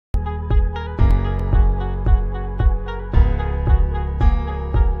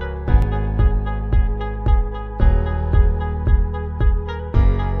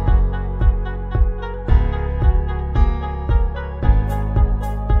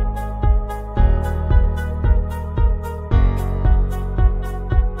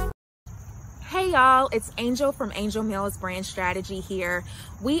y'all, it's Angel from Angel Mills Brand Strategy here.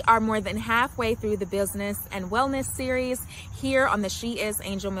 We are more than halfway through the business and wellness series here on the She Is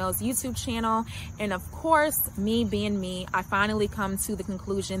Angel Mills YouTube channel. And of course, me being me, I finally come to the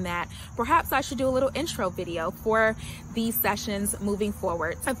conclusion that perhaps I should do a little intro video for these sessions moving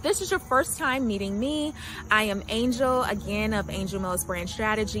forward. If this is your first time meeting me, I am Angel, again, of Angel Mills Brand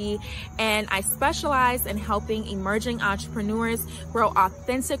Strategy, and I specialize in helping emerging entrepreneurs grow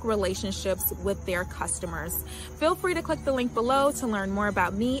authentic relationships with their customers. Feel free to click the link below to learn more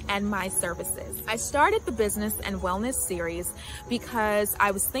about me and my services. I started the business and wellness series because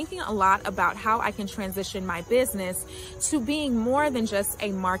I was thinking a lot about how I can transition my business to being more than just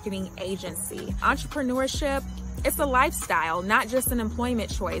a marketing agency. Entrepreneurship, it's a lifestyle, not just an employment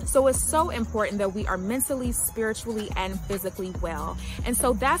choice. So it's so important that we are mentally, spiritually, and physically well. And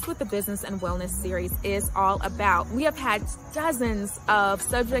so that's what the business and wellness series is all about. We have had dozens of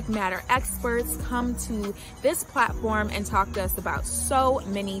subject matter experts come to this platform and talk to us about so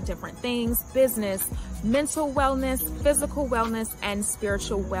many different things: business, mental wellness, physical wellness, and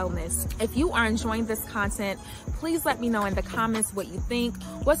spiritual wellness. If you are enjoying this content, please let me know in the comments what you think,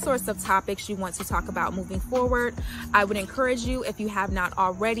 what sorts of topics you want to talk about moving forward. I would encourage you, if you have not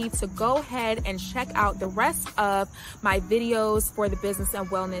already, to go ahead and check out the rest of my videos for the business and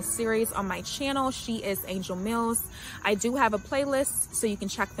wellness series on my channel, She Is Angel Mills. I do have a playlist, so you can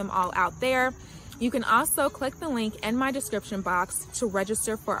check them all out there. You can also click the link in my description box to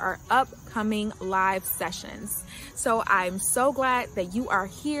register for our upcoming live sessions. So I'm so glad that you are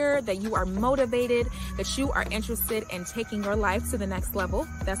here, that you are motivated, that you are interested in taking your life to the next level.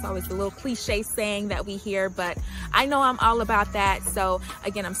 That's always the little cliche saying that we hear, but I know I'm all about that. So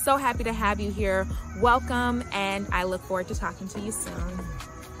again, I'm so happy to have you here. Welcome, and I look forward to talking to you soon.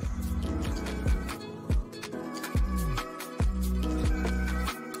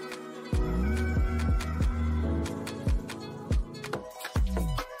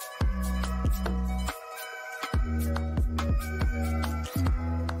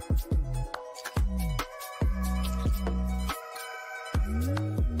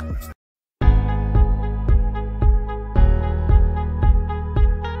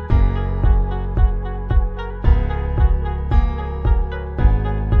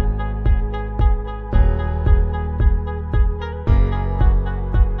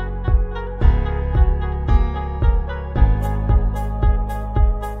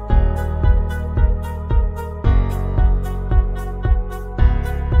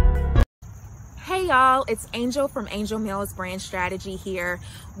 Y'all, it's Angel from Angel Mills Brand Strategy here.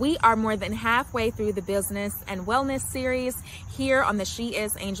 We are more than halfway through the business and wellness series here on the She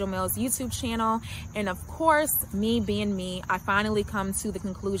Is Angel Mills YouTube channel. And of course, me being me, I finally come to the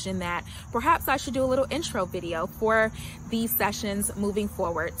conclusion that perhaps I should do a little intro video for these sessions moving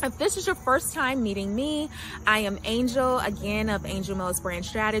forward. If this is your first time meeting me, I am Angel, again, of Angel Mills Brand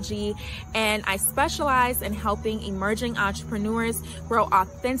Strategy, and I specialize in helping emerging entrepreneurs grow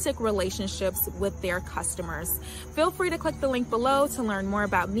authentic relationships with their customers. Feel free to click the link below to learn more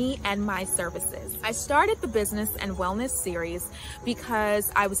about me and my services. I started the business and wellness series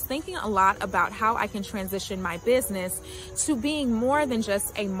because I was thinking a lot about how I can transition my business to being more than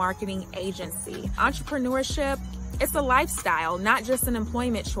just a marketing agency. Entrepreneurship, it's a lifestyle, not just an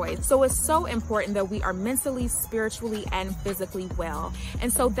employment choice. So it's so important that we are mentally, spiritually, and physically well.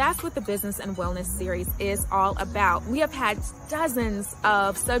 And so that's what the business and wellness series is all about. We have had dozens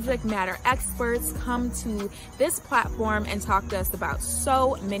of subject matter experts come to this platform and talk to us about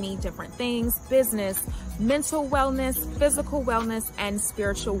so many different things: business, mental wellness, physical wellness, and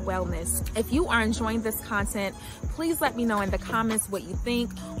spiritual wellness. If you are enjoying this content, please let me know in the comments what you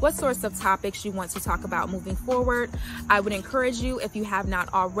think, what sorts of topics you want to talk about moving forward. I would encourage you, if you have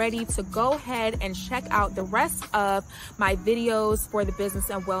not already, to go ahead and check out the rest of my videos for the business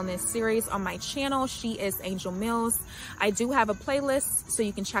and wellness series on my channel, She Is Angel Mills. I do have a playlist, so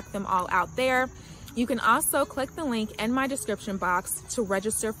you can check them all out there. You can also click the link in my description box to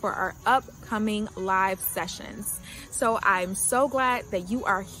register for our upcoming live sessions. So I'm so glad that you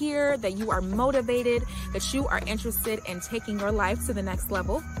are here, that you are motivated, that you are interested in taking your life to the next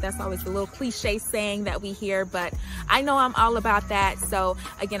level. That's always the little cliche saying that we hear, but I know I'm all about that. So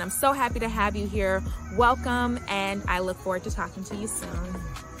again, I'm so happy to have you here. Welcome, and I look forward to talking to you soon.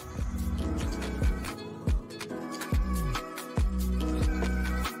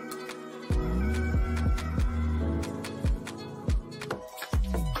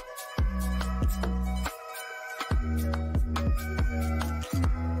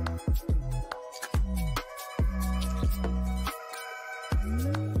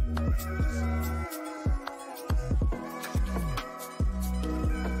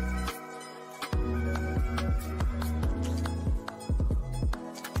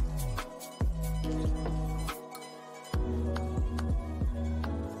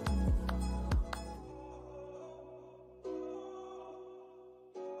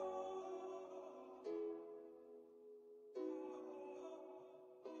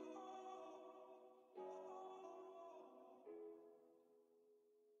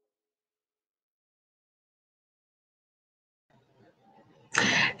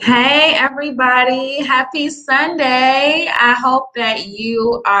 Hey everybody, happy Sunday. I hope that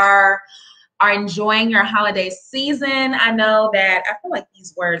you are enjoying your holiday season. I know that I feel like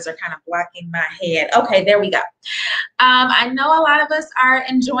these words are kind of blocking my head. Okay, there we go. I know a lot of us are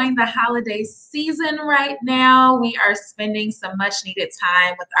enjoying the holiday season right now. We are spending some much needed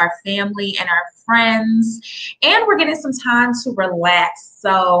time with our family and our friends, and we're getting some time to relax.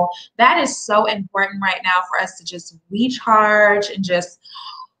 So that is so important right now for us to just recharge and just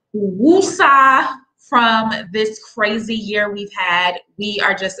woosah from this crazy year we've had. We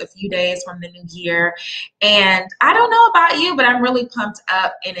are just a few days from the new year. And I don't know about you, but I'm really pumped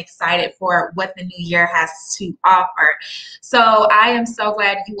up and excited for what the new year has to offer. So I am so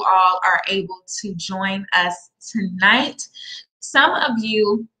glad you all are able to join us tonight. Some of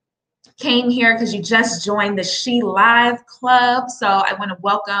you came here because you just joined the She Live Club. So I want to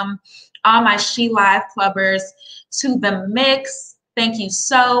welcome all my She Live clubbers to the mix. Thank you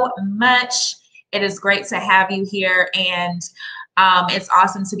so much. It is great to have you here, and it's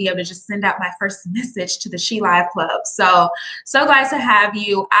awesome to be able to just send out my first message to the She Live Club. So glad to have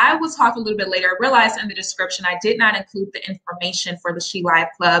you. I will talk a little bit later. I realized in the description I did not include the information for the She Live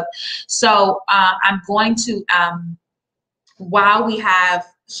Club. So I'm going to, while we have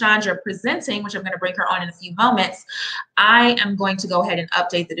Chandra presenting, which I'm going to bring her on in a few moments, I am going to go ahead and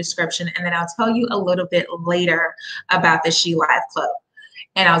update the description, and then I'll tell you a little bit later about the She Live Club.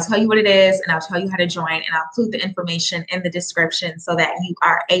 And I'll tell you what it is, and I'll tell you how to join, and I'll include the information in the description so that you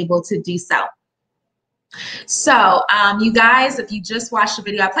are able to do so. So you guys, if you just watched the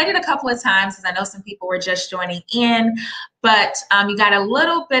video, I played it a couple of times because I know some people were just joining in, but you got a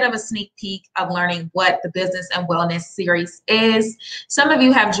little bit of a sneak peek of learning what the Business and Wellness series is. Some of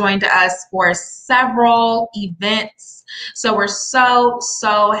you have joined us for several events. So we're so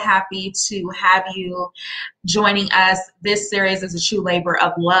happy to have you joining us. This series is a true labor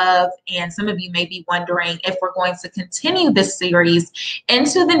of love, and some of you may be wondering if we're going to continue this series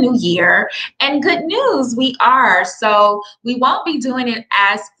into the new year. And good news, we are. So we won't be doing it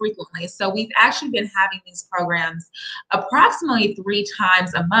as frequently. So we've actually been having these programs approximately 3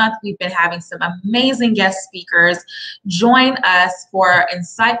 times a month. We've been having some amazing guest speakers join us for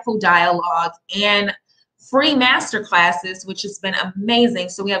insightful dialogue and free master classes, which has been amazing.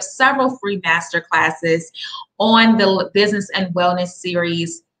 So we have several free master classes on the Business and Wellness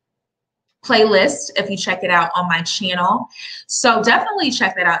series playlist if you check it out on my channel. So definitely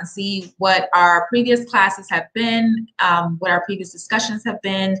check that out and see what our previous classes have been, what our previous discussions have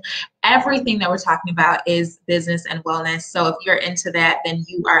been. Everything that we're talking about is business and wellness. So if you're into that, then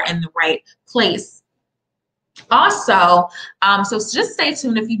you are in the right place. Also, so just stay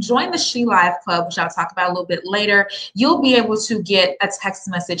tuned. If you join the She Live Club, which I'll talk about a little bit later, you'll be able to get a text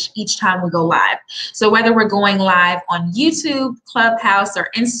message each time we go live. So whether we're going live on YouTube, Clubhouse, or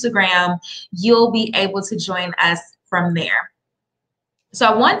Instagram, you'll be able to join us from there. So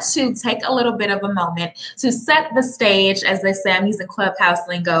I want to take a little bit of a moment to set the stage, as they say, I'm using Clubhouse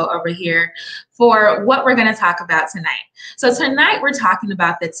lingo over here, for what we're going to talk about tonight. So tonight we're talking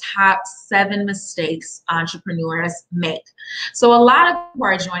about the top 7 mistakes entrepreneurs make. So a lot of people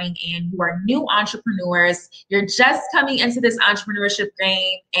are joining in who are new entrepreneurs. You're just coming into this entrepreneurship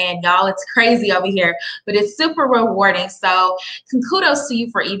game, and y'all, it's crazy over here, but it's super rewarding. So kudos to you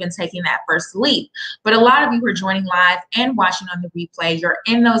for even taking that first leap. But a lot of you who are joining live and watching on the replay, you're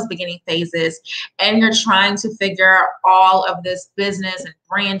in those beginning phases, and you're trying to figure all of this business and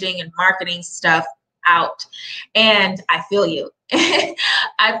branding and marketing stuff out. And I feel you.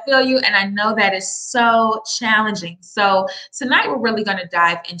 I feel you, and I know that is so challenging. So tonight we're really going to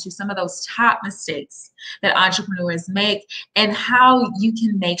dive into some of those top mistakes that entrepreneurs make and how you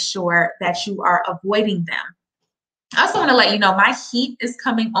can make sure that you are avoiding them. I also want to let you know my heat is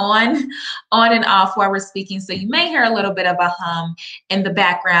coming on and off while we're speaking. So you may hear a little bit of a hum in the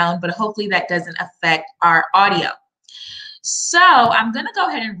background, but hopefully that doesn't affect our audio. So I'm going to go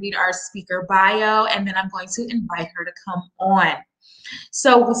ahead and read our speaker bio, and then I'm going to invite her to come on.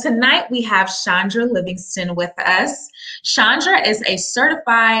 So tonight we have Chandra Livingston with us. Chandra is a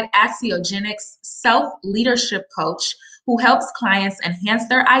certified Axiogenics self-leadership coach who helps clients enhance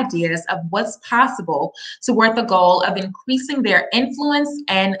their ideas of what's possible toward the goal of increasing their influence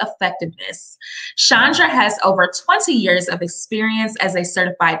and effectiveness. Chandra has over 20 years of experience as a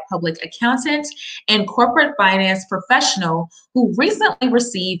certified public accountant and corporate finance professional who recently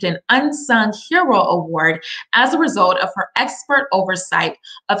received an Unsung Hero Award as a result of her expert oversight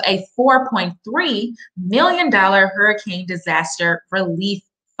of a $4.3 million hurricane disaster relief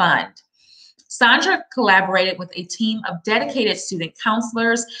fund. Sandra collaborated with a team of dedicated student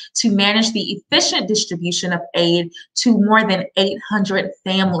counselors to manage the efficient distribution of aid to more than 800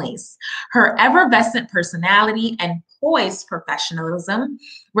 families. Her effervescent personality and poised professionalism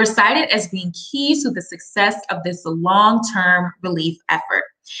were cited as being key to the success of this long-term relief effort.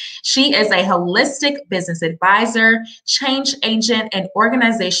 She is a holistic business advisor, change agent, and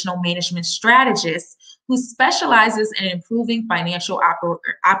organizational management strategist who specializes in improving financial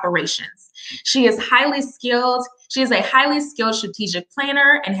operations. She is highly skilled. She is a highly skilled strategic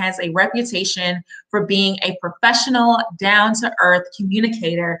planner and has a reputation for being a professional, down-to-earth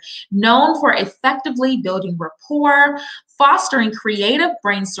communicator known for effectively building rapport, fostering creative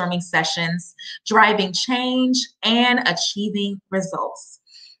brainstorming sessions, driving change, and achieving results.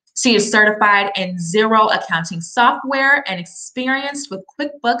 She is certified in Xero accounting software and experienced with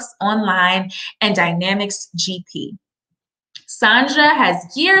QuickBooks Online and Dynamics GP. Sandra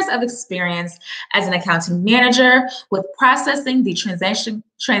has years of experience as an accounting manager with processing the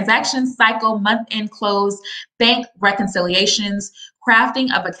transaction cycle, month-end close, bank reconciliations,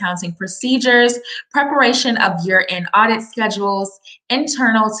 crafting of accounting procedures, preparation of year-end audit schedules,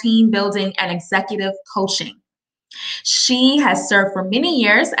 internal team building, and executive coaching. She has served for many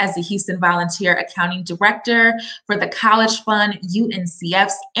years as the Houston Volunteer Accounting Director for the College Fund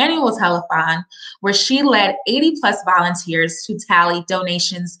UNCF's annual telethon, where she led 80 plus volunteers to tally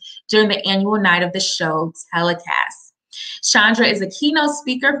donations during the annual Night of the Show telecast. Chandra is a keynote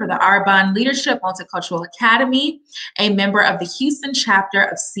speaker for the Arbonne Leadership Multicultural Academy, a member of the Houston chapter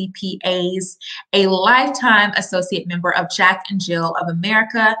of CPAs, a lifetime associate member of Jack and Jill of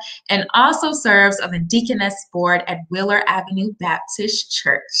America, and also serves on the Deaconess Board at Wheeler Avenue Baptist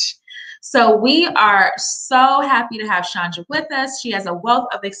Church. So we are so happy to have Chandra with us. She has a wealth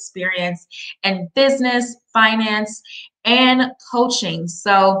of experience in business, finance, and coaching.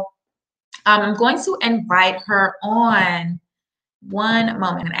 So I'm going to invite her on. One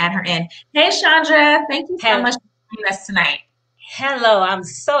moment and add her in. Hey, Chandra, thank you so much for joining us tonight. Hello, I'm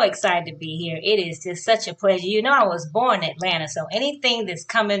so excited to be here. It is just such a pleasure. You know, I was born in Atlanta, so anything that's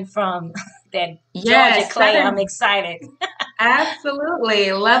coming from that Georgia Yes, clay, I'm Southern. excited.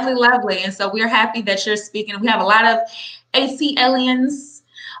 Absolutely. Lovely, lovely. And so we're happy that you're speaking. We have a lot of ACLians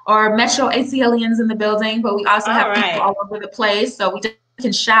or Metro ACLians in the building, but we also All have people right. all over the place. So we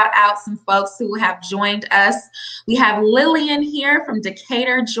can shout out some folks who have joined us. We have Lillian here from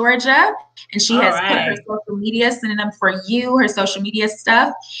Decatur, Georgia, and she All has put her right. social media, sending them for you, her social media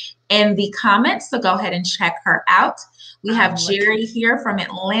stuff in the comments. So go ahead and check her out. We have I'm looking. Jerry here from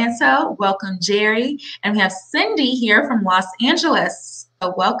Atlanta. Welcome, Jerry. And we have Cindy here from Los Angeles.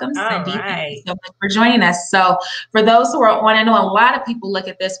 So welcome, All Cindy. Thank you right. so much for joining us. So for those who are on, I know a lot of people look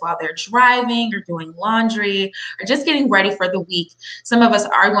at this while they're driving or doing laundry or just getting ready for the week. Some of us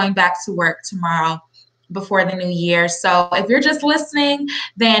are going back to work tomorrow before the new year. So if you're just listening,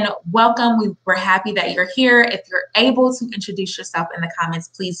 then welcome. We're happy that you're here. If you're able to introduce yourself in the comments,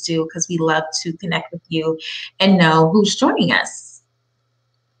 please do, because we love to connect with you and know who's joining us.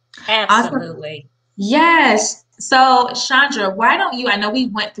 Awesome. Absolutely. Yes. So, Chandra, why don't you? I know we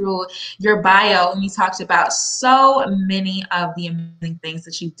went through your bio and you talked about so many of the amazing things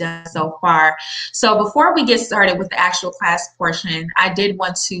that you've done so far. So, before we get started with the actual class portion, I did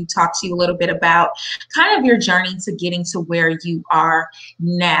want to talk to you a little bit about kind of your journey to getting to where you are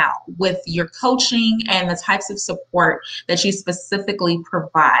now with your coaching and the types of support that you specifically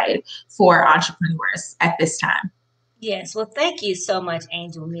provide for entrepreneurs at this time. Yes, well, thank you so much,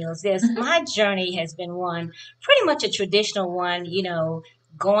 Angel Mills. Yes, Mhm. my journey has been one, pretty much a traditional one,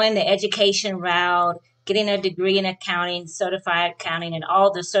 going the education route, getting a degree in accounting, certified accounting, and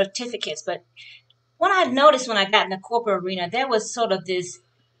all the certificates. But what I noticed when I got in the corporate arena, there was sort of this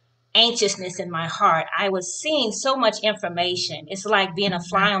anxiousness in my heart. I was seeing so much information. It's like being a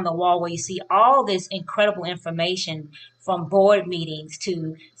fly on the wall where you see all this incredible information from board meetings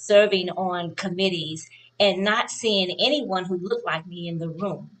to serving on committees and not seeing anyone who looked like me in the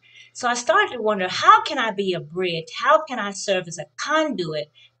room. So I started to wonder, how can I be a bridge? How can I serve as a conduit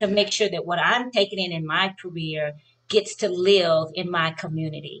to make sure that what I'm taking in my career gets to live in my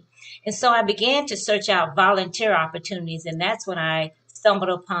community? And so I began to search out volunteer opportunities, and that's when I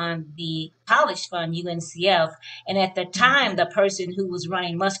stumbled upon the College Fund, UNCF. And at the time, the person who was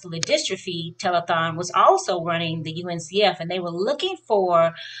running muscular dystrophy telethon was also running the UNCF, and they were looking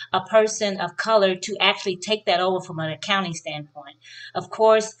for a person of color to actually take that over from an accounting standpoint. Of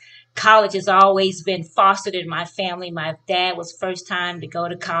course, college has always been fostered in my family. My dad was first time to go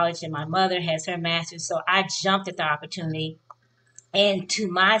to college, and my mother has her master's. So I jumped at the opportunity, and to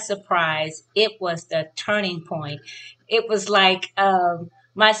my surprise, it was the turning point. It was like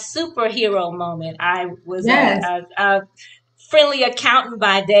my superhero moment. I was Yes. a friendly accountant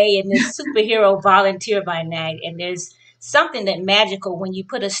by day and this superhero volunteer by night. And there's something that magical when you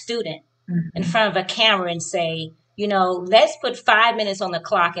put a student in Mhm. front of a camera and say, you know, let's put 5 minutes on the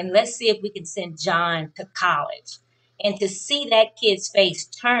clock and let's see if we can send John to college. And to see that kid's face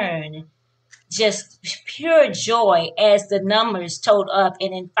turn just pure joy as the numbers totaled up,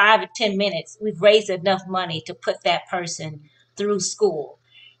 and in 5 or 10 minutes we've raised enough money to put that person through school.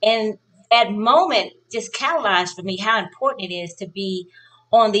 And that moment just catalyzed for me how important it is to be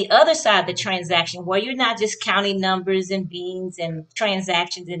on the other side of the transaction, where you're not just counting numbers and beans and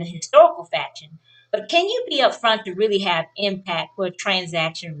transactions in a historical fashion, but can you be upfront to really have impact where a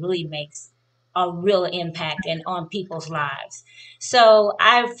transaction really makes a real impact and on people's lives. So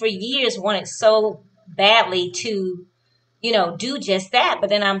I, for years, wanted so badly to, you know, do just that. But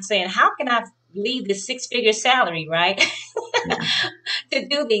then I'm saying, how can I leave the six-figure salary, right, Yeah. to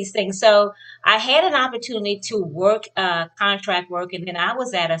do these things? So I had an opportunity to work contract work, and then I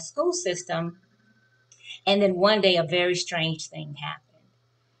was at a school system, and then one day a very strange thing happened.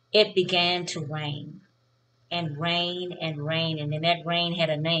 It began to rain and rain and rain, and then that rain had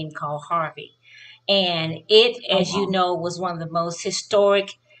a name called Harvey. And it, Oh, as you wow. know, was one of the most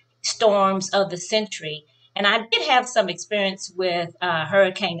historic storms of the century. And I did have some experience with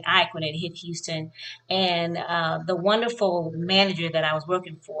Hurricane Ike when it hit Houston. And the wonderful manager that I was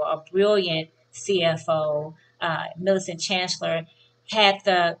working for, a brilliant CFO, Millicent Chancellor, had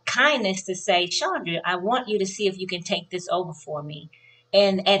the kindness to say, Chandra, I want you to see if you can take this over for me.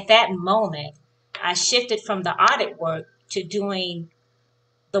 And at that moment, I shifted from the audit work to doing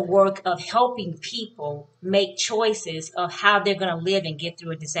the work of helping people make choices of how they're going to live and get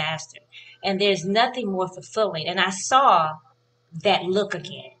through a disaster. And there's nothing more fulfilling. And I saw that look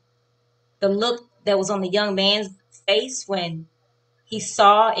again, the look that was on the young man's face when he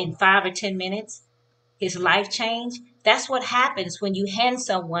saw in 5 or 10 minutes his life change. That's what happens when you hand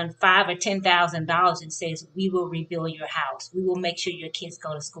someone $5 or $10,000 and says, "We will rebuild your house. We will make sure your kids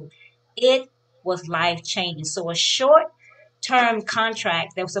go to school." It was life changing. So a short term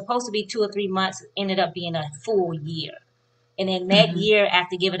contract that was supposed to be 2 or 3 months ended up being a full year. And in that Mhm. year,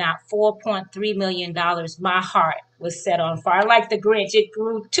 after giving out $4.3 million, my heart was set on fire like the Grinch. It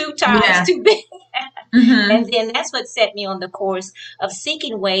grew two times Yeah. too big. And Mhm. then that's what set me on the course of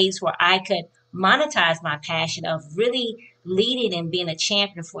seeking ways where I could monetize my passion of really leading and being a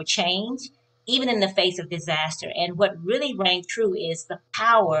champion for change, even in the face of disaster. And what really rang true is the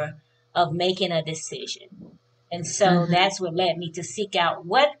power of making a decision. And so Mhm. that's what led me to seek out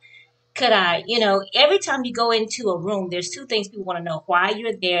what could I, you know, every time you go into a room, there's two things people want to know: why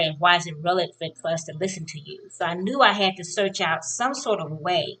you're there and why is it relevant for us to listen to you. So I knew I had to search out some sort of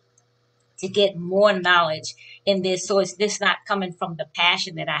way to get more knowledge in this. So it's this not coming from the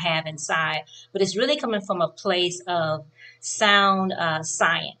passion that I have inside, but it's really coming from a place of sound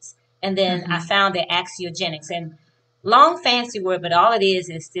science. And then I Mhm. found the axiogenics, and long fancy word, but all it is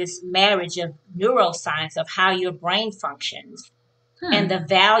this marriage of neuroscience of how your brain functions and Hmm. the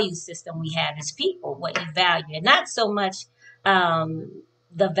value system we have as people, what you value, and not so much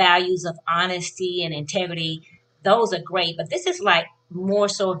the values of honesty and integrity. Those are great, but this is like more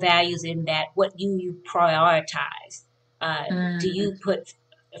so values in that what you prioritize. Do Mhm. you put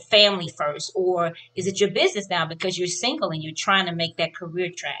family first, or is it your business now because you're single and you're trying to make that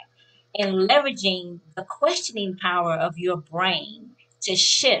career track? And leveraging the questioning power of your brain to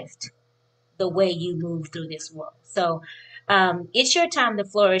shift the way you move through this world. So it's your time to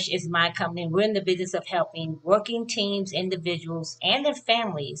flourish is my company. We're in the business of helping working teams, individuals, and their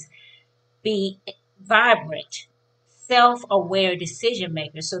families be vibrant, self-aware decision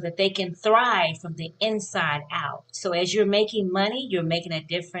makers so that they can thrive from the inside out. So as you're making money, you're making a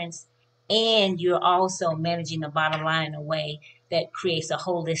difference, and you're also managing the bottom line in a way that creates a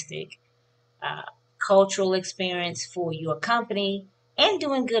holistic uh, cultural experience for your company and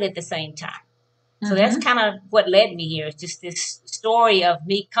doing good at the same time. So that's Mhm. kind of what led me here. It's just this story of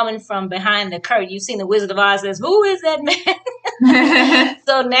me coming from behind the curtain. You've seen The Wizard of Oz says, "Who is that man?"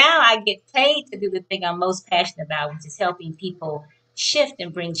 So now I get paid to do the thing I'm most passionate about, which is helping people shift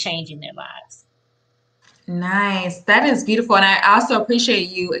and bring change in their lives. Nice. That is beautiful. And I also appreciate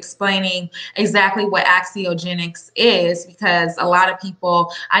you explaining exactly what axiogenics is, because a lot of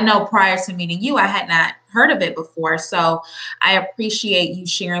people, I know prior to meeting you, I had not heard of it before. So I appreciate you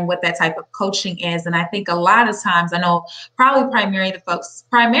sharing what that type of coaching is. And I think a lot of times, I know probably primarily the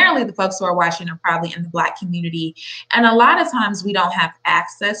folks who are watching are probably in the Black community. And a lot of times we don't have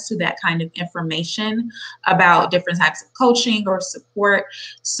access to that kind of information about different types of coaching or support.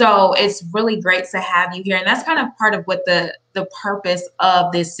 So it's really great to have you here. And that's kind of part of what the the purpose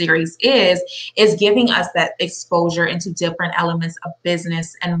of this series is giving us that exposure into different elements of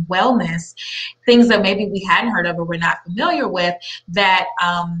business and wellness, things that maybe we hadn't heard of or we're not familiar with, that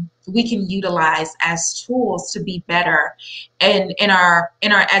we can utilize as tools to be better in our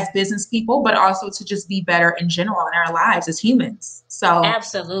as business people, but also to just be better in general in our lives as humans. So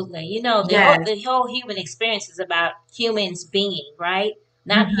Absolutely. You know, yes. the whole human experience is about humans being, right?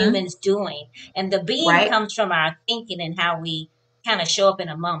 Not Hmm. humans doing. And the being Right. comes from our thinking and how we kind of show up in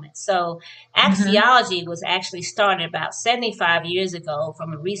a moment. So Hmm. axiology was actually started about 75 years ago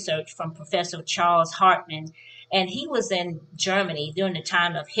from a research from Professor Charles Hartman. And he was in Germany during the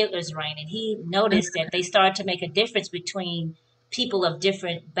time of Hitler's reign. And he noticed that they started to make a difference between people of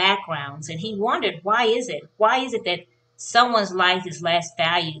different backgrounds. And he wondered, why is it? Why is it that someone's life is less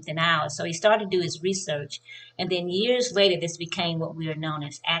valued than ours? So he started to do his research. And then years later, this became what we are known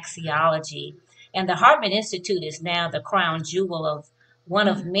as axiology. And the Hartman Institute is now the crown jewel of one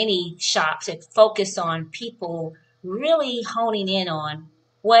of many shops that focus on people really honing in on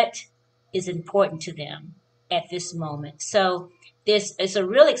what is important to them at this moment. So this is a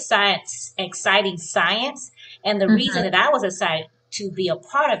really exciting science. And the reason that Hmm. I was excited to be a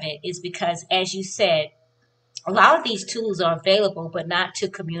part of it is because, as you said, a lot of these tools are available, but not to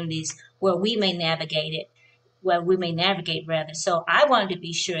communities where we may navigate it, where we may navigate rather. So I wanted to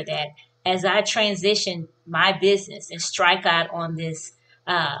be sure that as I transition my business and strike out on this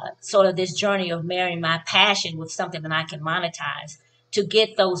sort of this journey of marrying my passion with something that I can monetize, to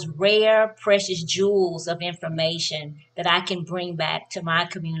get those rare, precious jewels of information that I can bring back to my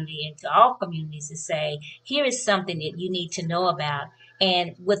community and to all communities to say, here is something that you need to know about.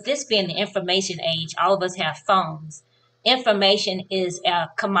 And with this being the information age, all of us have phones. Information is a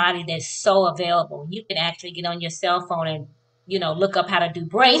commodity that's so available. You can actually get on your cell phone and, you know, look up how to do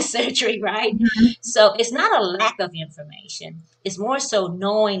brain surgery, right? Hmm. So it's not a lack of information. It's more so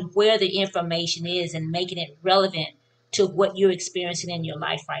knowing where the information is and making it relevant to what you're experiencing in your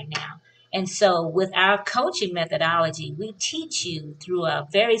life right now. And so with our coaching methodology, we teach you through a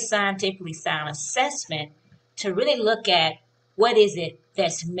very scientifically sound assessment to really look at what is it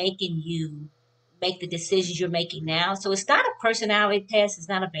that's making you make the decisions you're making now. So it's not a personality test, it's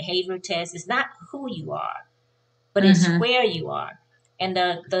not a behavior test, it's not who you are, but it's Hmm. where you are. And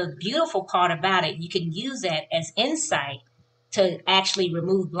the beautiful part about it, you can use that as insight to actually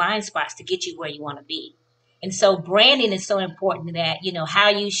remove blind spots to get you where you want to be. And so branding is so important that, you know, how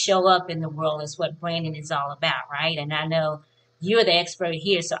you show up in the world is what branding is all about, right? And I know you're the expert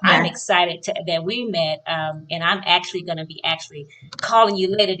here, so I'm Yes. excited that we met, and I'm actually going to be actually calling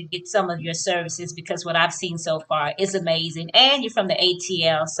you later to get some of your services because what I've seen so far is amazing. And you're from the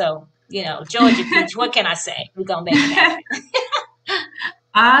ATL, so you know, Georgia Peach, what can I say? We're going to make it happen.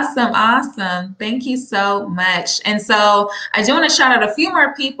 Awesome, awesome. Thank you so much. And so I do want to shout out a few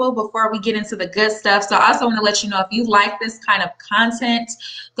more people before we get into the good stuff. So I also want to let you know, if you like this kind of content,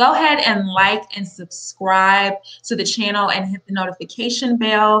 go ahead and like and subscribe to the channel and hit the notification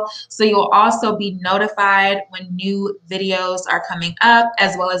bell so you'll also be notified when new videos are coming up,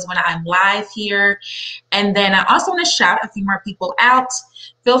 as well as when I'm live here. And then I also want to shout a few more people out.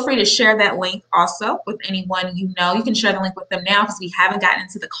 Feel free to share that link also with anyone you know. You can share the link with them now because we haven't gotten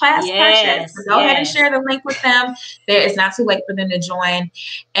into the class part yet. So Yes, go ahead and yes. share the link with them. It's not too late for them to join.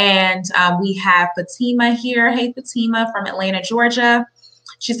 And we have Fatima here. Hey, Fatima from Atlanta, Georgia.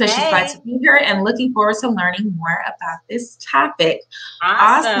 She says she's glad to Hey, be here and looking forward to learning more about this topic.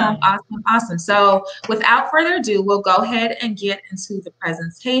 Awesome, awesome. awesome, awesome. So without further ado, we'll go ahead and get into the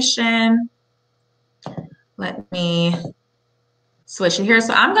presentation. Let me switch it here.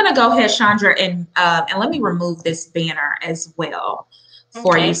 So I'm going to go ahead, Chandra, and let me remove this banner as well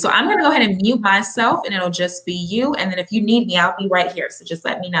for you. Okay. So I'm going to go ahead and mute myself, and it'll just be you. And then if you need me, I'll be right here. So just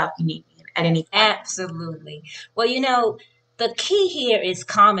let me know if you need me at any point. Absolutely. Well, you know, the key here is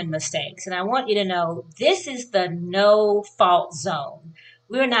common mistakes. And I want you to know this is the no fault zone.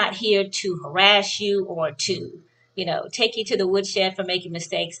 We're not here to harass you or to, you know, take you to the woodshed for making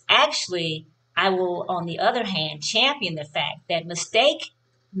mistakes. Actually, I will, on the other hand, champion the fact that mistake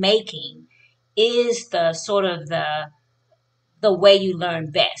making is the sort of the way you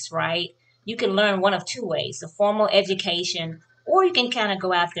learn best, right? You can learn one of two ways, a formal education, or you can kind of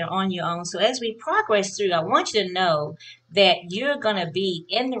go out there on your own. So as we progress through, I want you to know that you're going to be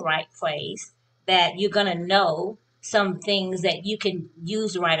in the right place, that you're going to know some things that you can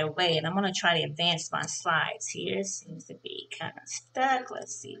use right away. And I'm going to try to advance my slides here. Seems to be kind of stuck.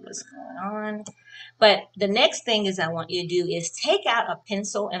 Let's see what's going on. But the next thing is I want you to do is take out a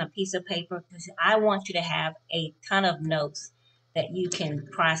pencil and a piece of paper because I want you to have a ton of notes that you can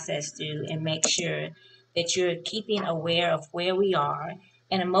process through and make sure that you're keeping aware of where we are,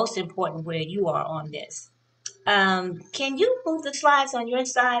 and most important, where you are on this. Can you move the slides on your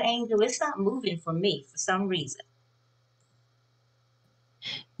side, Angel? It's not moving for me for some reason.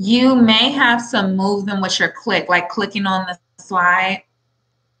 You may have to move them with your click, like clicking on the slide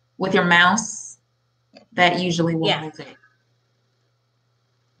with your mouse. That usually will move it.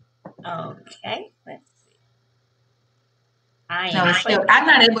 Okay, let's see. I'm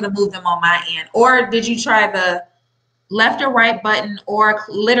not able to move them on my end. Or did you try the left or right button, or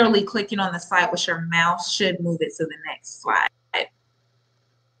literally clicking on the slide with your mouse should move it to the next slide?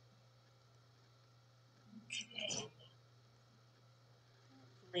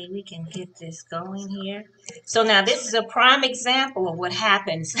 We can get this going here. So now this is a prime example of what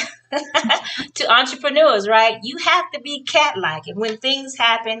happens to entrepreneurs, right? You have to be cat-like, and when things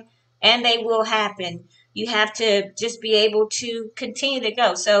happen, and they will happen, you have to just be able to continue to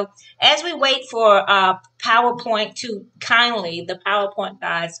go. So as we wait for PowerPoint to kindly, the PowerPoint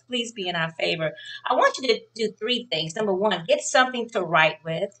guys, please be in our favor. I want you to do three things. Number one, get something to write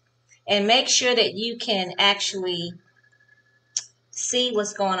with, and make sure that you can actually see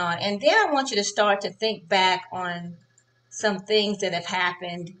what's going on. And then I want you to start to think back on some things that have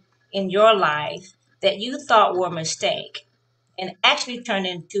happened in your life that you thought were a mistake and actually turned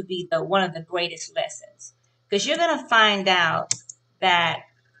into be one of the greatest lessons. Because you're going to find out that,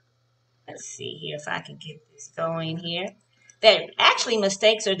 let's see here if I can get this going here, that actually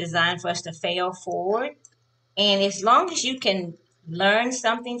mistakes are designed for us to fail forward. And as long as you can learn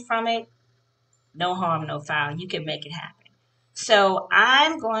something from it, no harm, no foul, you can make it happen. So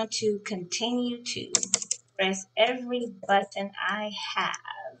I'm going to continue to press every button I have.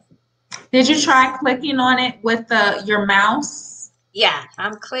 Did you try clicking on it with your mouse? Yeah,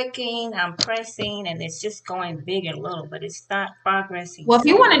 I'm clicking, I'm pressing, and it's just going big and little, but it's not progressing. Well, if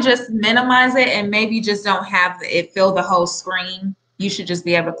you want to just minimize it and maybe just don't have it fill the whole screen, you should just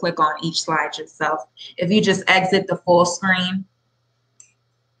be able to click on each slide yourself. If you just exit the full screen.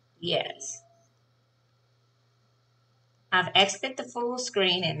 Yes. I've exited the full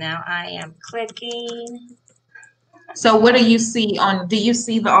screen and now I am clicking. So what do you see do you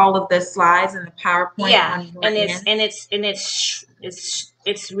see all of the slides in the PowerPoint? Yeah,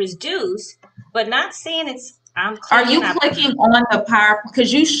 it's reduced, but not seeing it's, I'm clicking. Are you clicking on the PowerPoint?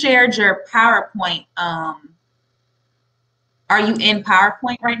 Because you shared your PowerPoint. Are you in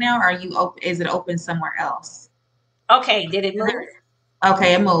PowerPoint right now? Or is it open somewhere else? Okay, did it move?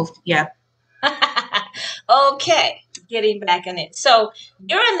 Okay, it moved, yeah. Okay, getting back in it. So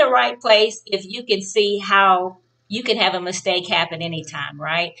you're in the right place if you can see how you can have a mistake happen anytime,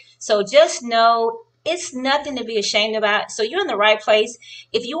 right? So just know it's nothing to be ashamed about. So you're in the right place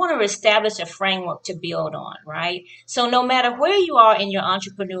if you want to establish a framework to build on, right? So no matter where you are in your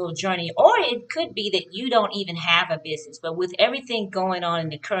entrepreneurial journey, or it could be that you don't even have a business, but with everything going on in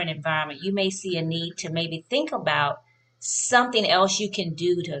the current environment, you may see a need to maybe think about something else you can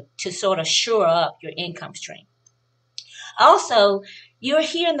do to sort of shore up your income stream. Also, you're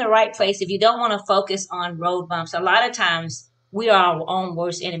here in the right place if you don't want to focus on road bumps. A lot of times we are our own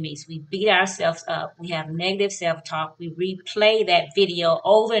worst enemies. We beat ourselves up. We have negative self-talk. We replay that video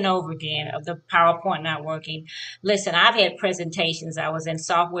over and over again of the PowerPoint not working. Listen, I've had presentations. I was in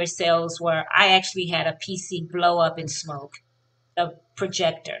software sales where I actually had a PC blow up in smoke, a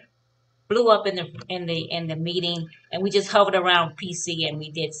projector blew up in the meeting, and we just hovered around PC and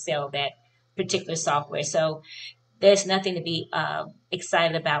we did sell that particular software. So there's nothing to be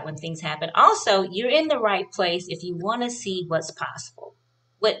excited about when things happen. Also, you're in the right place if you want to see what's possible,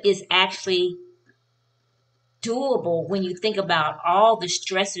 what is actually doable when you think about all the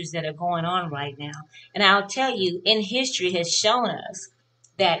stressors that are going on right now. And I'll tell you, in history has shown us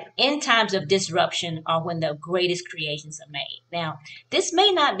that in times of disruption are when the greatest creations are made. Now, this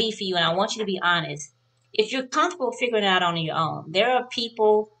may not be for you, and I want you to be honest. If you're comfortable figuring it out on your own, there are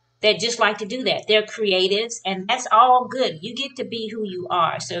people that just like to do that. They're creatives, and that's all good. You get to be who you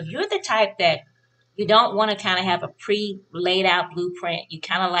are. So if you're the type that you don't want to kind of have a pre-laid out blueprint, you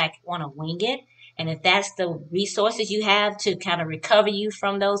kind of like want to wing it, and if that's the resources you have to kind of recover you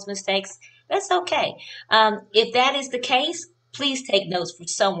from those mistakes, that's okay. If that is the case, please take notes for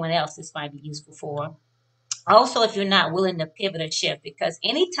someone else this might be useful for. Also, if you're not willing to pivot or shift, because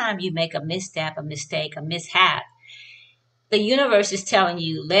anytime you make a misstep, a mistake, a mishap, the universe is telling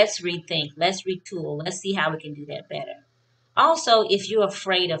you, let's rethink, let's retool, let's see how we can do that better. Also, if you're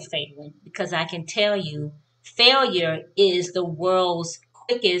afraid of failing, because I can tell you, failure is the world's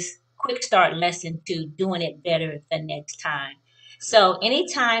quick start lesson to doing it better the next time. So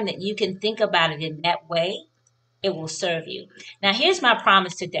anytime that you can think about it in that way, it will serve you. Now, here's my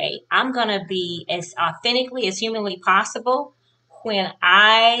promise today. I'm going to be as authentically as humanly possible. When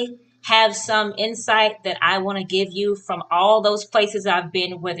I have some insight that I want to give you from all those places I've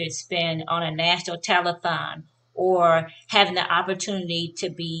been, whether it's been on a national telethon or having the opportunity to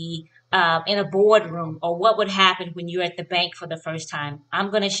be in a boardroom, or what would happen when you're at the bank for the first time, I'm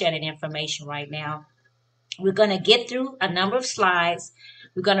going to share that information right now. We're going to get through a number of slides.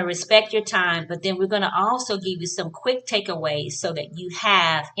 We're going to respect your time, but then we're going to also give you some quick takeaways so that you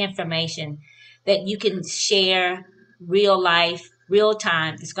have information that you can share real life, real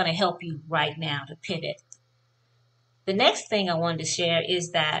time. That's going to help you right now to pivot. The next thing I wanted to share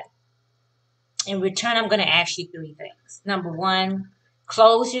is that in return, I'm going to ask you three things. Number one,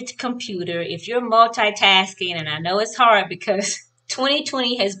 close your computer. If you're multitasking, and I know it's hard because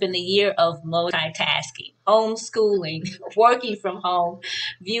 2020 has been the year of multitasking, homeschooling, working from home,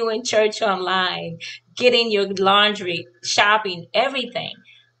 viewing church online, getting your laundry, shopping, everything.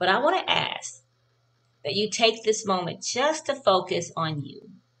 But I want to ask that you take this moment just to focus on you.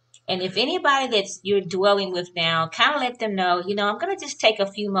 And if anybody that's you're dwelling with now, kind of let them know, I'm going to just take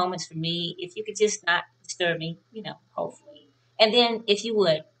a few moments for me. If you could just not disturb me, hopefully. And then if you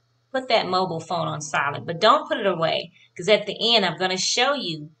would, put that mobile phone on silent, but don't put it away, because at the end, I'm going to show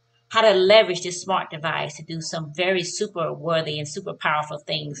you how to leverage this smart device to do some very super worthy and super powerful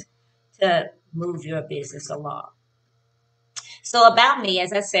things to move your business along. So about me,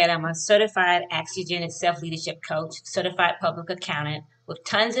 as I said, I'm a certified oxygenated self-leadership coach, certified public accountant with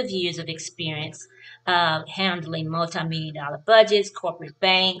tons of years of experience handling multi-million dollar budgets, corporate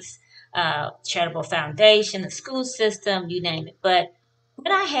banks, charitable foundation, the school system, you name it. But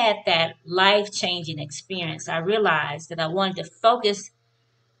when I had that life-changing experience, I realized that I wanted to focus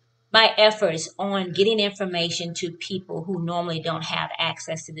my efforts on getting information to people who normally don't have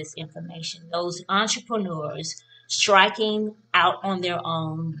access to this information. Those entrepreneurs striking out on their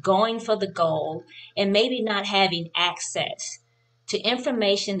own, going for the goal, and maybe not having access to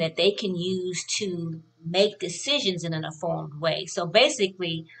information that they can use to make decisions in an informed way. So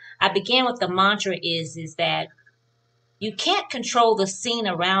basically, I began with the mantra is that you can't control the scene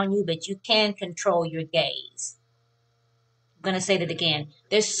around you, but you can control your gaze. I'm going to say that again.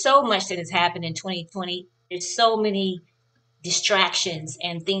 There's so much that has happened in 2020. There's so many distractions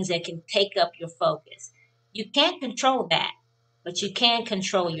and things that can take up your focus. You can't control that, but you can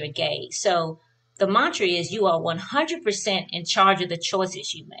control your gaze. So the mantra is you are 100% in charge of the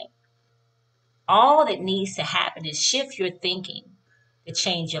choices you make. All that needs to happen is shift your thinking to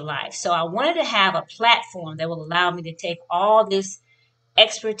change your life. So I wanted to have a platform that will allow me to take all this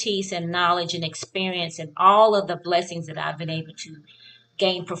expertise and knowledge and experience and all of the blessings that I've been able to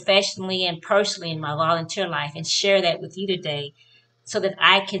gain professionally and personally in my volunteer life and share that with you today so that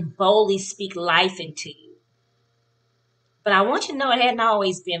I can boldly speak life into you. But I want you to know it hadn't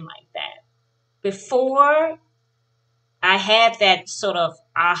always been like that. Before I had that sort of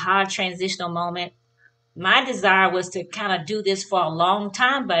aha transitional moment, my desire was to kind of do this for a long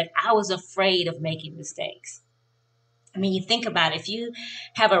time, but I was afraid of making mistakes. I mean, you think about it, if you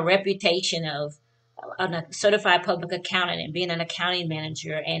have a reputation of a certified public accountant and being an accounting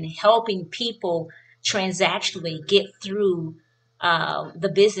manager and helping people transactionally get through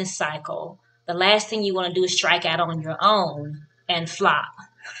the business cycle, the last thing you want to do is strike out on your own and flop.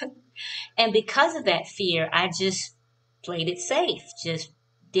 And because of that fear, I just played it safe, just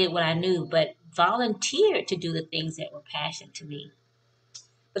did what I knew, but volunteered to do the things that were passionate to me.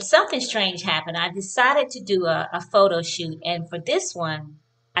 But something strange happened. I decided to do a photo shoot. And for this one,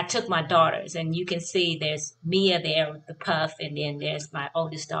 I took my daughters. And you can see there's Mia there with the puff. And then there's my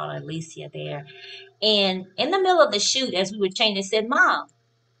oldest daughter, Alicia, there. And in the middle of the shoot, as we were changing, they said, Mom,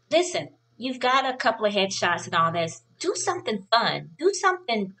 listen, you've got a couple of headshots and all this. Do something fun. Do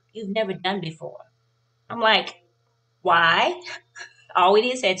something you've never done before. I'm like, why? All we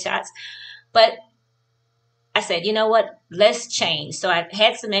need is headshots. But I said, you know what? Let's change. So I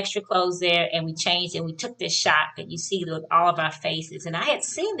had some extra clothes there and we changed and we took this shot that you see with all of our faces. And I had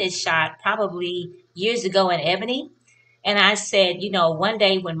seen this shot probably years ago in Ebony. And I said, one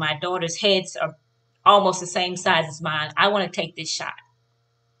day when my daughter's heads are almost the same size as mine, I want to take this shot.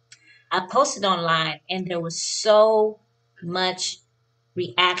 I posted online and there was so much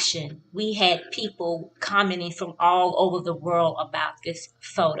reaction. We had people commenting from all over the world about this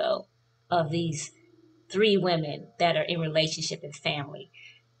photo of these 3 women that are in relationship and family.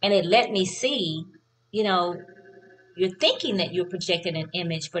 And it let me see, you're thinking that you're projecting an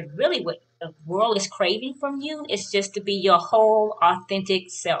image, but really what the world is craving from you is just to be your whole authentic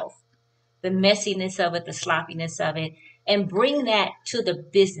self, the messiness of it, the sloppiness of it, and bring that to the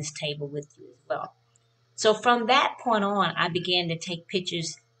business table with you as well. So from that point on, I began to take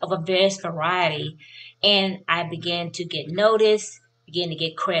pictures of a various variety, and I began to get noticed, began to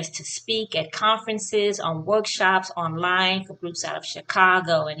get credits to speak at conferences, on workshops, online for groups out of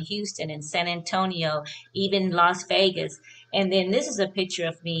Chicago and Houston and San Antonio, even Las Vegas. And then this is a picture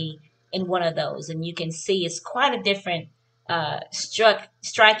of me in one of those, and you can see it's quite a different,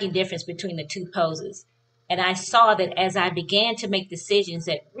 striking difference between the two poses. And I saw that as I began to make decisions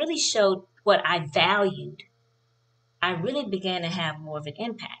that really showed what I valued, I really began to have more of an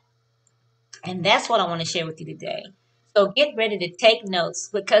impact. And that's what I want to share with you today. So get ready to take notes,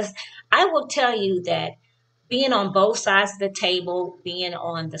 because I will tell you that being on both sides of the table, being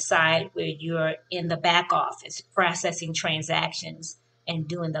on the side where you're in the back office processing transactions and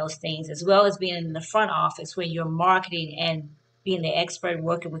doing those things, as well as being in the front office where you're marketing and being the expert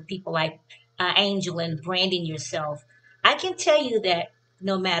working with people like Angel and branding yourself, I can tell you that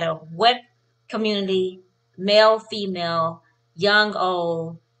no matter what community, male, female, young,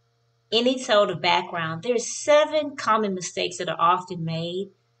 old, any sort of background, there's 7 common mistakes that are often made.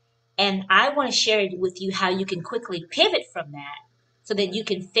 And I want to share with you how you can quickly pivot from that so that you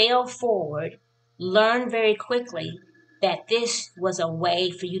can fail forward, learn very quickly that this was a way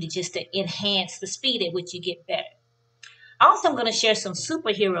for you to just to enhance the speed at which you get better. Also, I'm going to share some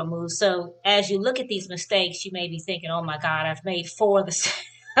superhero moves. So as you look at these mistakes, you may be thinking, "Oh my God, I've made 4 of the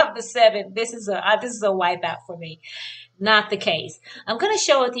of the 7. This is a wipeout for me." Not the case. I'm going to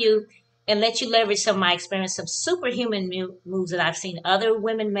share with you and let you leverage some of my experience, some superhuman moves that I've seen other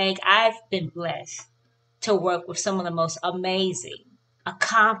women make. I've been blessed to work with some of the most amazing,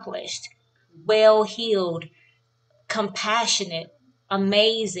 accomplished, well-heeled, compassionate,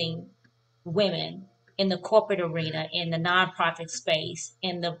 amazing women in the corporate arena, in the nonprofit space,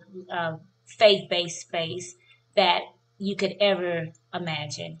 in the faith-based space that you could ever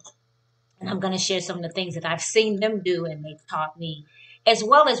imagine. And I'm going to share some of the things that I've seen them do and they've taught me, as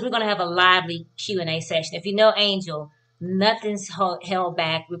well as we're going to have a lively Q&A session. If you know Angel, nothing's held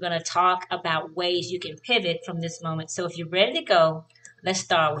back. We're going to talk about ways you can pivot from this moment. So if you're ready to go, let's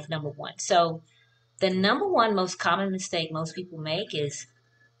start with number 1. So the number 1 most common mistake most people make is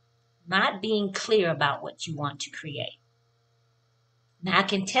not being clear about what you want to create. Now, I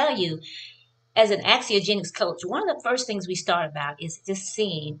can tell you, as an axiogenics coach, one of the first things we start about is just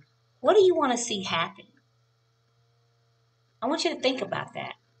seeing, what do you want to see happen? I want you to think about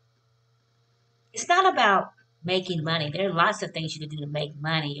that. It's not about making money. There are lots of things you can do to make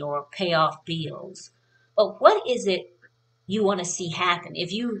money or pay off bills. But what is it you want to see happen?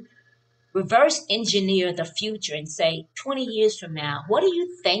 If you reverse engineer the future and say, 20 years from now, what are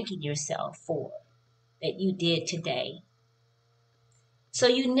you thanking yourself for that you did today? So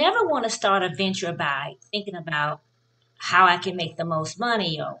you never want to start a venture by thinking about how I can make the most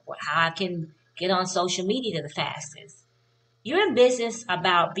money or how I can get on social media the fastest. You're in business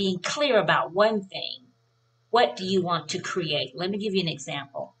about being clear about one thing. What do you want to create? Let me give you an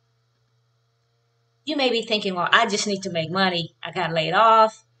example. You may be thinking, well, I just need to make money. I got laid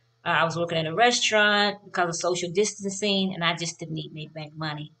off. I was working at a restaurant because of social distancing, and I just didn't need to make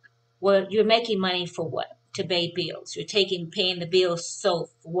money. Well, you're making money for what? To pay bills. You're paying the bills, so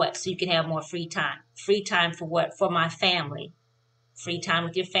for what? So you can have more free time. Free time for what? For my family. Free time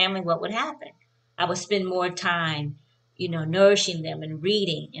with your family, what would happen? I would spend more time, nourishing them and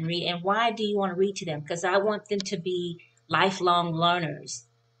reading and read. And why do you want to read to them? Because I want them to be lifelong learners.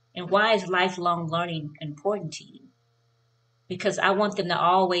 And why is lifelong learning important to you? Because I want them to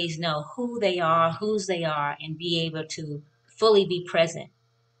always know who they are, whose they are, and be able to fully be present.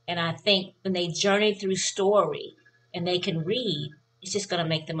 And I think when they journey through story and they can read, it's just going to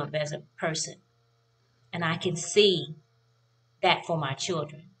make them a better person. And I can see that for my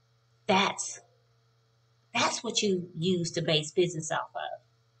children. That's what you use to base business off of.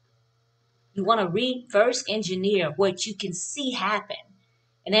 You want to reverse engineer what you can see happen.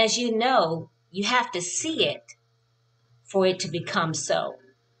 And as you know, you have to see it for it to become so.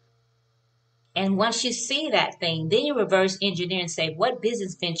 And once you see that thing, then you reverse engineer and say, what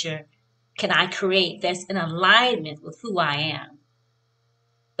business venture can I create that's in alignment with who I am?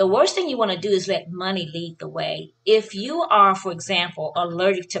 The worst thing you want to do is let money lead the way. If you are, for example,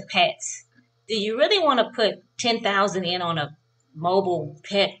 allergic to pets, do you really want to put $10,000 in on a mobile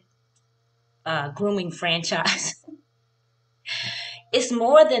pet grooming franchise? It's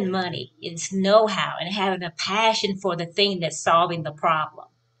more than money. It's know-how and having a passion for the thing that's solving the problem.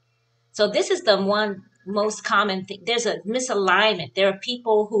 So this is the one most common thing. There's a misalignment. There are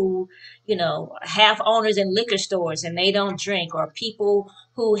people who, have owners in liquor stores and they don't drink, or people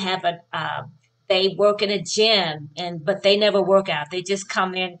who have They work in a gym but they never work out. They just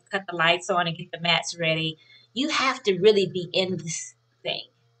come in, cut the lights on and get the mats ready. You have to really be in this thing.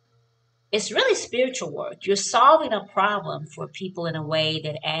 It's really spiritual work. You're solving a problem for people in a way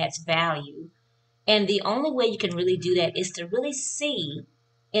that adds value. And the only way you can really do that is to really see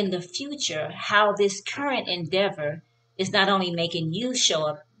in the future how this current endeavor is not only making you show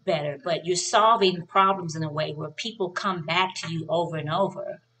up better, but you're solving problems in a way where people come back to you over and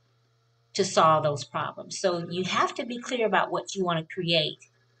over to solve those problems. So you have to be clear about what you want to create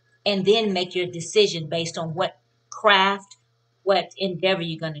and then make your decision based on what craft, what endeavor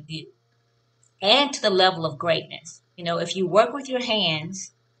you're going to do, and to the level of greatness. If you work with your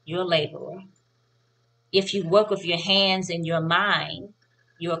hands, you're a laborer. If you work with your hands and your mind,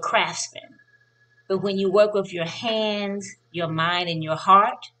 you're a craftsman. But when you work with your hands, your mind, and your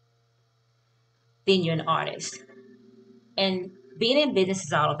heart, then you're an artist. And being in business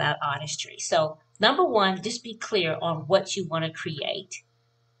is all about artistry. So, number one, just be clear on what you want to create,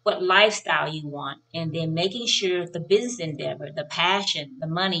 what lifestyle you want, and then making sure the business endeavor, the passion, the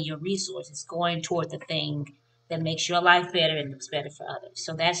money, your resources going toward the thing that makes your life better and it's better for others.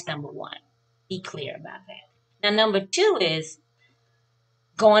 So that's number one. Be clear about that. Now, number two is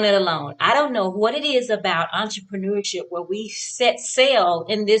going it alone. I don't know what it is about entrepreneurship where we set sail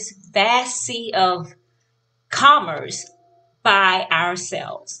in this vast sea of commerce by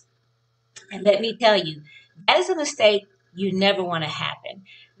ourselves. And let me tell you, that is a mistake you never want to happen.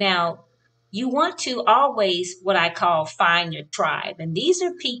 Now, you want to always, what I call, find your tribe. And these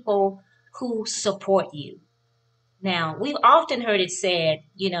are people who support you. Now, we've often heard it said,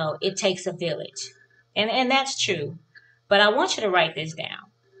 it takes a village. And that's true. But I want you to write this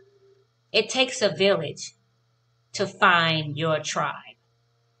down. It takes a village to find your tribe.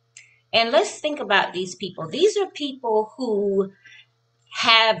 And let's think about these people. These are people who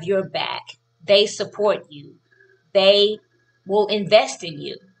have your back. They support you. They will invest in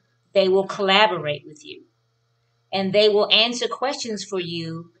you. They will collaborate with you. And they will answer questions for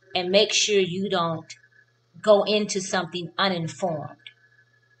you and make sure you don't go into something uninformed.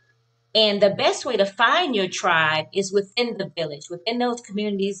 And the best way to find your tribe is within the village, within those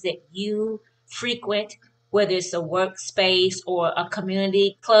communities that you frequent, whether it's a workspace or a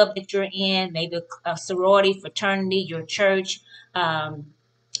community club that you're in, maybe a sorority, fraternity, your church,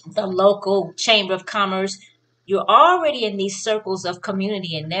 the local chamber of commerce. You're already in these circles of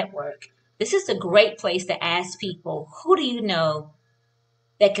community and network. This is a great place to ask people, who do you know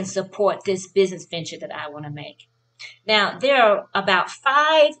that can support this business venture that I want to make? Now, there are about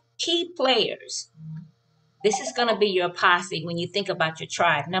 5 key players. This is going to be your posse when you think about your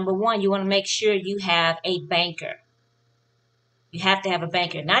tribe. Number one, you want to make sure you have a banker. You have to have a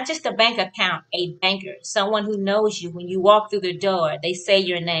banker, not just a bank account, a banker, someone who knows you when you walk through the door. They say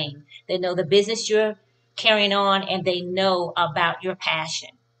your name. They know the business you're carrying on, and they know about your passion.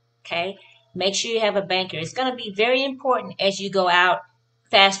 Okay? Make sure you have a banker. It's going to be very important as you go out,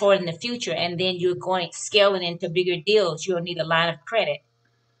 fast forward in the future, and then you're going scaling into bigger deals. You'll need a line of credit.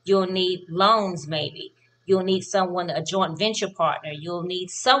 You'll need loans, maybe. You'll need someone, a joint venture partner. You'll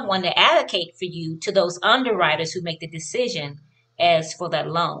need someone to advocate for you to those underwriters who make the decision as for that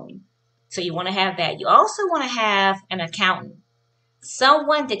loan. So you want to have that. You also want to have an accountant,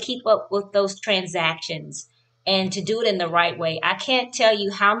 someone to keep up with those transactions and to do it in the right way. I can't tell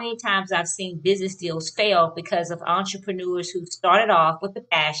you how many times I've seen business deals fail because of entrepreneurs who started off with the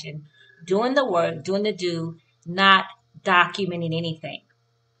passion, doing the work, doing the do, not documenting anything.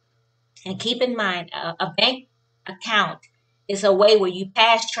 And keep in mind, a bank account is a way where you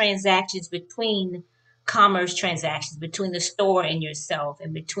pass transactions between commerce transactions, between the store and yourself,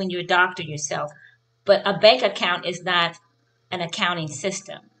 and between your doctor and yourself. But a bank account is not an accounting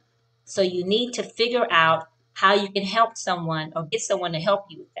system. So you need to figure out how you can help someone or get someone to help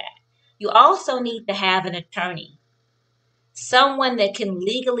you with that. You also need to have an attorney, someone that can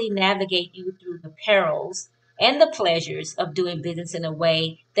legally navigate you through the perils and the pleasures of doing business in a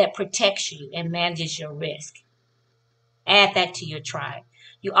way that protects you and manages your risk. Add that to your tribe.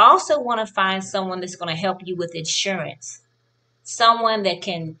 You also want to find someone that's going to help you with insurance. Someone that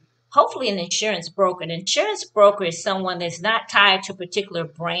can, hopefully an insurance broker. An insurance broker is someone that's not tied to a particular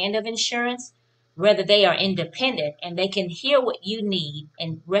brand of insurance. Rather, they are independent and they can hear what you need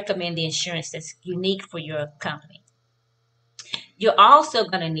and recommend the insurance that's unique for your company. You're also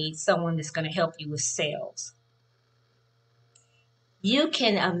going to need someone that's going to help you with sales. You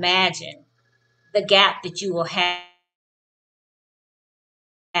can imagine the gap that you will have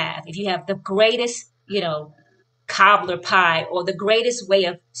if you have the greatest, cobbler pie or the greatest way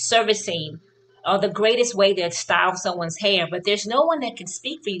of servicing or the greatest way to style someone's hair, but there's no one that can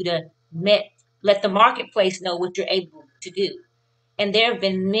speak for you to let the marketplace know what you're able to do. And there have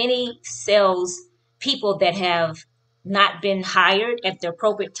been many sales people that have not been hired at the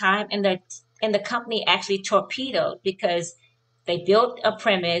appropriate time, and the company actually torpedoed because they built a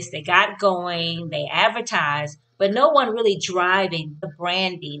premise, they got going, they advertised, but no one really driving the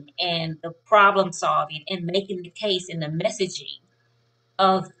branding and the problem solving and making the case and the messaging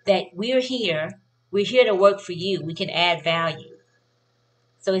of that we're here to work for you, we can add value.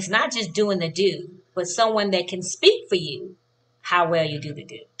 So it's not just doing the do, but someone that can speak for you how well you do the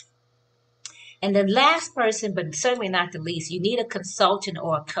do. And the last person, but certainly not the least, you need a consultant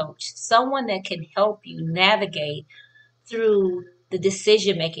or a coach, someone that can help you navigate through the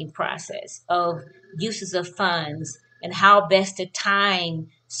decision making process of uses of funds and how best to time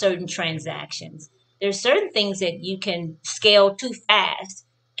certain transactions. There's certain things that you can scale too fast,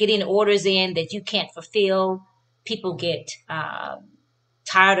 getting orders in that you can't fulfill. People get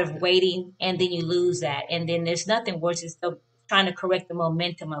tired of waiting, and then you lose that. And then there's nothing worse is trying to correct the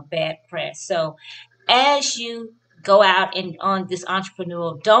momentum of bad press. So as you go out and on this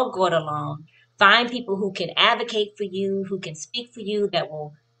entrepreneurial, don't go it alone. Find people who can advocate for you, who can speak for you, that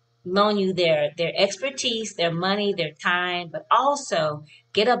will loan you their expertise, their money, their time, but also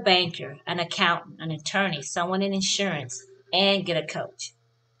get a banker, an accountant, an attorney, someone in insurance, and get a coach.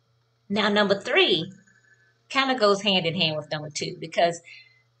 Now, number three kind of goes hand in hand with number two, because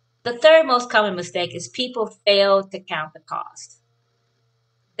the third most common mistake is people fail to count the cost.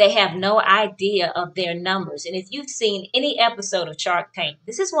 They have no idea of their numbers. And if you've seen any episode of Shark Tank,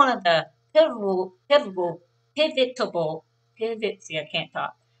 this is one of the pivots. See, I can't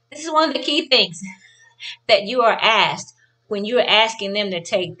talk. This is one of the key things that you are asked when you're asking them to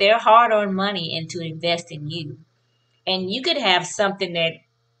take their hard-earned money and to invest in you. And you could have something that,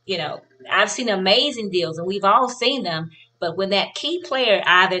 I've seen amazing deals and we've all seen them, but when that key player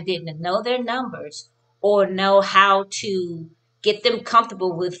either didn't know their numbers or know how to get them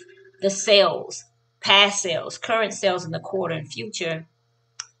comfortable with the sales, past sales, current sales in the quarter and future,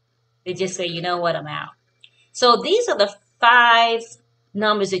 they just say, you know what, I'm out. So these are the 5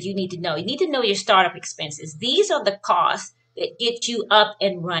 numbers that you need to know. You need to know your startup expenses. These are the costs that get you up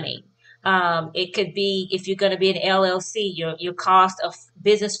and running. It could be, if you're going to be an LLC, your cost of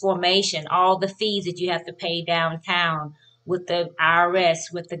business formation, all the fees that you have to pay downtown with the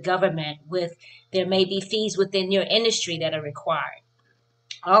IRS, with the government, there may be fees within your industry that are required.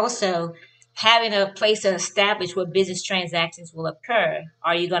 Also, having a place to establish where business transactions will occur.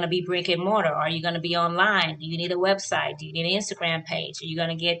 Are you going to be brick and mortar? Are you going to be online? Do you need a website? Do you need an Instagram page? Are you going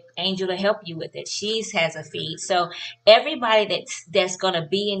to get Angel to help you with it? She has a feed. So everybody that's going to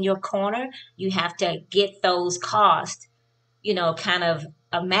be in your corner, you have to get those costs, kind of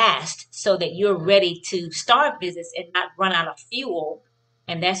amassed so that you're ready to start business and not run out of fuel.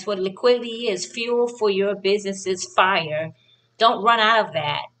 And that's what liquidity is, fuel for your business's fire. Don't run out of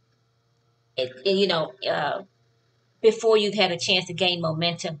that. Before you've had a chance to gain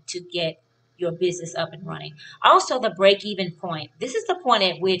momentum to get your business up and running. Also, the break even point. This is the point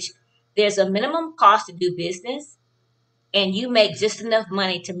at which there's a minimum cost to do business and you make just enough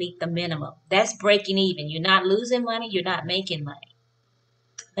money to meet the minimum. That's breaking even. You're not losing money, you're not making money.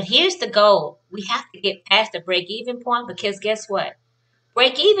 But here's the goal. We have to get past the break even point, because guess what?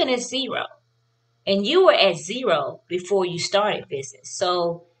 Break even is 0. And you were at 0 before you started business.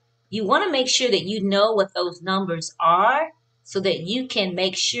 So you want to make sure that you know what those numbers are so that you can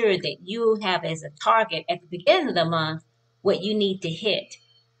make sure that you have as a target at the beginning of the month what you need to hit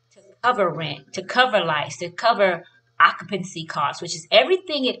to cover rent, to cover lights, to cover occupancy costs, which is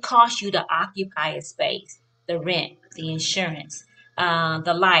everything it costs you to occupy a space, the rent, the insurance,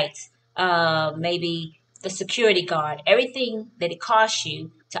 the lights, maybe the security guard, everything that it costs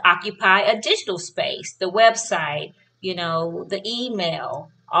you to occupy a digital space, the website, the email,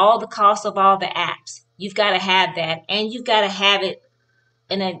 all the costs of all the apps. You've got to have that, and you've got to have it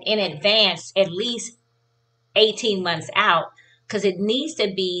in advance, at least 18 months out, because it needs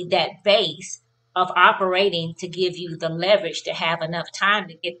to be that base of operating to give you the leverage to have enough time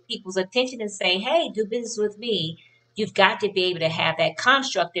to get people's attention and say, hey, do business with me. You've got to be able to have that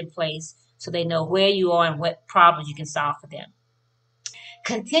construct in place so they know where you are and what problems you can solve for them.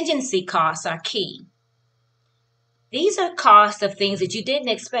 Contingency costs are key. These are costs of things that you didn't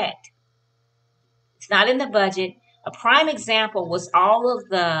expect. It's not in the budget. A prime example was all of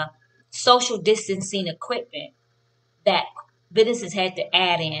the social distancing equipment that businesses had to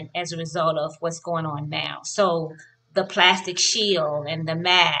add in as a result of what's going on now. So the plastic shield and the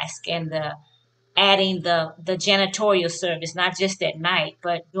mask and the adding the janitorial service, not just at night,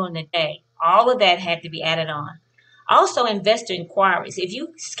 but during the day. All of that had to be added on. Also, investor inquiries. If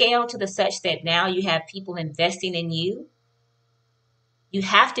you scale to the such that now you have people investing in you, you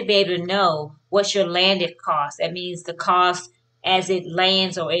have to be able to know what's your landed cost. That means the cost as it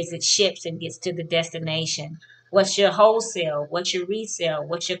lands or as it ships and gets to the destination. What's your wholesale? What's your resale?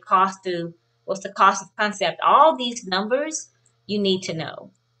 What's the cost of concept? All these numbers you need to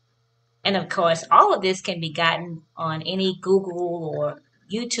know. And of course, all of this can be gotten on any Google or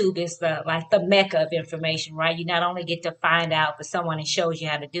YouTube is the mecca of information, right? You not only get to find out, but someone shows you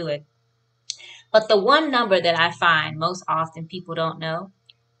how to do it. But the one number that I find most often people don't know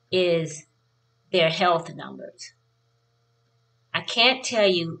is their health numbers. I can't tell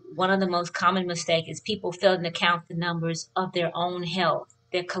you one of the most common mistakes is people failing to count the numbers of their own health,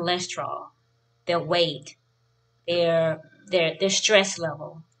 their cholesterol, their weight, their stress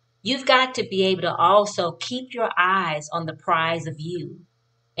level. You've got to be able to also keep your eyes on the prize of you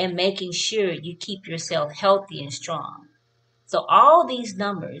and making sure you keep yourself healthy and strong. So all these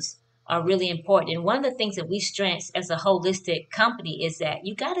numbers are really important. And one of the things that we stress as a holistic company is that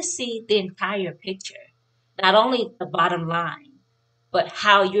you got to see the entire picture, not only the bottom line, but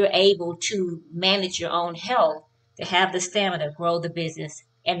how you're able to manage your own health to have the stamina, grow the business,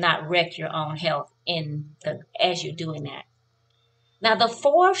 and not wreck your own health as you're doing that. Now, the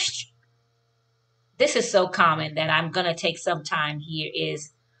fourth, this is so common that I'm going to take some time here,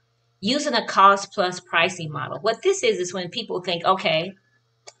 is using a cost plus pricing model. What this is when people think, okay,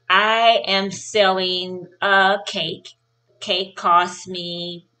 I am selling a cake. Cake costs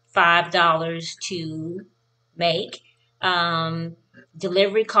me $5 to make.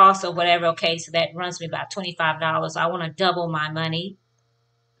 Delivery costs or whatever. Okay, so that runs me about $25. I want to double my money.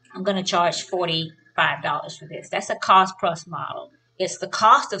 I'm going to charge $45 for this. That's a cost plus model. It's the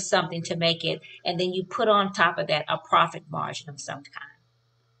cost of something to make it, and then you put on top of that a profit margin of some kind.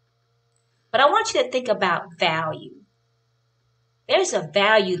 But I want you to think about value. There's a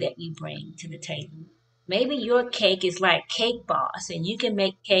value that you bring to the table. Maybe your cake is like Cake Boss, and you can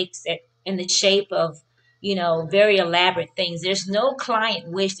make cakes that in the shape of, very elaborate things. There's no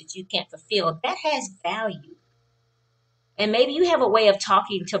client wish that you can't fulfill. That has value. And maybe you have a way of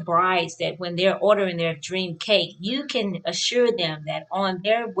talking to brides that when they're ordering their dream cake, you can assure them that on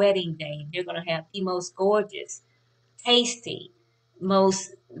their wedding day, they're going to have the most gorgeous, tasty,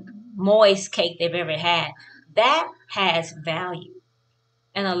 most moist cake they've ever had. That has value.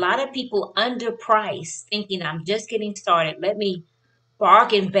 And a lot of people underprice, thinking I'm just getting started. Let me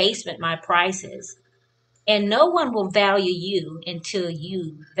bargain basement my prices. And no one will value you until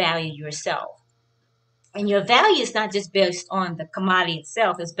you value yourself. And your value is not just based on the commodity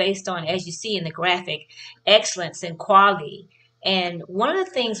itself, it's based on, as you see in the graphic, excellence and quality. And one of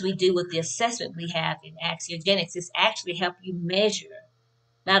the things we do with the assessment we have in Axiogenics is actually help you measure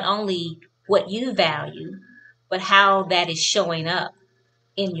not only what you value, but how that is showing up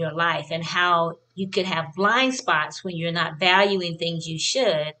in your life and how you could have blind spots when you're not valuing things you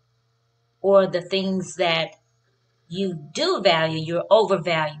should, or the things that you do value, you're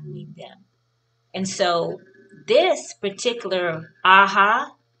overvaluing them. And so this particular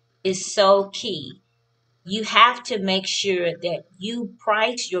aha is so key. You have to make sure that you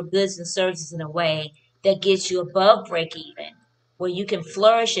price your goods and services in a way that gets you above break even, where you can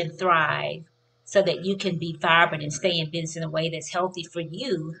flourish and thrive so that you can be vibrant and stay in business in a way that's healthy for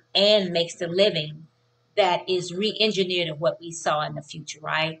you and makes the living that is re-engineered of what we saw in the future,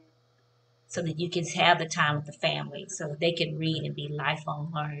 right? So that you can have the time with the family, so that they can read and be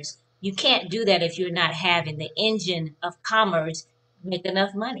lifelong learners. You can't do that if you're not having the engine of commerce make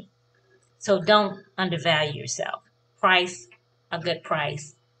enough money. So don't undervalue yourself. Price a good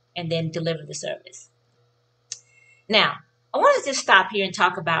price and then deliver the service. Now, I want to just stop here and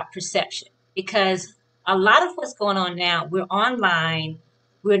talk about perception, because a lot of what's going on now, we're online,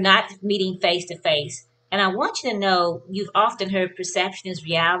 we're not meeting face to face. And I want you to know, you've often heard perception is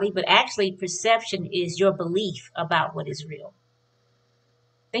reality, but actually perception is your belief about what is real.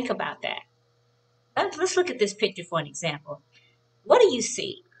 Think about that. Let's look at this picture for an example. What do you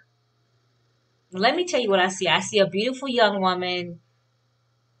see? Let me tell you what I see. I see a beautiful young woman,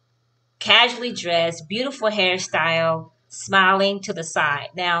 casually dressed, beautiful hairstyle, smiling to the side.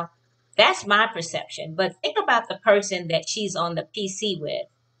 Now, that's my perception, but think about the person that she's on the PC with.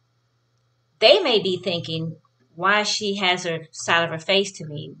 They may be thinking, why she has her side of her face to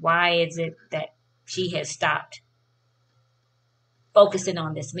me? Why is it that she has stopped focusing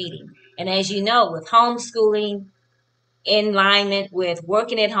on this meeting? And as you know, with homeschooling, in alignment with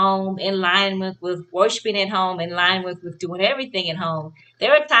working at home, in alignment with worshiping at home, in line with doing everything at home,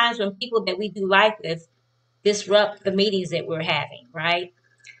 there are times when people that we do life with disrupt the meetings that we're having, right?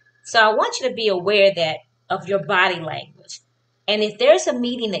 So I want you to be aware that of your body language. And if there's a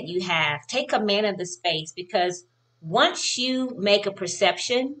meeting that you have, take command of the space, because once you make a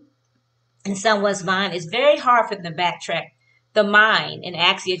perception in someone's mind, it's very hard for them to backtrack. The mind in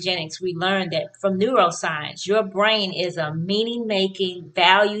axiogenics, we learned that from neuroscience, your brain is a meaning making,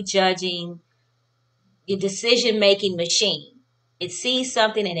 value judging, your decision making machine. It sees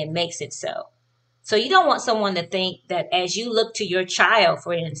something and it makes it so. So you don't want someone to think that as you look to your child,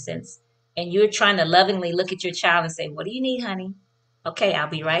 for instance, and you're trying to lovingly look at your child and say, "What do you need, honey? Okay, I'll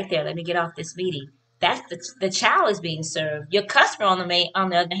be right there. Let me get off this meeting." That's the child is being served. Your customer, on the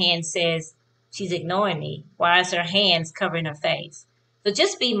other hand, says, "She's ignoring me. Why is her hands covering her face?" So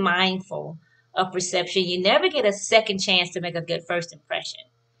just be mindful of perception. You never get a second chance to make a good first impression.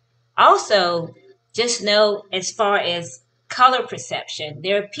 Also, just know, as far as color perception,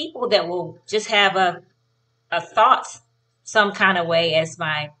 there are people that will just have a thoughts some kind of way, as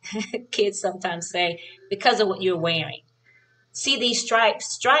my kids sometimes say, because of what you're wearing. See these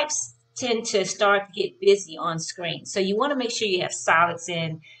stripes tend to start to get busy on screen. So you want to make sure you have solids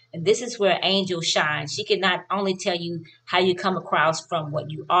in. And this is where Angel shines. She can not only tell you how you come across from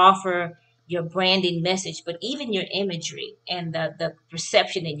what you offer, your branding message, but even your imagery and the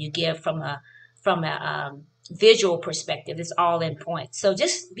perception that you give from a visual perspective is all in point. So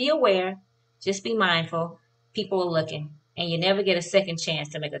just be aware, just be mindful. People are looking, and you never get a second chance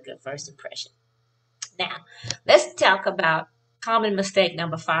to make a good first impression. Now, let's talk about common mistake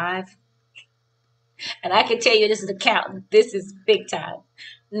number 5. And I can tell you, this is accountant. This is big time.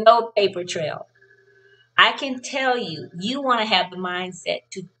 No paper trail. I can tell you, you want to have the mindset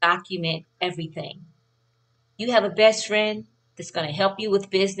to document everything. You have a best friend that's going to help you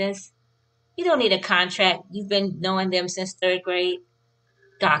with business. You don't need a contract. You've been knowing them since 3rd grade.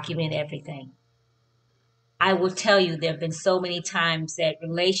 Document everything. I will tell you, there have been so many times that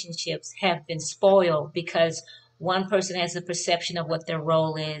relationships have been spoiled because one person has a perception of what their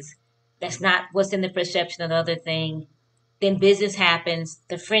role is. That's not what's in the perception of the other thing. Then business happens,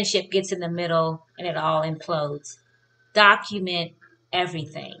 the friendship gets in the middle, and it all implodes. Document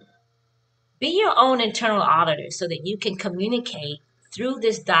everything. Be your own internal auditor so that you can communicate through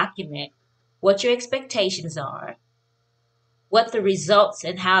this document what your expectations are, what the results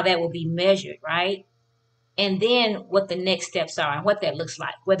and how that will be measured, right? And then what the next steps are and what that looks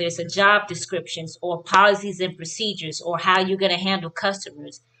like, whether it's a job descriptions or policies and procedures or how you're going to handle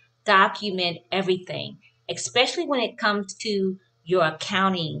customers. Document everything, especially when it comes to your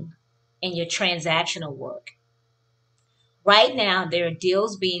accounting and your transactional work. Right now, there are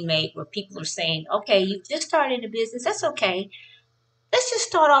deals being made where people are saying, okay, you just started a business. That's okay. Let's just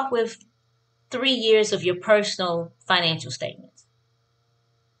start off with 3 years of your personal financial statements.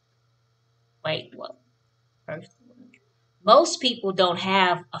 Wait, what? First, most people don't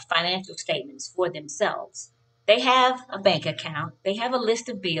have a financial statements for themselves. They have a bank account. They have a list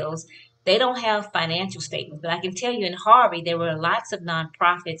of bills. They don't have financial statements. But I can tell you, in Harvey, there were lots of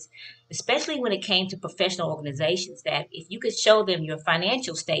nonprofits, especially when it came to professional organizations, that if you could show them your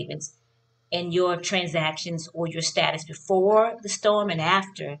financial statements and your transactions or your status before the storm and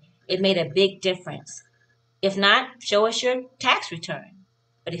after, it made a big difference. If not, show us your tax return.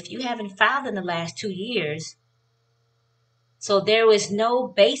 But if you haven't filed in the last 2 years, so there was no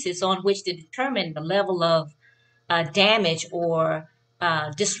basis on which to determine the level of damage or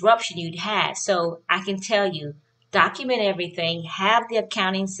disruption you'd had. So I can tell you, document everything, have the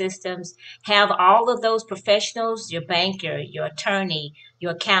accounting systems, have all of those professionals, your banker, your attorney,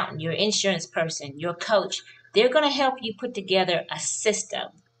 your accountant, your insurance person, your coach. They're going to help you put together a system.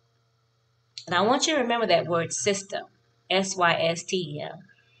 And I want you to remember that word system, SYSTEM.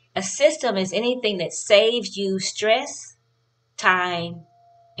 A system is anything that saves you stress, time,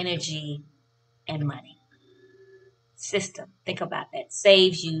 energy, and money. System. Think about that.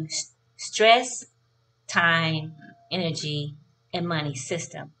 Saves you stress, time, energy, and money.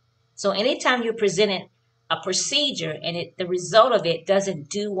 System. So anytime you're presented a procedure and the result of it doesn't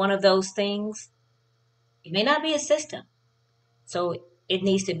do one of those things, it may not be a system. So it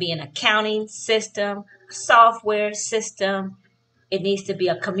needs to be an accounting system, a software system. It needs to be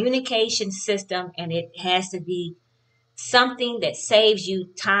a communication system, and it has to be something that saves you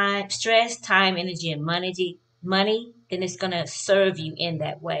time, stress, time, energy, and money, then it's going to serve you in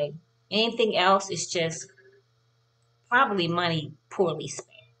that way. Anything else is just probably money poorly spent.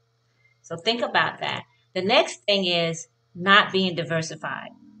 So think about that. The next thing is not being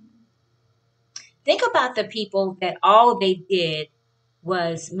diversified. Think about the people that all they did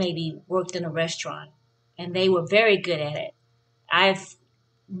was maybe worked in a restaurant and they were very good at it. I've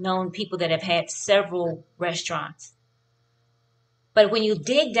known people that have had several restaurants. But when you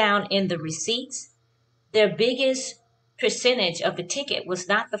dig down in the receipts, their biggest percentage of the ticket was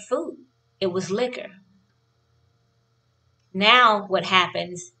not the food, it was liquor. Now, what's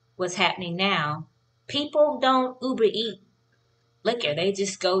happening now, people don't Uber eat liquor. They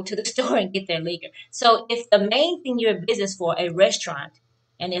just go to the store and get their liquor. So if the main thing you're in business for, a restaurant,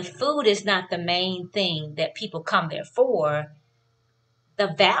 and if food is not the main thing that people come there for,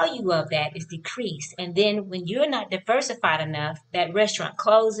 the value of that is decreased. And then when you're not diversified enough, that restaurant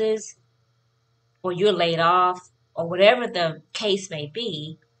closes or you're laid off or whatever the case may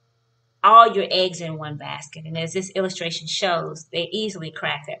be, all your eggs in one basket. And as this illustration shows, they easily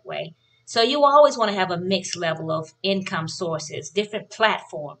crack that way. So you always want to have a mixed level of income sources, different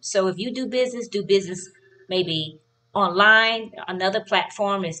platforms. So if you do business maybe online. Another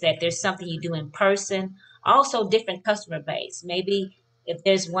platform is that there's something you do in person. Also different customer base. Maybe if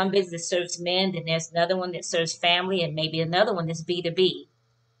there's one business that serves men, then there's another one that serves family, and maybe another one that's B2B.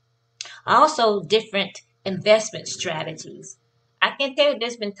 Also different investment strategies. I can tell you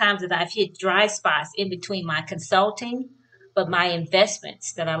there's been times that I've hit dry spots in between my consulting, but my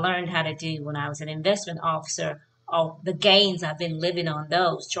investments that I learned how to do when I was an investment officer, all the gains I've been living on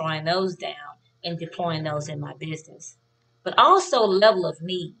those, drawing those down and deploying those in my business. But also level of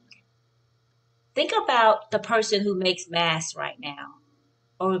need. Think about the person who makes masks right now,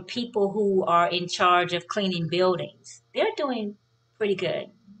 or people who are in charge of cleaning buildings. They're doing pretty good.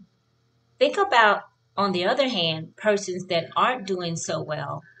 Think about, on the other hand, persons that aren't doing so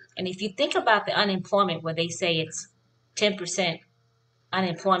well. And if you think about the unemployment, where they say it's 10%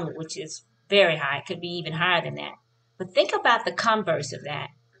 unemployment, which is very high, it could be even higher than that. But think about the converse of that.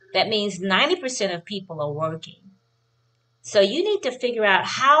 That means 90% of people are working. So you need to figure out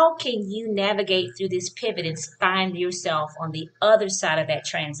how can you navigate through this pivot and find yourself on the other side of that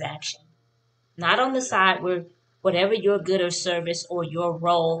transaction. Not on the side where whatever your good or service or your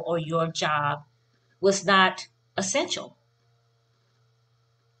role or your job was not essential.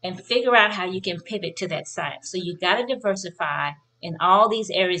 And figure out how you can pivot to that side. So you got to diversify in all these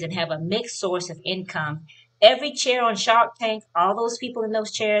areas and have a mixed source of income. Every chair on Shark Tank, all those people in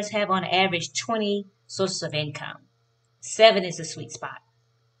those chairs have on average 20 sources of income. 7 is the sweet spot.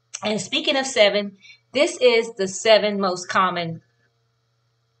 And speaking of 7, this is the 7 most common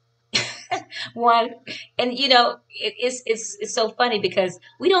one. And it's so funny because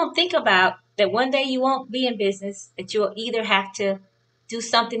we don't think about that one day you won't be in business, that you'll either have to do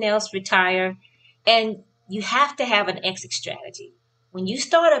something else, retire, and you have to have an exit strategy. When you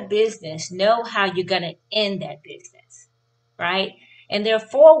start a business, know how you're going to end that business, right? And there are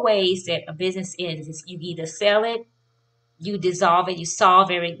 4 ways that a business ends. You either sell it, you dissolve it,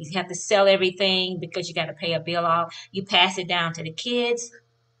 you have to sell everything because you got to pay a bill off, you pass it down to the kids,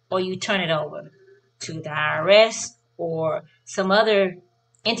 or you turn it over to the IRS or some other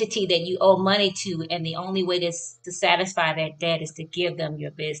entity that you owe money to, and the only way to satisfy that debt is to give them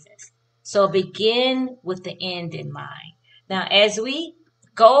your business. So begin with the end in mind. Now, as we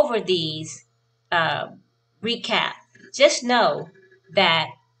go over these recap, just know that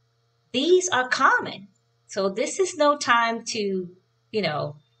these are common. So this is no time to,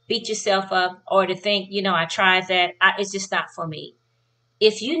 beat yourself up or to think, I tried that. It's just not for me.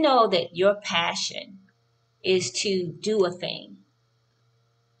 If you know that your passion is to do a thing,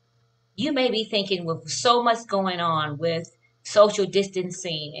 you may be thinking with so much going on with social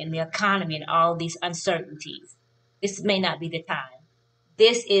distancing and the economy and all these uncertainties, this may not be the time.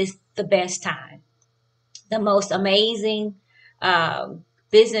 This is the best time. The most amazing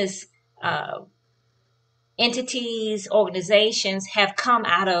business entities, organizations have come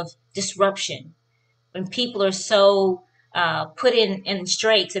out of disruption. When people are so put in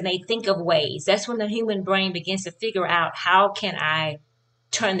straits and they think of ways, that's when the human brain begins to figure out, how can I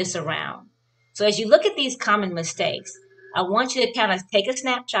turn this around? So as you look at these common mistakes, I want you to kind of take a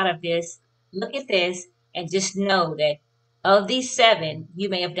snapshot of this, look at this, and just know that of these 7, you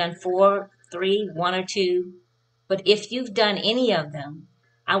may have done 4, 3, 1, or 2. But if you've done any of them,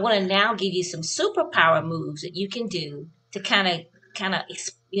 I want to now give you some superpower moves that you can do to kind of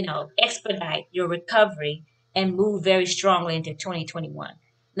expedite your recovery and move very strongly into 2021.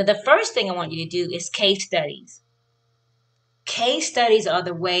 Now, the first thing I want you to do is case studies. Case studies are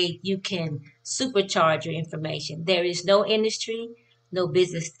the way you can supercharge your information. There is no industry, no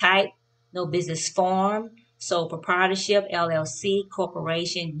business type, no business form, sole proprietorship, LLC,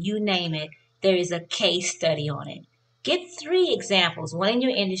 corporation, you name it, there is a case study on it. Get 3 examples, one in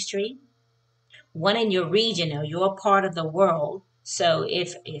your industry, one in your region or your part of the world. So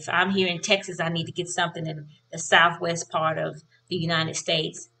if I'm here in Texas, I need to get something in the southwest part of the United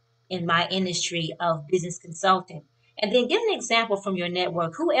States in my industry of business consulting. And then give an example from your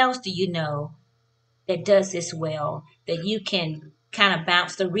network. Who else do you know that does this well that you can kind of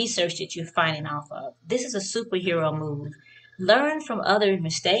bounce the research that you're finding off of. This is a superhero move. Learn from other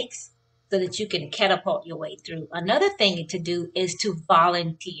mistakes so that you can catapult your way through. Another thing to do is to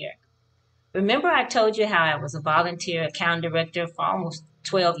volunteer. Remember, I told you how I was a volunteer account director for almost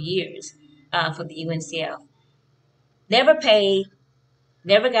 12 years for the UNCF. Never paid,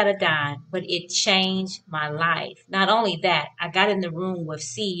 never got a dime, but it changed my life. Not only that, I got in the room with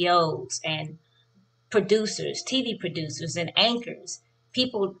CEOs and producers, TV producers, and anchors,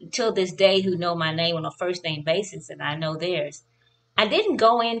 people till this day who know my name on a first name basis, and I know theirs. I didn't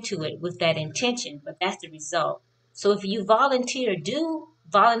go into it with that intention, but that's the result. So if you volunteer, do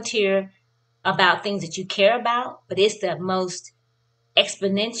volunteer about things that you care about, but it's the most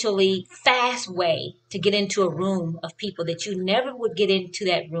exponentially fast way to get into a room of people that you never would get into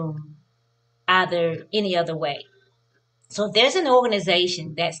that room either any other way. So if there's an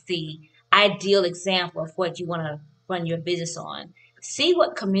organization that's the ideal example of what you want to run your business on, see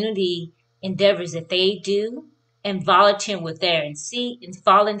what community endeavors that they do and volunteer with there and see and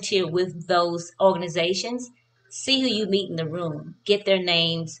volunteer with those organizations. See who you meet in the room, get their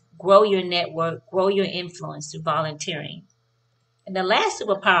names, grow your network, grow your influence through volunteering. And the last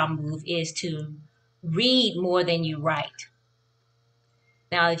superpower move is to read more than you write.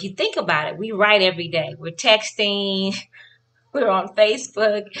 Now, if you think about it, we write every day. We're texting, we're on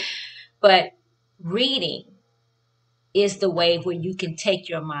Facebook, but reading is the way where you can take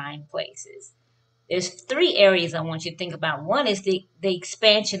your mind places. There's three areas I want you to think about. One is the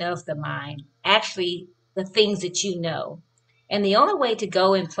expansion of the mind, actually the things that you know. And the only way to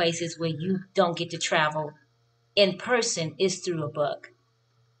go in places where you don't get to travel in person is through a book.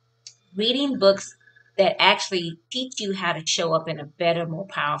 Reading books that actually teach you how to show up in a better, more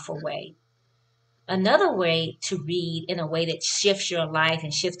powerful way. Another way to read in a way that shifts your life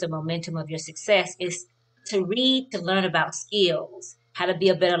and shifts the momentum of your success is to read to learn about skills, how to be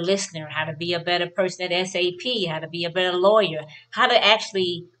a better listener, how to be a better person at SAP, how to be a better lawyer, how to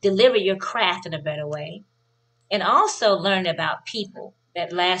actually deliver your craft in a better way. And also learn about people.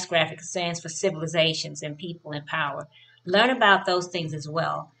 That last graphic stands for civilizations and people in power. Learn about those things as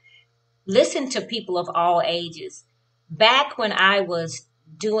well. Listen to people of all ages. Back when I was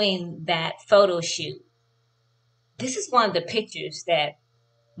doing that photo shoot, this is one of the pictures that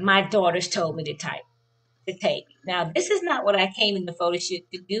my daughters told me to take. Now, this is not what I came in the photo shoot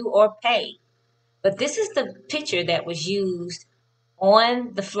to do or pay, but this is the picture that was used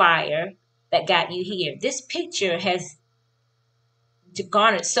on the flyer that got you here. This picture has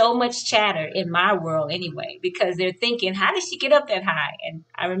garnered so much chatter in my world anyway, because they're thinking, how did she get up that high? And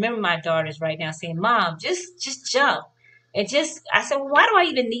I remember my daughters right now saying, Mom, just jump. And just, I said, well, why do I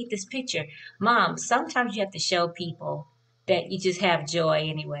even need this picture? Mom, sometimes you have to show people that you just have joy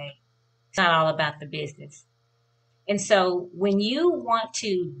anyway. It's not all about the business. And so when you want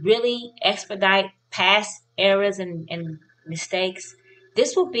to really expedite past errors and mistakes,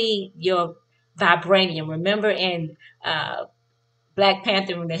 this will be your vibranium. Remember in Black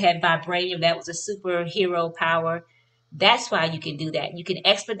Panther when they had vibranium, that was a superhero power. That's why you can do that. You can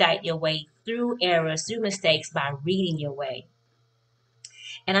expedite your way through errors, through mistakes by reading your way.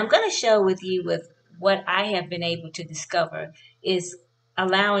 And I'm going to share with you with what I have been able to discover is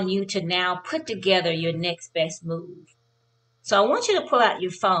allowing you to now put together your next best move. So I want you to pull out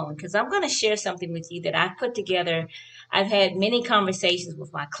your phone because I'm going to share something with you that I've put together. I've had many conversations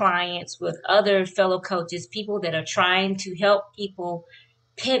with my clients, with other fellow coaches, people that are trying to help people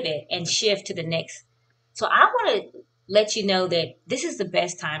pivot and shift to the next. So I want to let you know that this is the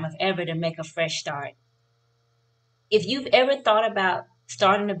best time of ever to make a fresh start. If you've ever thought about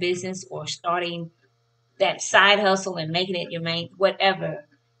starting a business or starting that side hustle and making it your main, whatever,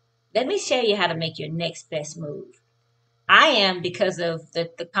 let me show you how to make your next best move. I am, because of the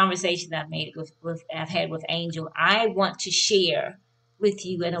conversation I've had with Angel, I want to share with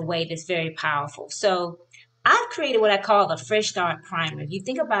you in a way that's very powerful. So I've created what I call the fresh start primer. You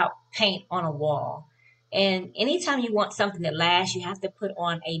think about paint on a wall, and anytime you want something that lasts, you have to put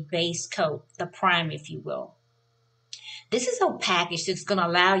on a base coat, the primer, if you will. This is a package that's going to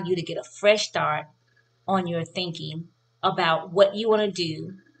allow you to get a fresh start on your thinking about what you want to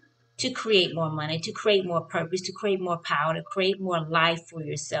do to create more money, to create more purpose, to create more power, to create more life for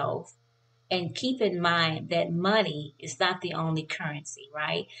yourself. And keep in mind that money is not the only currency,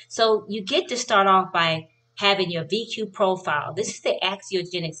 right? So you get to start off by having your VQ profile. This is the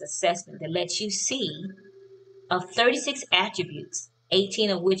Axiogenics assessment that lets you see of 36 attributes, 18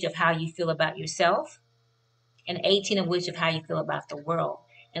 of which of how you feel about yourself, and 18 of which of how you feel about the world,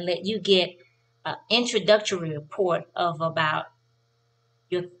 and let you get an introductory report of about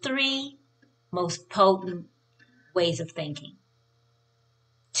your 3 most potent ways of thinking,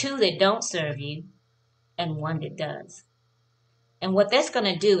 two that don't serve you, and one that does. And what that's going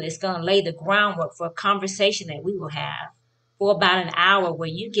to do is going to lay the groundwork for a conversation that we will have for about an hour where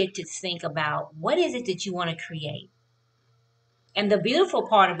you get to think about what is it that you want to create. And the beautiful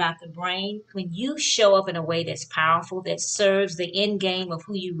part about the brain, when you show up in a way that's powerful, that serves the end game of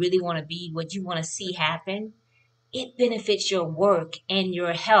who you really want to be, what you want to see happen, it benefits your work and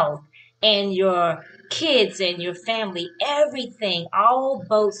your health and your kids and your family, everything, all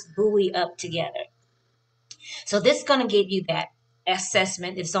boats buoy up together. So this is going to give you that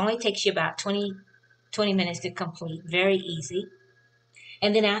assessment. This only takes you about 20 minutes to complete, very easy.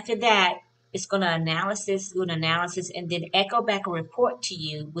 And then after that, it's going to do an analysis, and then echo back a report to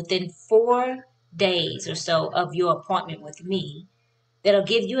you within 4 days or so of your appointment with me. That'll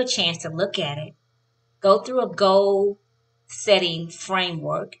give you a chance to look at it, go through a goal setting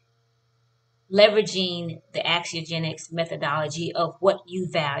framework, leveraging the axiogenics methodology of what you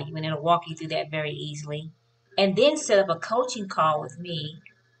value, and it'll walk you through that very easily. And then set up a coaching call with me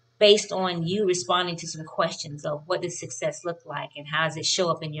based on you responding to some questions of what does success look like and how does it show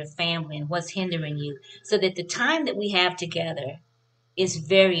up in your family and what's hindering you, so that the time that we have together is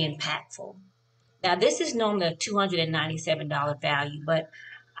very impactful. Now, this is normally a $297 value, but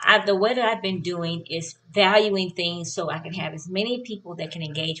the way that I've been doing is valuing things so I can have as many people that can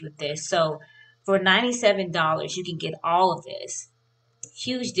engage with this. So for $97, you can get all of this.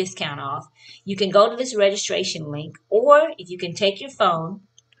 Huge discount off. You can go to this registration link, or if you can take your phone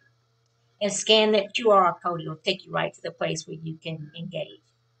and scan that QR code, it'll take you right to the place where you can engage.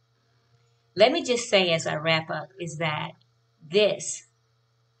 Let me just say as I wrap up is that this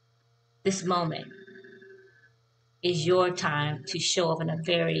moment is your time to show up in a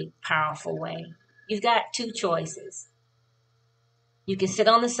very powerful way. You've got two choices. You can sit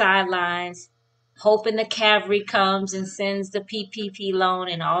on the sidelines, hoping the cavalry comes and sends the PPP loan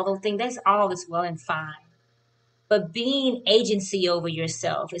and all those things. That's all is well and fine. But being agency over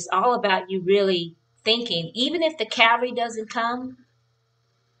yourself is all about you really thinking, even if the cavalry doesn't come,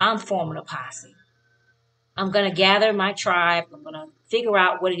 I'm forming a posse. I'm going to gather my tribe. I'm going to figure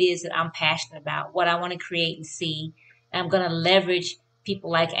out what it is that I'm passionate about, what I want to create and see. And I'm going to leverage people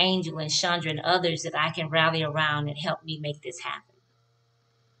like Angel and Chandra and others that I can rally around and help me make this happen.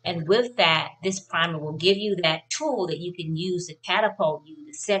 And with that, this primer will give you that tool that you can use to catapult you,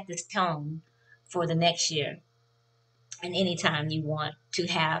 to set this tone for the next year. And anytime you want to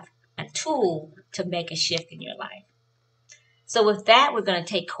have a tool to make a shift in your life. So with that, we're going to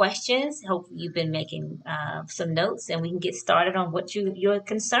take questions. Hopefully you've been making some notes, and we can get started on what your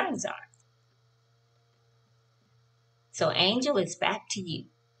concerns are. So Angel, it's back to you.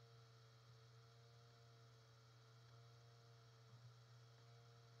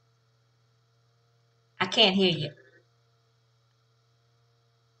 I can't hear you.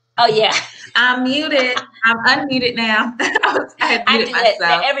 Oh, yeah. I'm muted. I'm unmuted now. I had muted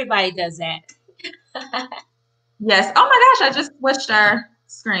myself. Everybody does that. Yes. Oh my gosh, I just switched our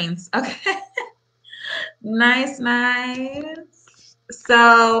screens. Okay. Nice.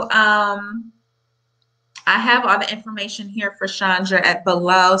 So I have all the information here for Chandra at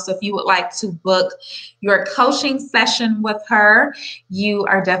below. So if you would like to book your coaching session with her, you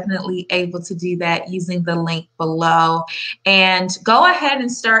are definitely able to do that using the link below. And go ahead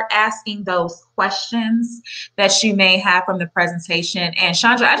and start asking those questions that you may have from the presentation. And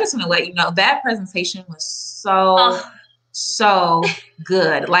Chandra, I just want to let you know that presentation was so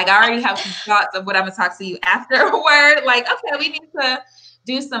good. Like, I already have some thoughts of what I'm going to talk to you afterward. Like, okay, we need to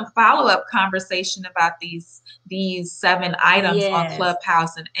do some follow-up conversation about these 7 items on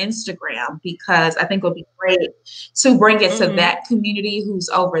Clubhouse and Instagram, because I think it would be great to bring it to that community who's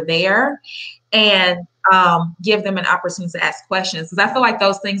over there and give them an opportunity to ask questions. Because I feel like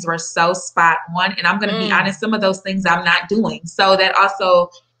those things were so spot on. And I'm going to be honest, some of those things I'm not doing. So that also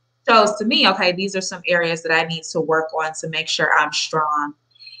shows to me, okay, these are some areas that I need to work on to make sure I'm strong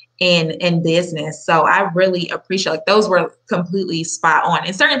in business. So I really appreciate, like, those were completely spot on.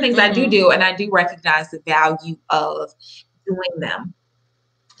 And certain things I do, and I do recognize the value of doing them.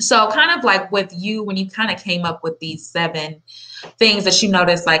 So kind of like with you, when you kind of came up with these 7 things that you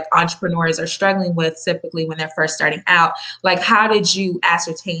notice like entrepreneurs are struggling with typically when they're first starting out, like, how did you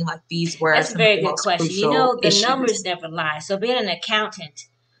ascertain like these were? That's a very good question. You know, the numbers never lie. So being an accountant,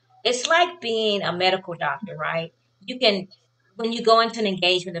 it's like being a medical doctor, right? When you go into an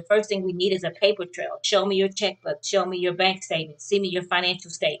engagement, the first thing we need is a paper trail. Show me your checkbook, show me your bank statements, see me your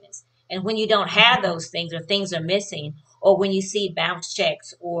financial statements. And when you don't have those things, or things are missing, or when you see bounce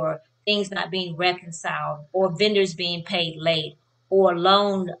checks or things not being reconciled or vendors being paid late, or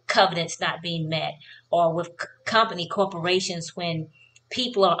loan covenants not being met, or with company corporations when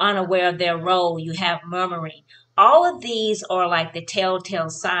people are unaware of their role, you have murmuring. All of these are like the telltale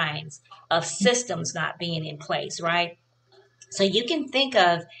signs of systems not being in place, right? So you can think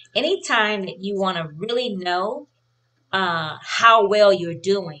of any time that you want to really know how well you're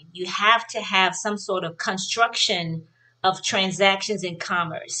doing. You have to have some sort of construction of transactions in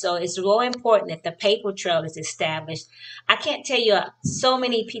commerce. So it's really important that the paper trail is established. I can't tell you, so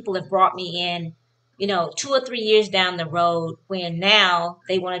many people have brought me in, 2 or 3 years down the road when now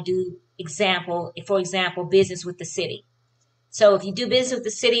they want to do for example, business with the city. So if you do business with the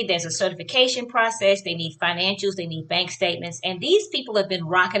city, there's a certification process. They need financials, they need bank statements. And these people have been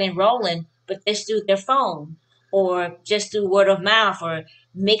rocking and rolling, but just through their phone or just through word of mouth or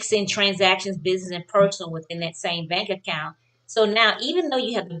mixing transactions, business and personal within that same bank account. So now, even though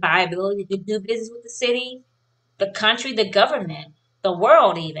you have the viability to do business with the city, the country, the government, the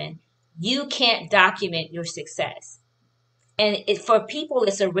world, even, you can't document your success. And for people,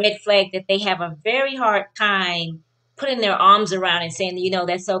 it's a red flag that they have a very hard time putting their arms around and saying,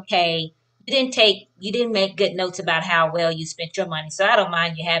 that's okay. You didn't make good notes about how well you spent your money. So I don't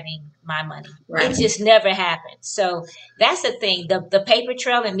mind you having my money. It Right. just never happened. So that's the thing. The paper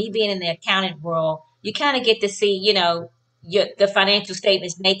trail and me being in the accounting world, you kind of get to see, the financial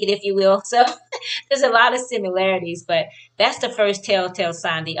statements naked, if you will. So there's a lot of similarities, but that's the first telltale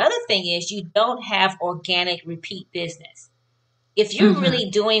sign. The other thing is you don't have organic repeat business. If you're Mm-hmm. really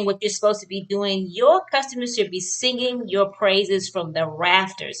doing what you're supposed to be doing, your customers should be singing your praises from the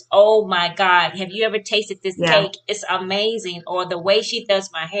rafters. Oh my God, have you ever tasted this Yeah. cake? It's amazing. Or the way she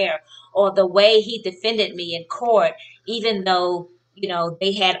does my hair, or the way he defended me in court, even though,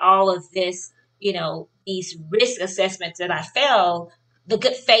 they had all of this, these risk assessments that I failed. The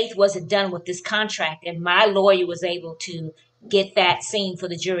good faith wasn't done with this contract, and my lawyer was able to get that seen for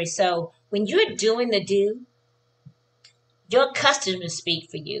the jury. So when you're doing the do, your customers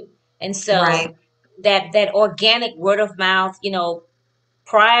speak for you. And Right. so that organic word of mouth,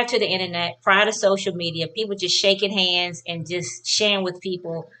 prior to the internet, prior to social media, people just shaking hands and just sharing with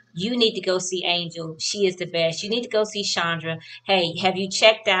people, you need to go see Angel. She is the best. You need to go see Chandra. Hey, have you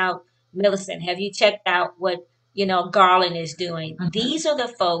checked out Millicent? Have you checked out what, Garland is doing? Mm-hmm. These are the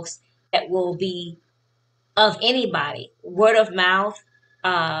folks that will be of anybody. Word of mouth,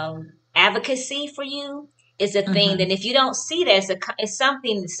 advocacy for you is a thing Mm-hmm. that if you don't see that it's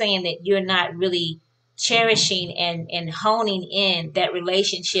something saying that you're not really cherishing and honing in that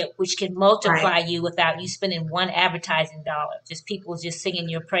relationship, which can Right. multiply you without you spending one advertising dollar. Just people just singing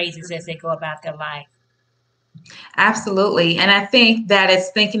your praises as they go about their life. Absolutely. And I think that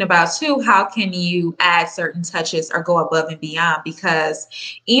it's thinking about too, how can you add certain touches or go above and beyond? Because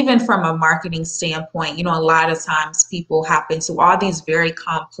even from a marketing standpoint, a lot of times people hop into all these very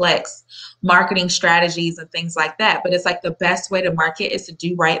complex marketing strategies and things like that. But it's like the best way to market is to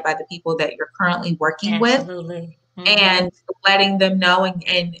do right by the people that you're currently working with Absolutely. Mm-hmm. and letting them know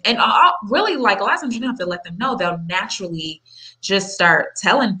and really, like, a lot of times you don't have to let them know, they'll naturally just start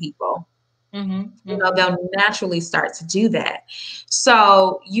telling people. Mm-hmm. Mm-hmm. They'll naturally start to do that.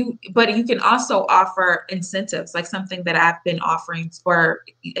 But you can also offer incentives, like something that I've been offering or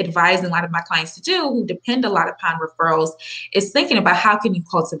advising a lot of my clients to do who depend a lot upon referrals is thinking about how can you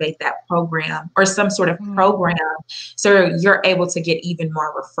cultivate that program or some sort of Mm-hmm. program so you're able to get even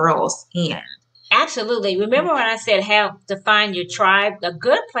more referrals in. Absolutely. Remember when I said how to find your tribe? A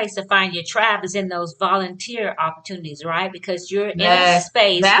good place to find your tribe is in those volunteer opportunities, right? Because you're in a Yes,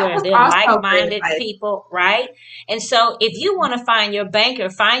 space that where was they're also great like-minded advice. people, right? And so if you want to find your banker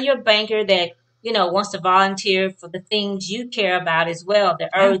that, wants to volunteer for the things you care about as well, the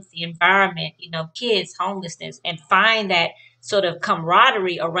Yeah. earth, the environment, kids, homelessness, and find that sort of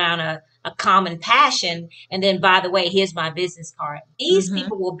camaraderie around a common passion. And then, by the way, here's my business card. These Hmm.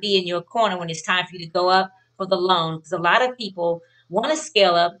 people will be in your corner when it's time for you to go up for the loan. Because a lot of people want to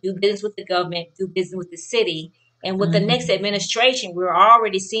scale up, do business with the government, do business with the city. And with the next Hmm. administration, we're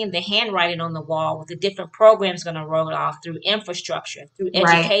already seeing the handwriting on the wall with the different programs going to roll off through infrastructure, through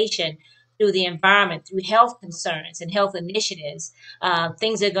Right. education, through the environment, through health concerns and health initiatives.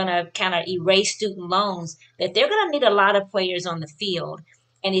 Things that are going to kind of erase student loans, that they're going to need a lot of players on the field.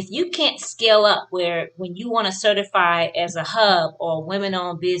 And if you can't scale up where when you want to certify as a hub or women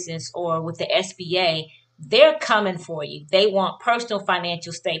owned business or with the SBA, they're coming for you. They want personal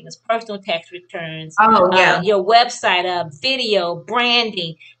financial statements, personal tax returns, Oh, yeah. your website up, video,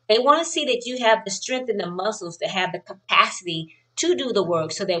 branding. They want to see that you have the strength and the muscles to have the capacity to do the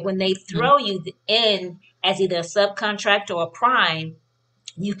work so that when they Mhm. throw you in as either a subcontractor or a prime,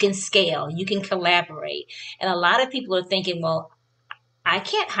 you can scale, you can collaborate. And a lot of people are thinking, well, I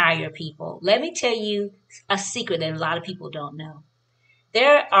can't hire people. Let me tell you a secret that a lot of people don't know.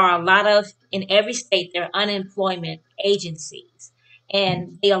 There are a lot of, in every state, there are unemployment agencies.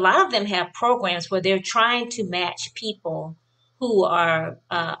 And a lot of them have programs where they're trying to match people who are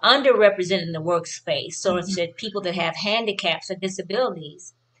underrepresented in the workspace. So it's that people that have handicaps or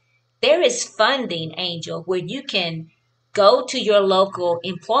disabilities. There is funding, Angel, where you can go to your local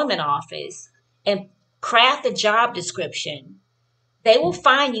employment office and craft a job description. They will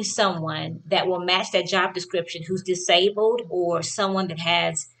find you someone that will match that job description who's disabled or someone that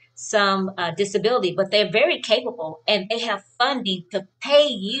has some disability, but they're very capable and they have funding to pay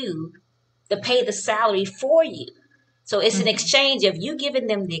you, to pay the salary for you. So it's an exchange of you giving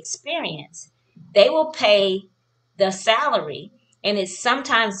them the experience. They will pay the salary, and it's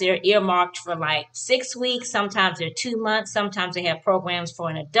sometimes they're earmarked for like 6 weeks, sometimes they're 2 months, sometimes they have programs for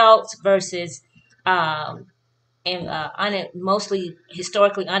an adult versus um, and mostly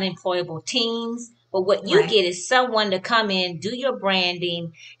historically unemployable teens. But what you Right. get is someone to come in, do your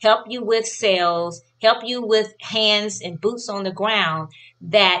branding, help you with sales, help you with hands and boots on the ground,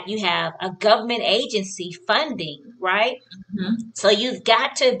 that you have a government agency funding, right? Mhm. So you've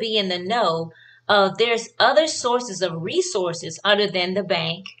got to be in the know of there's other sources of resources other than the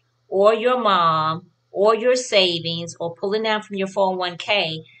bank or your mom or your savings or pulling down from your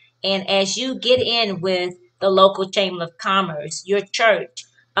 401k. And as you get in with the local chamber of commerce, your church,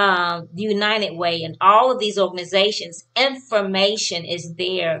 the United Way, and all of these organizations, information is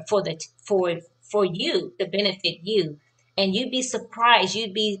there for for you to benefit you. And you'd be surprised.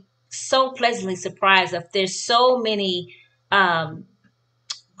 You'd be so pleasantly surprised if there's so many um,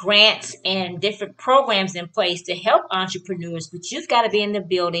 grants and different programs in place to help entrepreneurs, but you've got to be in the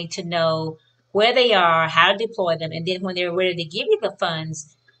building to know where they are, how to deploy them, and then when they're ready to give you the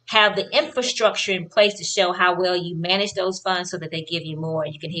funds, have the infrastructure in place to show how well you manage those funds so that they give you more.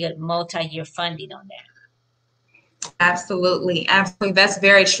 You can get multi-year funding on that. Absolutely. Absolutely. That's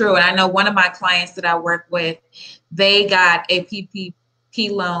very true. And I know one of my clients that I work with, they got a PPP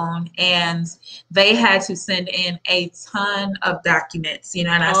loan and they had to send in a ton of documents, you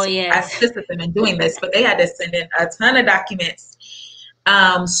know, and Oh, I yes. assisted them in doing this, but they had to send in a ton of documents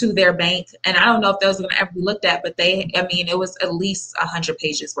to their bank. And I don't know if those are going to ever be looked at, but I mean, it was at least 100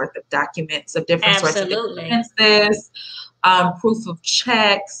 pages worth of documents of different sorts of Absolutely. expenses, proof of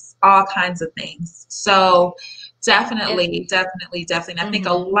checks, all kinds of things. So And, definitely. And I think a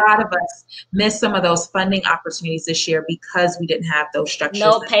mhm. lot of us missed some of those funding opportunities this year because we didn't have those structures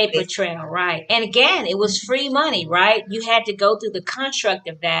No in paper place. trail, right? And again, it was free money, right? You had to go through the construct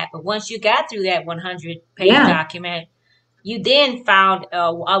of that, but once you got through that 100-page Yeah. document, you then filed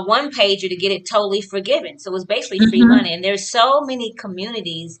a one pager to get it totally forgiven. So it was basically free Hmm. money. And there's so many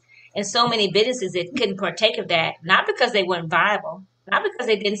communities and so many businesses that couldn't partake of that, not because they weren't viable, not because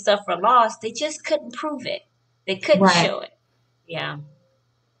they didn't suffer loss, they just couldn't prove it. They couldn't Right. show it. Yeah.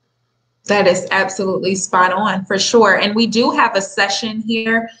 That is absolutely spot on for sure. And we do have a session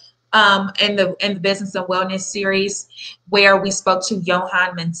here in the Business and Wellness series where we spoke to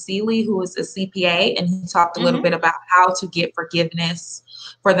Johan Mancili, who is a CPA, and he talked a little Mm-hmm. bit about how to get forgiveness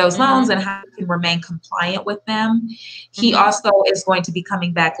for those loans Mm-hmm. and how you can remain compliant with them. He Mm-hmm. also is going to be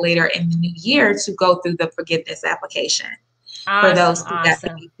coming back later in the new year to go through the forgiveness application for Awesome. those who got the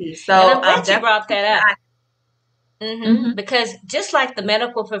Awesome. BP. And So I'm glad you definitely brought keep that an up. eye. Mhm. Because just like the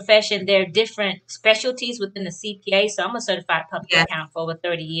medical profession, there are different specialties within the CPA. So I'm a certified public Yes. accountant for over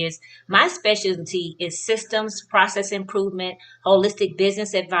 30 years. My specialty is systems, process improvement, holistic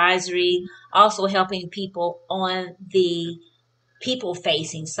business advisory, also helping people on the people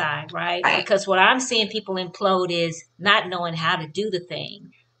facing side, right? Right. Because what I'm seeing people implode is not knowing how to do the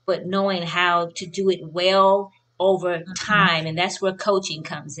thing, but knowing how to do it well over Mhm. time. And that's where coaching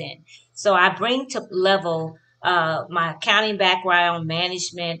comes in. So I bring to level my accounting background,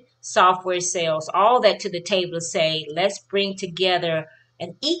 management, software sales, all that to the table to say, let's bring together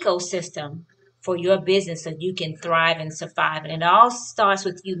an ecosystem for your business so you can thrive and survive. And it all starts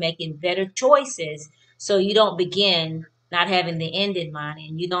with you making better choices so you don't begin not having the end in mind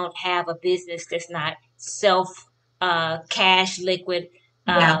and you don't have a business that's not self cash liquid.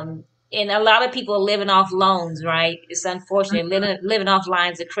 Yeah. And a lot of people are living off loans, right? It's unfortunate living off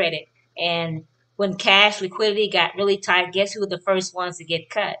lines of credit. And when cash liquidity got really tight, guess who were the first ones to get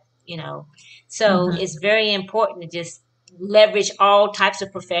cut? You know, so Mhm. it's very important to just leverage all types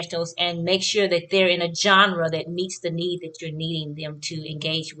of professionals and make sure that they're in a genre that meets the need that you're needing them to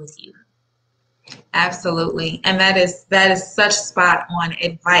engage with you. Absolutely. And that is such spot on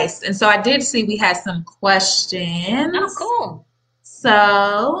advice. And so I did see we had some Oh, questions. cool.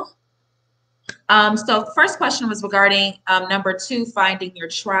 So So first question was regarding number 2, finding your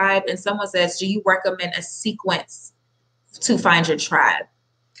tribe. And someone says, do you recommend a sequence to find your tribe?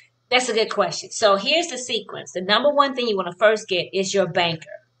 That's a good question. So here's the sequence. The number one thing you want to first get is your banker.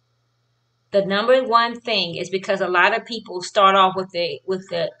 The number one thing is because a lot of people start off with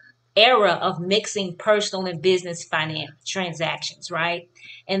the era of mixing personal and business finance transactions, right?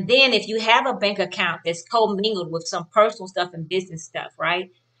 And then if you have a bank account that's commingled with some personal stuff and business stuff, right?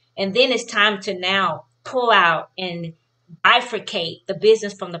 And then it's time to now pull out and bifurcate the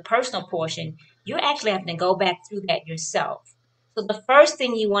business from the personal portion. You're actually having to go back through that yourself. So the first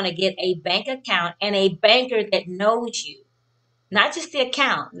thing you want to get a bank account and a banker that knows you, not just the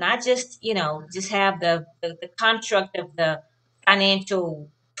account, not just, just have the construct of the financial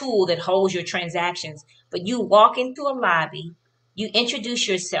tool that holds your transactions, but you walk into a lobby, you introduce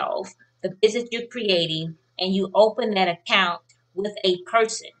yourself, the business you're creating, and you open that account with a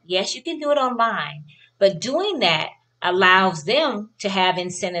person. Yes, you can do it online, but doing that allows them to have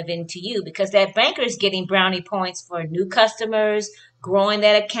incentive into you because that banker is getting brownie points for new customers, growing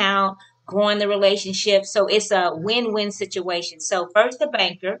that account, growing the relationship. So it's a win-win situation. So first the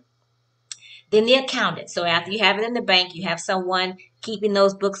banker, then the accountant. So after you have it in the bank, you have someone keeping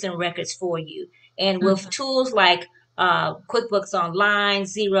those books and records for you. And with tools like QuickBooks Online,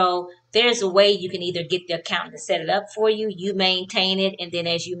 Zero, there's a way you can either get the accountant to set it up for you, you maintain it, and then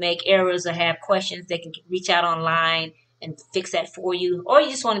as you make errors or have questions, they can reach out online and fix that for you. Or you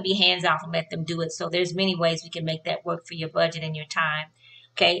just want to be hands off and let them do it. So there's many ways we can make that work for your budget and your time.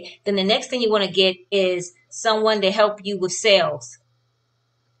 Okay. Then the next thing you want to get is someone to help you with sales.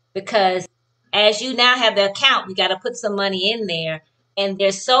 Because as you now have the account, you got to put some money in there. And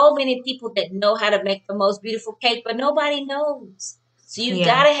there's so many people that know how to make the most beautiful cake, but nobody knows. So you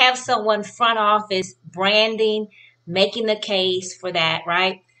got to have someone front office branding, making the case for that,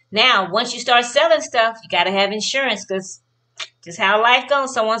 right? Now, once you start selling stuff, you got to have insurance because just how life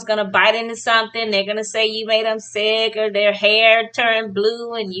goes. Someone's going to bite into something. They're going to say you made them sick or their hair turned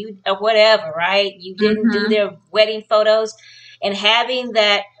blue and you, or whatever, right? You didn't do their wedding photos. And having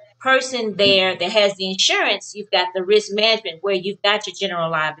that person there that has the insurance, you've got the risk management where you've got your general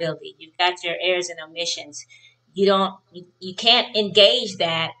liability. You've got your errors and omissions. You can't engage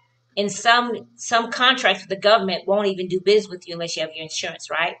that in some contracts with the government won't even do business with you unless you have your insurance,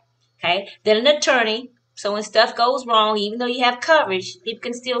 right? Okay. Then an attorney. So when stuff goes wrong, even though you have coverage, people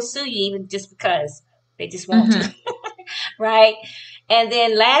can still sue you even just because they just want to, right? And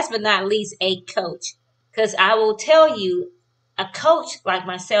then last but not least, a coach. Because I will tell you, a coach like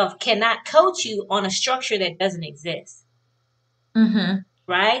myself cannot coach you on a structure that doesn't exist.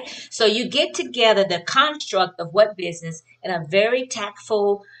 Right? So you get together the construct of what business in a very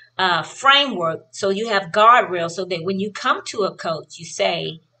tactful framework. So you have guardrails so that when you come to a coach, you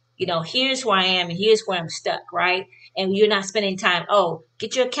say, here's where I am and here's where I'm stuck, right? And you're not spending time, oh,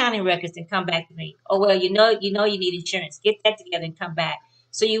 get your accounting records and come back to me. Oh, well, you need insurance. Get that together and come back.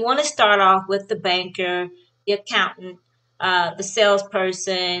 So you want to start off with the banker, the accountant, the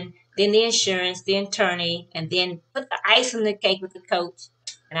salesperson, then the insurance, the attorney, and then put the ice on the cake with the coach.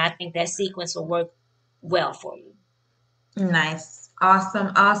 And I think that sequence will work well for you. Nice.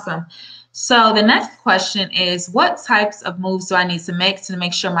 Awesome. So the next question is, what types of moves do I need to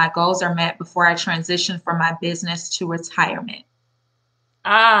make sure my goals are met before I transition from my business to retirement?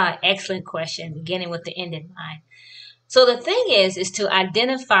 Excellent question. Beginning with the end in mind. So the thing is to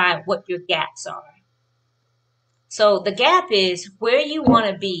identify what your gaps are. So the gap is where you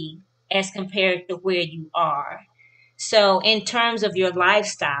want to be as compared to where you are. So in terms of your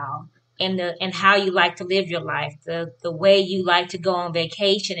lifestyle and how you like to live your life, the way you like to go on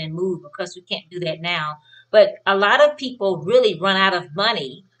vacation and move, because we can't do that now. But a lot of people really run out of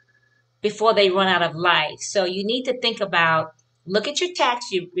money before they run out of life. So you need to think about, look at your tax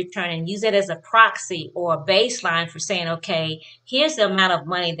return and use it as a proxy or a baseline for saying, okay, here's the amount of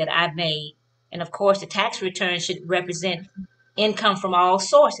money that I've made. And of course, the tax return should represent income from all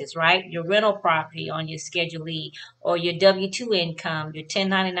sources, right? Your rental property on your Schedule E or your W-2 income, your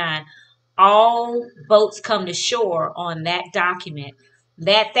 1099. All boats come to shore on that document.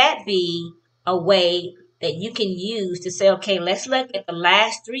 Let that be a way that you can use to say, okay, let's look at the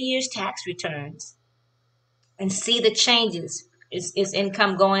last 3 years' tax returns and see the changes. Is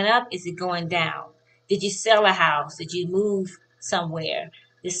income going up? Is it going down? Did you sell a house? Did you move somewhere?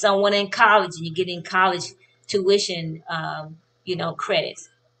 Is someone in college and you're getting college tuition, credits?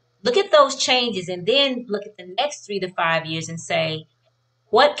 Look at those changes and then look at the next 3 to 5 years and say,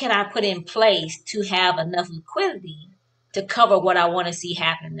 what can I put in place to have enough liquidity to cover what I want to see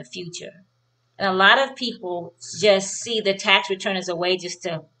happen in the future? And a lot of people just see the tax return as a way just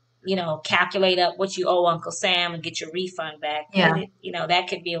to calculate up what you owe Uncle Sam and get your refund back. Yeah. That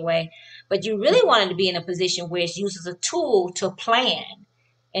could be a way. But you really wanted to be in a position where it's used as a tool to plan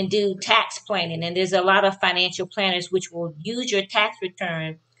and do tax planning. And there's a lot of financial planners which will use your tax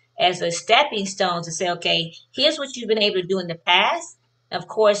return as a stepping stone to say, okay, here's what you've been able to do in the past. Of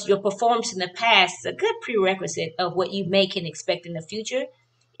course, your performance in the past is a good prerequisite of what you may can expect in the future.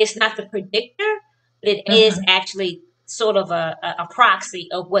 It's not the predictor, but it is actually sort of a proxy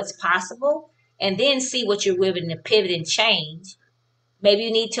of what's possible. And then see what you're willing to pivot and change. Maybe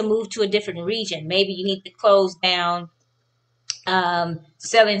you need to move to a different region. Maybe you need to close down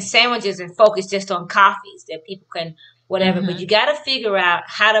selling sandwiches and focus just on coffees that people can whatever. But you got to figure out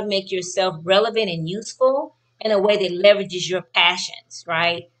how to make yourself relevant and useful in a way that leverages your passions,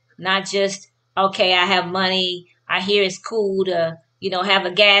 right? Not just, okay, I have money. I hear it's cool to, have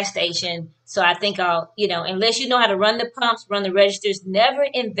a gas station. So I think I'll, unless you know how to run the pumps, run the registers, never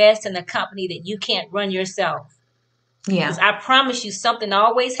invest in a company that you can't run yourself. Yeah. Because I promise you, something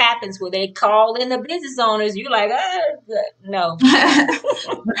always happens where they call in the business owners. You're like, no.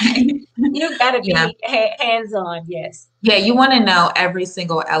 Right. You got to be hands-on, yes. Yeah, you want to know every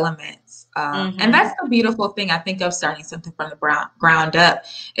single element. And that's the beautiful thing, I think, of starting something from the ground up,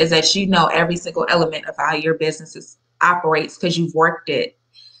 is that you know every single element of how your business operates because you've worked it.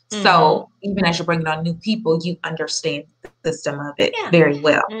 So even as you're bringing on new people, you understand the system of it very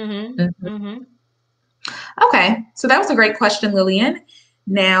well. Okay, so that was a great question, Lillian.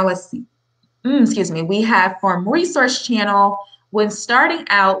 Now let's see. Excuse me. We have from Resource Channel, when starting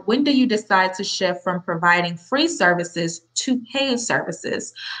out, when do you decide to shift from providing free services to paid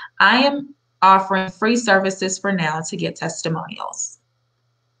services? I am offering free services for now to get testimonials.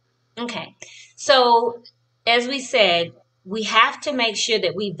 Okay, so as we said, we have to make sure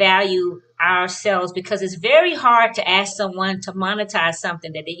that we value ourselves, because it's very hard to ask someone to monetize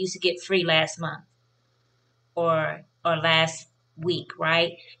something that they used to get free last month or last week,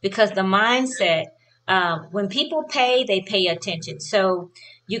 right? Because the mindset, when people pay, they pay attention. So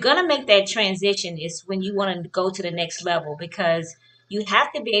you're going to make that transition is when you want to go to the next level, because you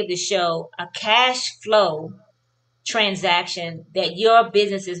have to be able to show a cash flow transaction that your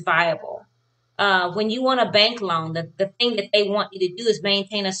business is viable. When you want a bank loan, the thing that they want you to do is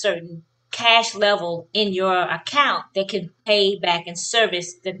maintain a certain cash level in your account that can pay back and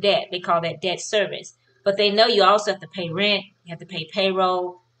service the debt. They call that debt service. But they know you also have to pay rent, you have to pay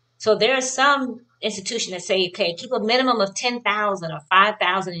payroll. So there are some institutions that say, okay, keep a minimum of 10,000 or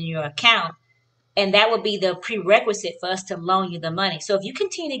 5,000 in your account, and that would be the prerequisite for us to loan you the money. So if you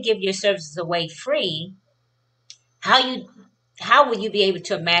continue to give your services away free, how will you be able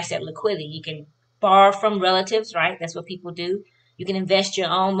to amass that liquidity? You can borrow from relatives, right? That's what people do. You can invest your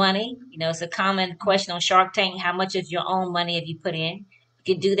own money. It's a common question on Shark Tank. How much of your own money have you put in?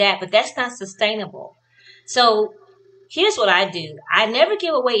 You can do that, but that's not sustainable. So here's what I do. I never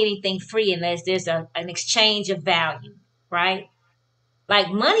give away anything free unless there's an exchange of value, right? Like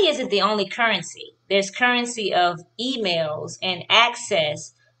money isn't the only currency. There's currency of emails and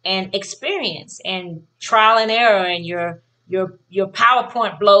access and experience and trial and error, and your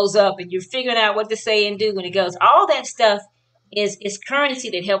PowerPoint blows up and you're figuring out what to say and do when it goes. All that stuff is currency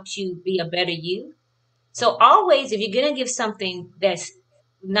that helps you be a better you. So always, if you're going to give something that's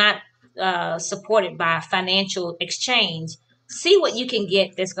not supported by financial exchange, see what you can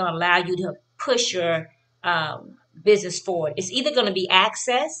get that's going to allow you to push your business forward. It's either going to be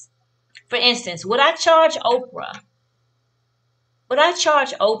access. For instance, would I charge Oprah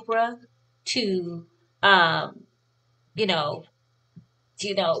to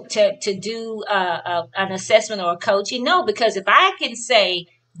to do an assessment or a coaching? No, because if I can say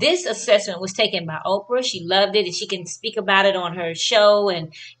this assessment was taken by Oprah, she loved it, and she can speak about it on her show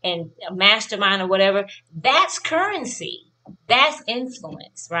and a mastermind or whatever, that's currency. That's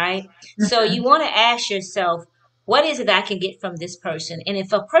influence, right? So you want to ask yourself, what is it I can get from this person? And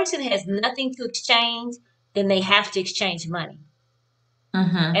if a person has nothing to exchange, then they have to exchange money.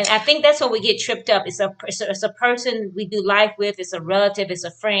 And I think that's what we get tripped up. It's a person we do life with. It's a relative. It's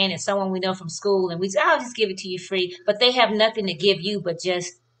a friend. It's someone we know from school. And we say, I'll just give it to you free. But they have nothing to give you but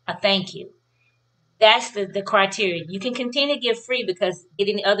just a thank you. That's the criteria. You can continue to give free because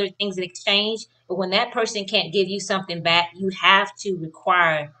getting other things in exchange. But when that person can't give you something back, you have to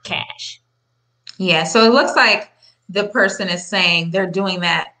require cash. Yeah. So it looks like the person is saying they're doing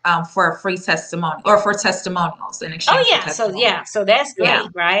that for a free testimony or for testimonials in exchange. Oh yeah, so that's great,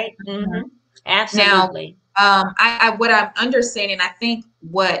 right? Absolutely. Now, what I'm understanding, I think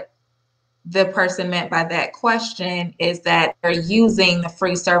what the person meant by that question is that they're using the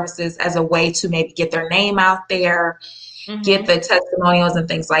free services as a way to maybe get their name out there get Mm-hmm. the testimonials and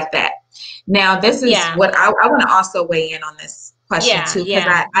things like that. Now, this is Yeah. what I want to also weigh in on this question Yeah. too, because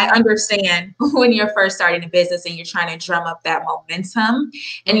Yeah. I understand when you're first starting a business and you're trying to drum up that momentum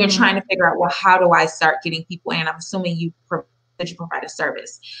and you're Mm-hmm. trying to figure out, well, how do I start getting people in? I'm assuming that you provide a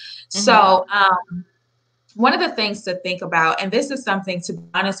service. Mm-hmm. So, one of the things to think about, and this is something, to be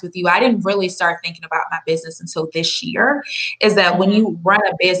honest with you, I didn't really start thinking about my business until this year, is that when Mm-hmm. you run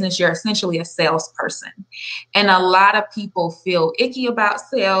a business, you're essentially a salesperson. And a lot of people feel icky about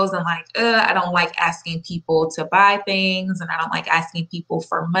sales and like, I don't like asking people to buy things and I don't like asking people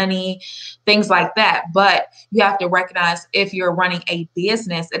for money, things like that. But you have to recognize if you're running a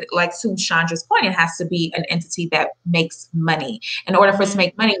business, like to Chandra's point, it has to be an entity that makes money. In order for us to Mm-hmm.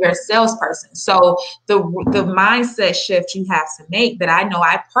 make money, you're a salesperson. So the mindset shift you have to make, that I know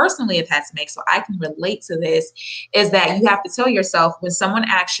I personally have had to make, so I can relate to this, is that you have to tell yourself, when someone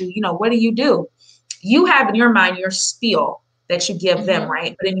asks you, what do? You have in your mind your spiel that you give them, Mm-hmm.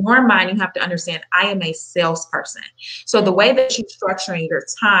 right? But in your mind, you have to understand, I am a salesperson. So the way Mm-hmm. that you're structuring your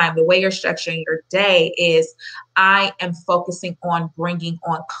time, the way you're structuring your day is, I am focusing on bringing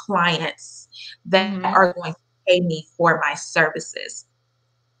on clients that Mm-hmm. are going to pay me for my services.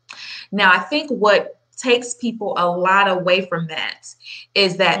 Now, I think what takes people a lot away from that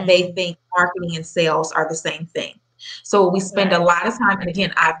is that they Mm-hmm. think marketing and sales are the same thing. So we spend a Right. lot of time, and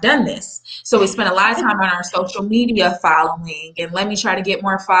again, I've done this. So we spend a lot of time on our social media following, and let me try to get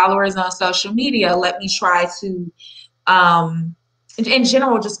more followers on social media. Let me try to, um, in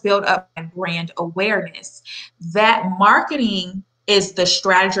general, just build up my brand awareness. That marketing is the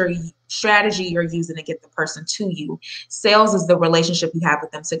strategy you're using to get the person to you. Sales is the relationship you have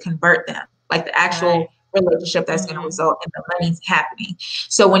with them to convert them, like the Right. actual relationship that's going to Mm-hmm. result in the money happening.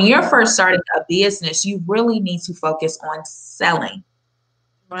 So when you're first starting a business, you really need to focus on selling.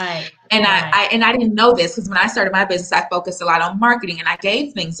 Right. And Right. I didn't know this, because when I started my business, I focused a lot on marketing and I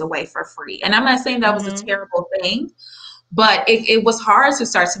gave things away for free. And I'm not saying that was a Mm-hmm. terrible thing, but it was hard to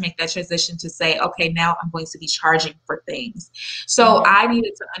start to make that transition to say, okay, now I'm going to be charging for things. So Mm-hmm. I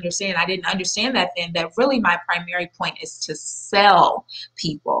needed to understand, I didn't understand that then, that really my primary point is to sell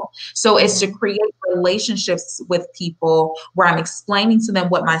people. So it's to Mm-hmm. create relationships with people where I'm explaining to them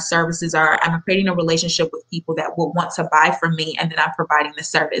what my services are. I'm creating a relationship with people that will want to buy from me, and then I'm providing the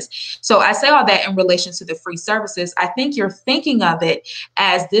service. So I say all that in relation to the free services. I think you're thinking of it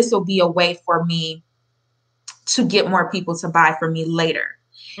as, this will be a way for me to get more people to buy from me later.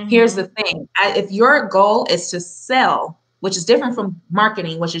 Here's the Mm-hmm. thing. If your goal is to sell, which is different from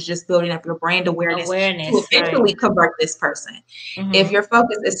marketing, which is just building up your brand awareness to Awareness. Right. eventually convert this person. If Mm-hmm. your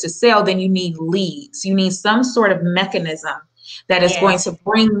focus is to sell, then you need leads. You need some sort of mechanism that is going Yes. to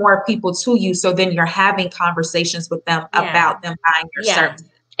bring more people to you. So then you're having conversations with them Yeah. about them buying your Yeah. service.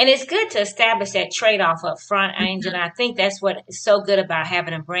 And it's good to establish that trade-off up front, Angel. And I think that's what is so good about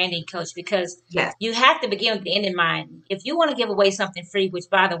having a branding coach, because Yes. you have to begin with the end in mind. If you want to give away something free, which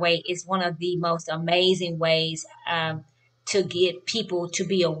by the way is one of the most amazing ways to get people to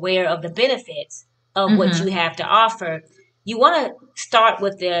be aware of the benefits of what you Mm-hmm. have to offer, you want to start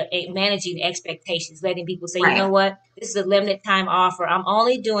with the managing expectations, letting people say, you know Right. what, this is a limited time offer. I'm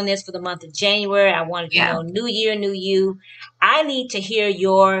only doing this for the month of January. I wanted, Yeah. new year, new you. I need to hear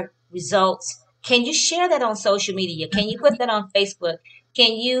your results. Can you share that on social media? Can you put that on Facebook?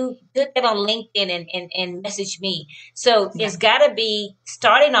 Can you put that on LinkedIn and message me? So Yeah. it's got to be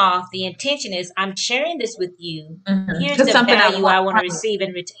starting off. The intention is, I'm sharing this with you. Here's Because the something I value want I want to from you. receive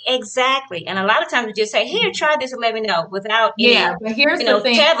in return. Exactly. And a lot of times we just say, here, try this and let me know, without Yeah, any, but here's the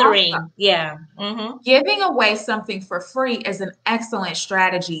thing also. tethering. Yeah. Mm-hmm. Giving away something for free is an excellent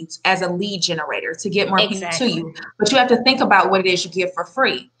strategy as a lead generator to get more people to Exactly. you. But you have to think about what it is you give for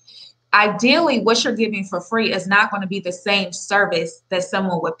free. Ideally, what you're giving for free is not going to be the same service that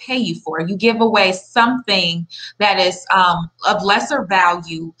someone would pay you for. You give away something that is of lesser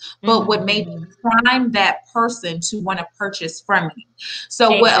value, but would Mm-hmm. maybe Mm-hmm. prime that person to want to purchase from you.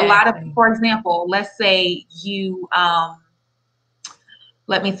 So what a lot of, Exactly. for example, let's say you,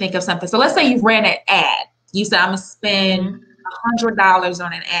 let me think of something. So let's say you ran an ad. You said, I'm going to spend Mm-hmm. $100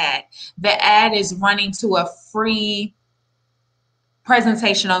 on an ad. The ad is running to a free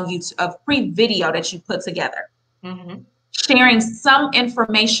presentation on YouTube, a free video that you put together, Mm-hmm. sharing some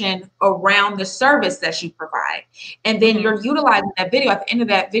information around the service that you provide. And then Mm-hmm. you're utilizing that video. At the end of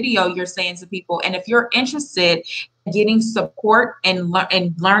that video, you're saying to people, and if you're interested in getting support and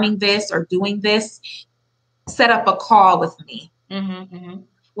learning this or doing this, set up a call with me. Mm-hmm. Mm-hmm.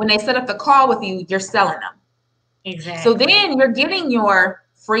 When they set up the call with you, you're selling them. So Exactly. then you're getting your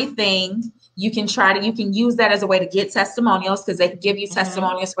free thing. you can use that as a way to get testimonials, because they can give you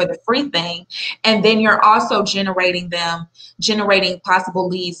testimonials for the free thing. And then you're also generating possible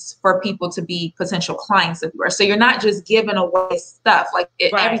leads for people to be potential clients of yours. So you're not just giving away stuff. Like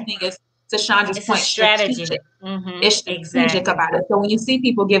everything is, to Chandra's it's point, a strategy. strategic. It's strategic about it. So when you see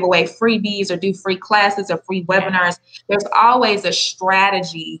people give away freebies or do free classes or free webinars, there's always a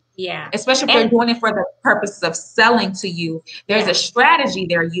strategy. Yeah. Especially if they're doing it for the purpose of selling to you. There's a strategy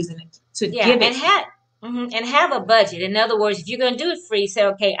they're using to give it. And have a budget. In other words, if you're going to do it free, say,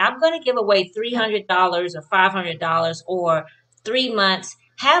 okay, I'm going to give away $300 or $500 or 3 months.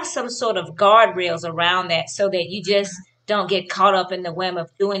 Have some sort of guardrails around that so that you just don't get caught up in the whim of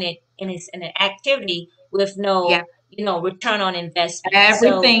doing it in an activity with no, return on investment.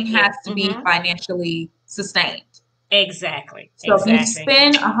 Everything has to be financially sustained. Exactly. So if you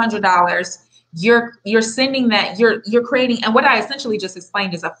spend $100, you're sending that, you're creating, and what I essentially just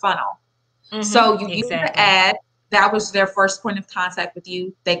explained is a funnel. So you use the ad. That was their first point of contact with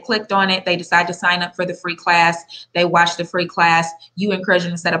you. They clicked on it. They decided to sign up for the free class. They watched the free class. You encourage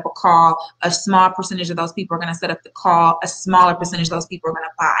them to set up a call. A small percentage of those people are going to set up the call. A smaller percentage of those people are going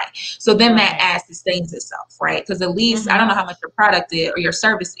to buy. So then that ad sustains itself, right? Because at least, I don't know how much your product is or your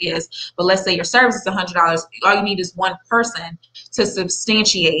service is, but let's say your service is $100. All you need is one person to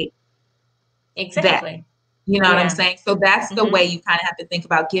substantiate that. You know what I'm saying? So that's the way you kind of have to think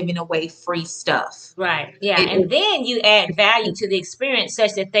about giving away free stuff. Right. Yeah. And then you add value to the experience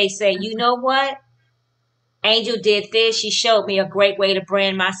such that they say, you know what? Angel did this. She showed me a great way to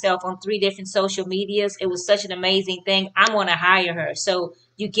brand myself on 3 different social medias. It was such an amazing thing. I'm going to hire her. So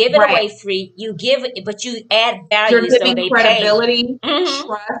you give it away free. You give it, but you add value. You're giving credibility,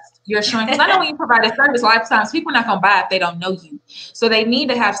 trust. You're showing, because I know when you provide a service, a lot of times people are not going to buy if they don't know you. So they need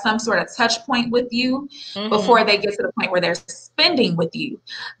to have some sort of touch point with you before they get to the point where they're spending with you.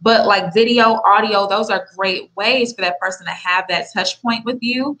 But like video, audio, those are great ways for that person to have that touch point with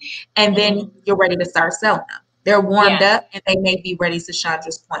you. And then you're ready to start selling them. They're warmed up and they may be ready, to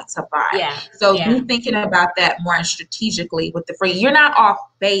Chandra's point, to buy. So you thinking about that more strategically with the free. You're not off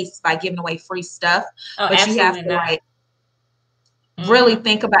base by giving away free stuff, but you have to really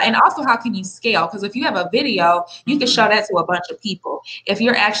think about, and also how can you scale? Because if you have a video, you can show that to a bunch of people. If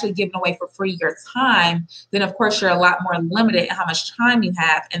you're actually giving away for free your time, then of course you're a lot more limited in how much time you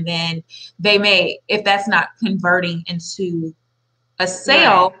have. And then they may, if that's not converting into a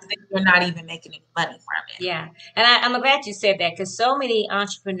sale, then you're not even making any money from it. Yeah. And I'm glad you said that, because so many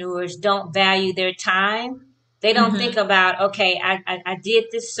entrepreneurs don't value their time. They don't think about, okay, I did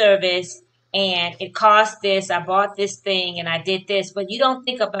this service and it cost this, I bought this thing and I did this, but you don't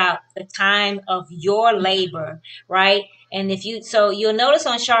think about the time of your labor, right? And you'll notice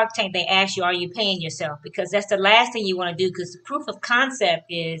on Shark Tank, they ask you, are you paying yourself? Because that's the last thing you want to do, because the proof of concept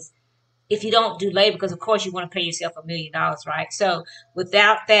is, if you don't do labor, because of course you want to pay yourself $1 million, right? So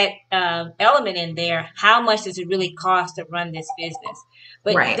without that element in there, how much does it really cost to run this business?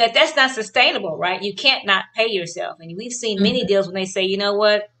 But that's not sustainable, right? You can't not pay yourself. And we've seen many deals when they say, you know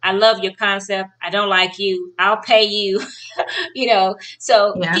what? I love your concept. I don't like you. I'll pay you,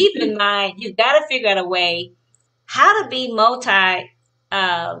 So keep in mind, you've got to figure out a way how to be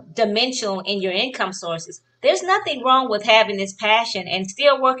dimensional in your income sources. There's nothing wrong with having this passion and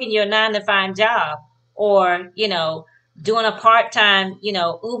still working your 9-to-5 job, or, doing a part-time,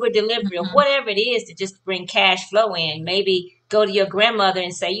 Uber delivery or whatever it is to just bring cash flow in. Maybe go to your grandmother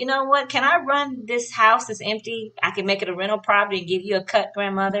and say, you know what, can I run this house that's empty? I can make it a rental property and give you a cut,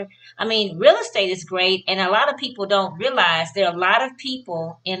 grandmother. I mean, real estate is great. And a lot of people don't realize there are a lot of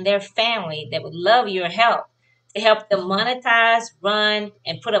people in their family that would love your help, to help them monetize, run,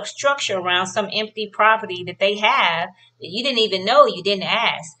 and put up structure around some empty property that they have that you didn't even know, you didn't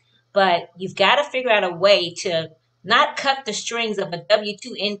ask. But you've got to figure out a way to not cut the strings of a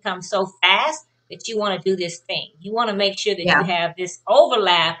W-2 income so fast that you want to do this thing. You want to make sure that you have this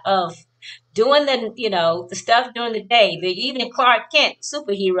overlap of doing the stuff during the day. Even Clark Kent,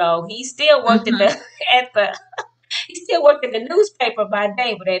 superhero, he still worked he still worked in the newspaper by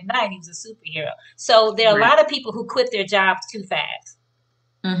day, but at night he was a superhero. So there are a lot of people who quit their jobs too fast.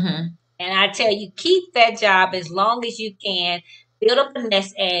 And I tell you, keep that job as long as you can. Build up a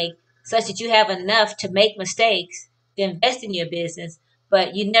nest egg such that you have enough to make mistakes, to invest in your business,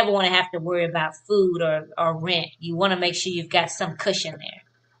 but you never want to have to worry about food or rent. You want to make sure you've got some cushion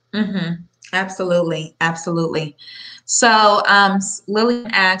there. Absolutely. Absolutely. So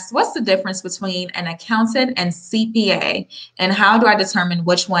Lillian asks, what's the difference between an accountant and CPA, and how do I determine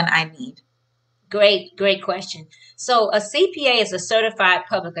which one I need? Great question. So a CPA is a certified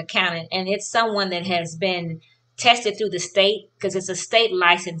public accountant, and it's someone that has been tested through the state, because it's a state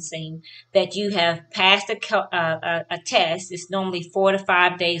licensing, that you have passed a test. It's normally 4 to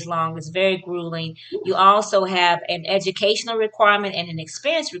 5 days long. It's very grueling. You also have an educational requirement and an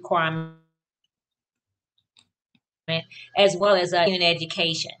experience requirement, as well as a in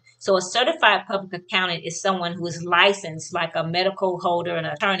education. So a certified public accountant is someone who is licensed, like a medical holder and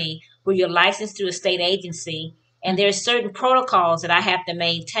attorney, where you're licensed through a state agency. And there's certain protocols that I have to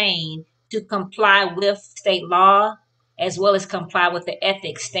maintain to comply with state law, as well as comply with the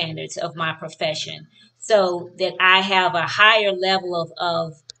ethics standards of my profession, so that I have a higher level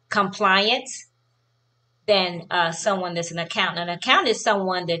of compliance than someone that's an accountant. An accountant is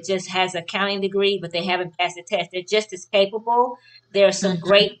someone that just has an accounting degree, but they haven't passed the test. They're just as capable. There are some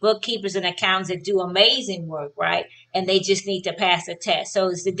great bookkeepers and accountants that do amazing work, right? And they just need to pass the test. So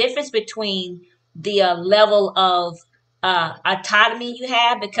it's the difference between the level of autonomy you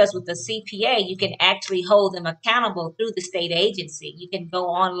have, because with the CPA, you can actually hold them accountable through the state agency. You can go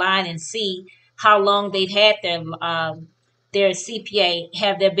online and see how long they've had their CPA.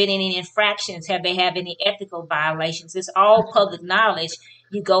 Have there been any infractions? Have they have any ethical violations? It's all public knowledge.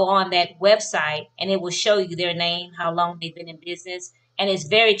 You go on that website and it will show you their name, how long they've been in business, and it's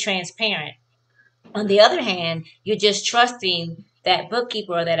very transparent. On the other hand, you're just trusting that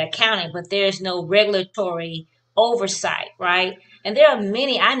bookkeeper or that accountant, but there's no regulatory oversight, right? And there are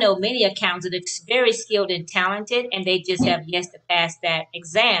many, I know many accountants that are very skilled and talented, and they just have yet to pass that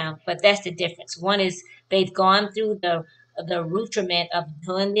exam. But that's the difference. One is they've gone through the rudiment of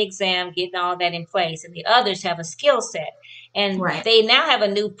doing the exam, getting all that in place, and the others have a skill set. And Right. they now have a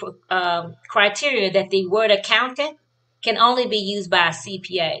new criteria that the word accountant can only be used by a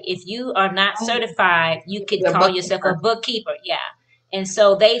CPA. If you are not certified, you could Your call yourself a bookkeeper. bookkeeper. Yeah. And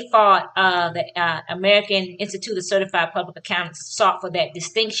so they fought, the American Institute of Certified Public Accountants sought for that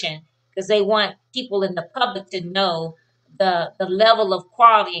distinction, because they want people in the public to know the level of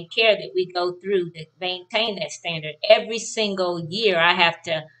quality and care that we go through to maintain that standard. Every single year, I have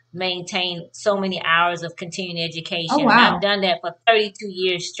to maintain so many hours of continuing Oh, education, and I've wow. done that for 32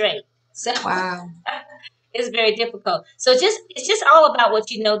 years straight. So Wow. it's very difficult. So it's just all about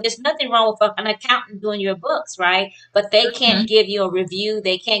what you know. There's nothing wrong with an accountant doing your books, right? But they can't give you a review.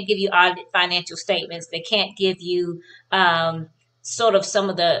 They can't give you audited financial statements. They can't give you sort of some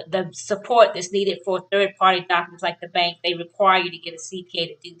of the support that's needed for third party documents like the bank. They require you to get a CPA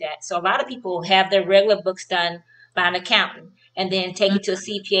to do that. So a lot of people have their regular books done by an accountant and then take it to a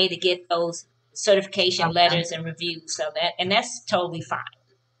CPA to get those certification Okay. letters and reviews. That's totally fine.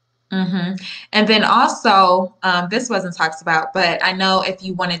 hmm And then also, this wasn't talked about, but I know if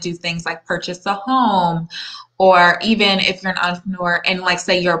you want to do things like purchase a home, or even if you're an entrepreneur and like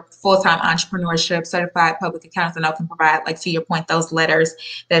say you're full-time entrepreneurship certified public accountants, and I can provide, like to your point, those letters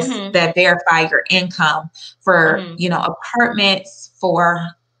Hmm. that verify your income for, Hmm. apartments, for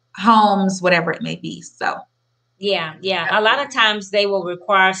homes, whatever it may be. So, Yeah, yeah. A lot of times they will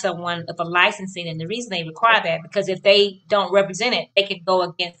require someone of a licensing, and the reason they require that, because if they don't represent it, they can go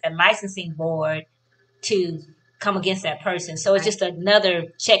against a licensing board to come against that person. So it's right. just another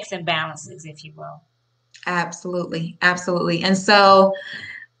checks and balances, if you will. Absolutely, absolutely. And so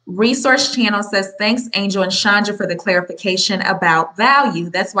Resource Channel says, thanks, Angel and Chandra, for the clarification about value.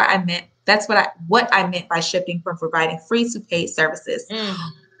 That's what I meant. That's what I meant by shifting from providing free to paid services. Mm.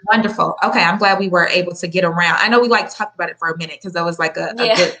 Wonderful. Okay, I'm glad we were able to get around. I know we like talked about it for a minute because that was like a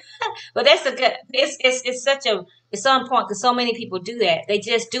Yeah, good. but that's a good. It's so important, because so many people do that. They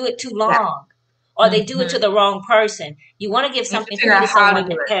just do it too Yeah. long, or they do it to Mhm. the wrong person. You want to give You have to something figure free out to how to someone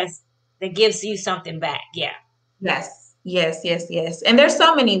do it. that gives you something back. Yeah. Yes, yes, yes, yes. And there's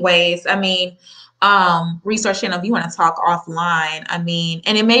so many ways. I mean, Resource Channel, if you want to talk offline, I mean,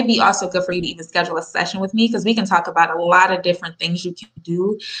 and it may be also good for you to even schedule a session with me, because we can talk about a lot of different things you can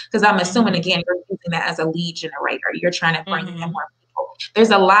do. Because I'm assuming, Hmm. again, you're using that as a lead generator. You're trying to bring in Hmm. more people. There's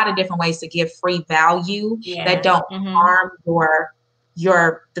a lot of different ways to give free value that Yeah. don't Hmm. harm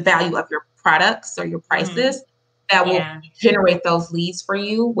the value of your products or your Hmm. prices, that will Yeah. generate those leads for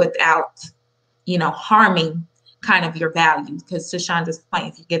you without, harming kind of your value. Because to Shonda's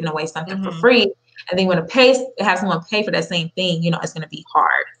point, if you're giving away something for Hmm. free and then you want to have someone pay for that same thing, it's going to be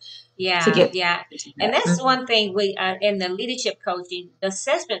hard to Yeah, get yeah. to do And that. that's one thing we in the leadership coaching, the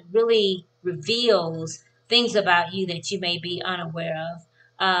assessment really reveals things about you that you may be unaware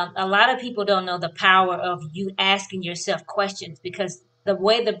of. A lot of people don't know the power of you asking yourself questions, because the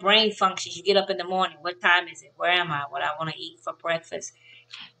way the brain functions, you get up in the morning, what time is it? Where am I? What I want to eat for breakfast?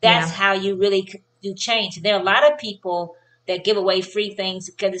 That's Yeah. how you really do change. There are a lot of people that give away free things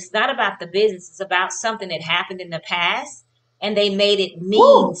because it's not about the business, it's about something that happened in the past. and they made it mean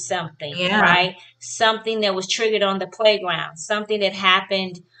Woo. something, Yeah. right? Something that was triggered on the playground, something that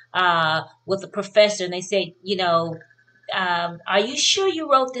happened with a professor, and they said, are you sure you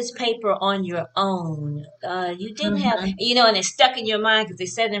wrote this paper on your own? You didn't have, Mhm. and it's stuck in your mind because they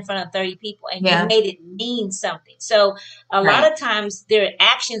said it in front of 30 people and you Yeah. made it mean something. So a lot Right. of times there are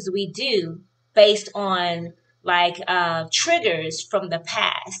actions we do based on like triggers from the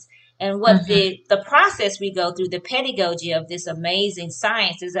past. And what Mhm. the process we go through, the pedagogy of this amazing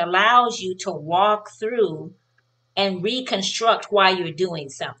science is allows you to walk through and reconstruct why you're doing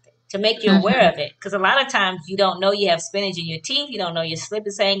something to make you aware Mhm. of it. Because a lot of times you don't know you have spinach in your teeth, you don't know your slip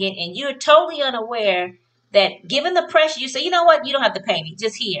is hanging, and you're totally unaware that given the pressure, you say, you know what, you don't have to pay me,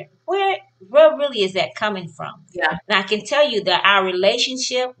 just here. Where really is that coming from? Yeah. And I can tell you that our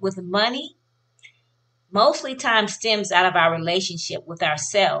relationship with money mostly time stems out of our relationship with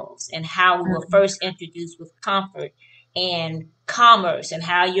ourselves and how we were Mhm. first introduced with comfort and commerce and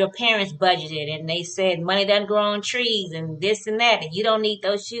how your parents budgeted and they said money doesn't grow on trees and this and that and you don't need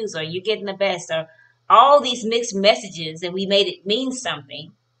those shoes or you're getting the best or all these mixed messages and we made it mean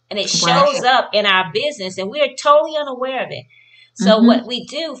something and it shows Right. up in our business and we're totally unaware of it. So what Mhm. we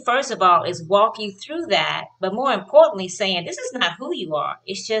do first of all is walk you through that, but more importantly saying this is not who you are.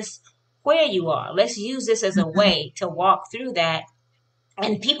 It's just where you are. Let's use this as a Mhm. way to walk through that.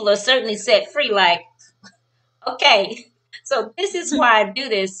 And people are certainly set free, like, okay, so this is why I do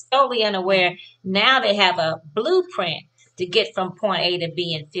this, totally unaware. Now they have a blueprint to get from point A to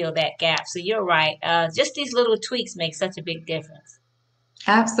B and fill that gap. So you're right. Just these little tweaks make such a big difference.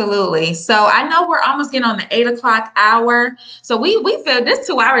 Absolutely. So I know we're almost getting on the 8 o'clock hour. So we feel this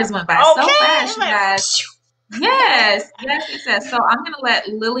 2 hours went by so Okay. fast, you guys. Yes, yes, yes, yes. So I'm going to let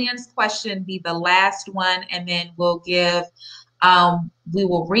Lillian's question be the last one, and then we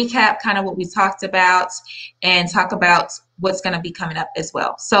will recap kind of what we talked about and talk about what's going to be coming up as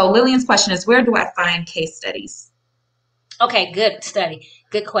well. So Lillian's question is, where do I find case studies? Okay, good study.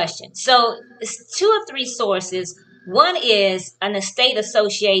 Good question. So it's two or three sources. One is an estate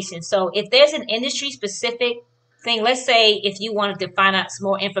association. So if there's an industry specific thing, let's say if you wanted to find out some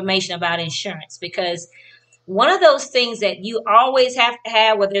more information about insurance, because one of those things that you always have to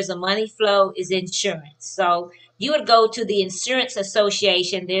have where there's a money flow is insurance. So you would go to the insurance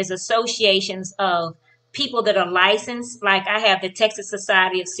association. There's associations of people that are licensed. Like I have the Texas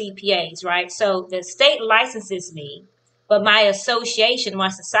Society of CPAs, right? So the state licenses me, but my association, my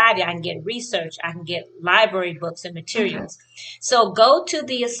society, I can get research, I can get library books and Okay. materials. So go to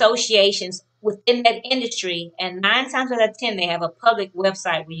the associations within that industry, and 9 times out of 10, they have a public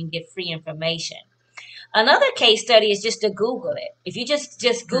website where you can get free information. Another case study is just to Google it. If you just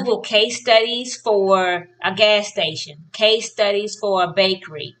Mhm. Google case studies for a gas station, case studies for a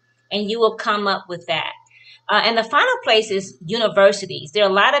bakery, and you will come up with that. And the final place is universities. There are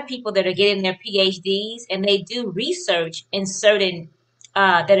a lot of people that are getting their PhDs, and they do research in certain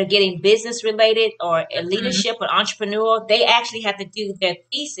that are getting business related or Mhm. leadership or entrepreneurial. They actually have to do their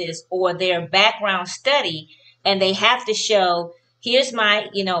thesis or their background study, and they have to show here's my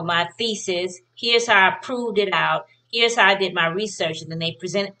thesis, here's how I proved it out, here's how I did my research, and then they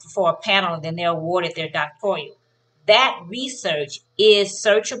present it before a panel and then they're awarded their doctoral. That research is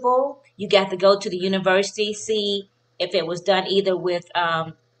searchable. You got to go to the university, see if it was done either with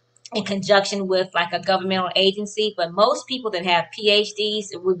in conjunction with like a governmental agency. But most people that have PhDs,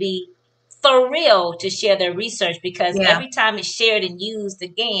 it would be thrilled to share their research because Yeah. every time it's shared and used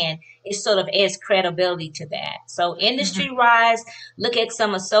again, it sort of adds credibility to that. So Mhm. industry wise, look at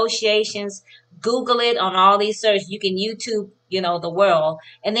some associations, Google it on all these searches. You can YouTube, the world,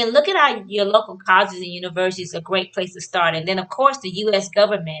 and then look at how your local colleges and universities are a great place to start. And then of course the U.S.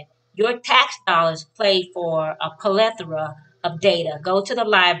 government, your tax dollars play for a plethora of data. Go to the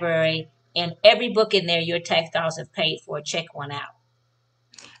library, and every book in there your tax dollars have paid for. Check one out.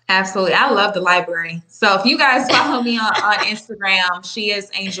 Absolutely. I love the library. So if you guys follow me on Instagram, she is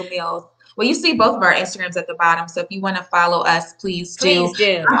Angel Mills. Well, you see both of our Instagrams at the bottom. So if you want to follow us, please do. Please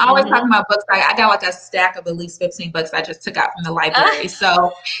do. I'm always talking Mm-hmm. about books. I got like a stack of at least 15 books I just took out from the library.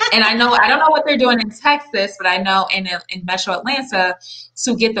 So, and I don't know what they're doing in Texas, but I know in Metro Atlanta,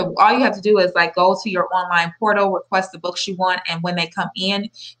 to get all you have to do is like go to your online portal, request the books you want. And when they come in,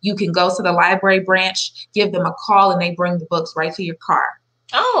 you can go to the library branch, give them a call, and they bring the books right to your car.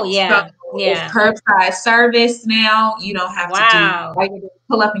 Oh, So yeah. it's Yeah. curbside service now. You don't have to do, Wow. all you do is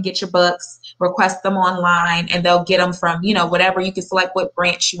pull up and get your books, request them online, and they'll get them from, whatever. You can select what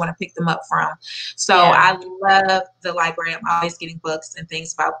branch you want to pick them up from. So Yeah. I love the library. I'm always getting books and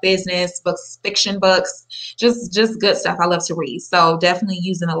things about business, books, fiction books, just good stuff. I love to read. So definitely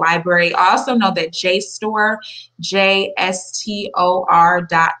using the library. I also know that JSTOR,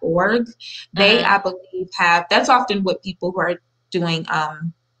 JSTOR.org, they, Uh-huh. I believe, that's often what people who are doing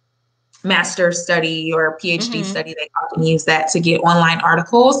master's study or PhD Mm-hmm. study, they often use that to get online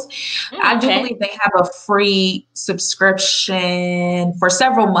articles. I do Okay. believe they have a free subscription for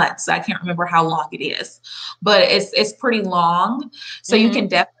several months. I can't remember how long it is, but it's pretty long. So you can Mm-hmm.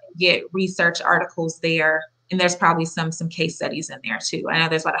 definitely get research articles there. And there's probably some case studies in there too. I know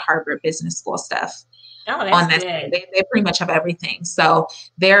there's a lot of Harvard Business School stuff Oh, that's on that. good. They pretty much have everything. So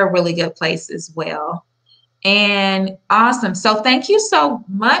they're a really good place as well. And awesome. So thank you so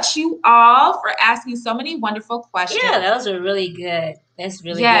much, you all, for asking so many wonderful Yeah, questions. those are really good. That's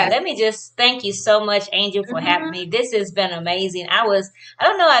really good. Yes. Let me just thank you so much, Angel, for having Mhm. me. This has been amazing. I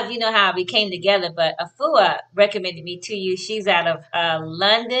don't know if you know how we came together, but Afua recommended me to you. She's out of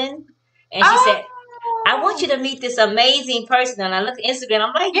London. And she said, I want Oh, you to meet this amazing person. And I look at Instagram.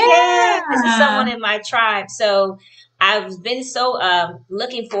 I'm like, yeah, this is someone yeah. in my tribe. So I've been so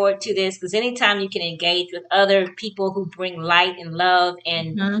looking forward to this because anytime you can engage with other people who bring light and love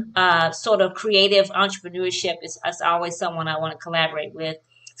and Mhm. sort of creative entrepreneurship is always someone I want to collaborate with.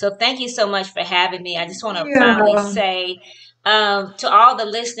 So thank you so much for having me. I just want to finally Yeah. say to all the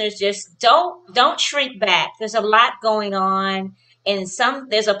listeners, just don't shrink back. There's a lot going on, and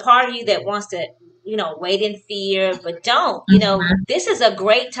there's a part of you that wants to wait in fear, but don't. Mhm. This is a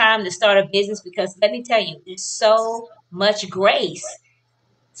great time to start a business because let me tell you, there's so much grace,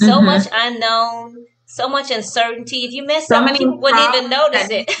 so much Mhm. unknown, so much uncertainty. If you mess So up, many people wouldn't even problems notice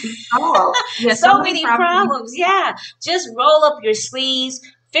that it. need to be solved. Yeah, so So many many problems that need to problems. be solved. Yeah. Just roll up your sleeves,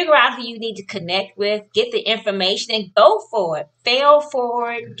 figure out who you need to connect with, get the information, and go for it. Fail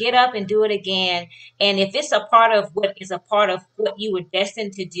forward, get up and do it again. And if it's a part of what you were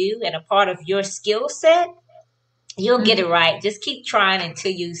destined to do and a part of your skill set, you'll get Mhm. it right. Just keep trying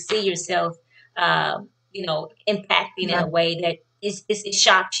until you see yourself, impacting in Yeah. a way that it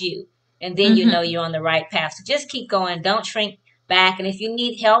shocks you. And then you know Mhm. you're on the right path. So just keep going. Don't shrink back. And if you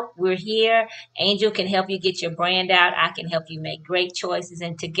need help, we're here. Angel can help you get your brand out. I can help you make great choices.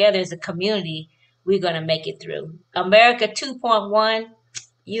 And together as a community, we're going to make it through. America 2.1,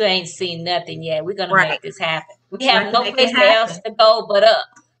 you ain't seen nothing yet. We're going to Right. make this happen. We have Let's no make it place else happen. to go but up.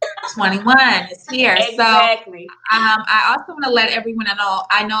 21 is here. So Exactly. I also want to let everyone know.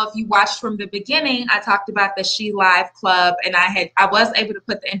 I know if you watched from the beginning, I talked about the She Live Club, and I was able to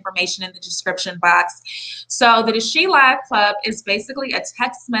put the information in the description box. So the She Live Club is basically a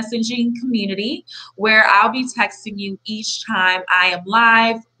text messaging community where I'll be texting you each time I am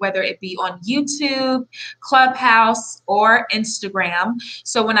live, whether it be on YouTube, Clubhouse, or Instagram.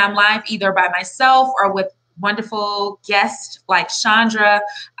 So when I'm live, either by myself or with wonderful guests like Chandra,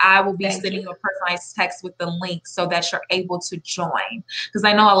 I will be Thank sending you. you a personalized text with the link so that you're able to join. Because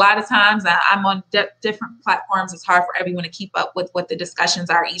I know a lot of times I'm on different platforms. It's hard for everyone to keep up with what the discussions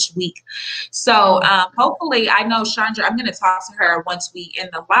are each week. So Mm. hopefully, I know Chandra, I'm going to talk to her once we end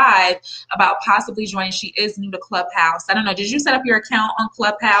the live about possibly joining. She is new to Clubhouse. I don't know. Did you set up your account on I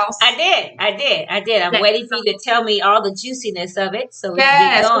Clubhouse? did. I did. I did. I'm Yeah. waiting for So you to tell me all the juiciness of it so we can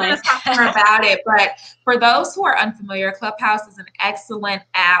get yes, we're going going. to talk to her about it. But for those who are unfamiliar, Clubhouse is an excellent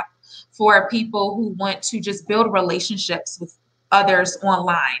app for people who want to just build relationships with others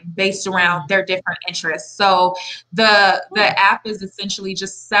online based around Mm. their different interests. So the Mm. app is essentially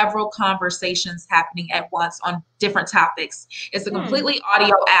just several conversations happening at once on different topics. It's a Mm. completely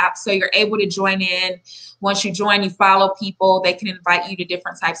audio app, so you're able to join in. Once you join, you follow people. They can invite you to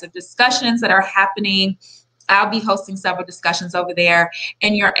different types of discussions that are happening. I'll be hosting several discussions over there,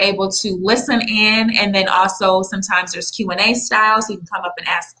 and you're able to listen in, and then also sometimes there's Q&A style, so you can come up and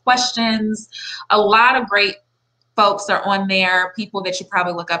ask questions. A lot of great folks are on there, people that you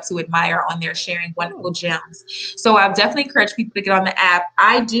probably look up to, admire on there, sharing wonderful Mm. gems. So I'll definitely encourage people to get on the app.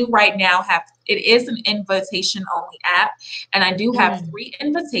 I do right now it is an invitation only app, and I do have Mm. 3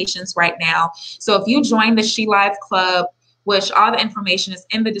 invitations right now. So if you join the She Live Club, which all the information is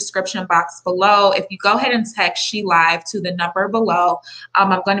in the description box below. If you go ahead and text She Live to the number below, I'm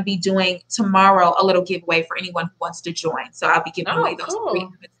going to be doing tomorrow a little giveaway for anyone who wants to join. So I'll be giving away Oh, those 3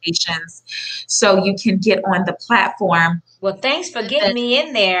 cool. invitations so you can get on the platform. Well, thanks for And then, getting me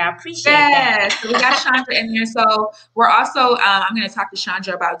in there. I appreciate yeah, so we got that. Chandra in there. So we're also, I'm going to talk to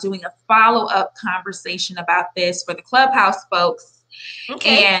Chandra about doing a follow-up conversation about this for the Clubhouse folks.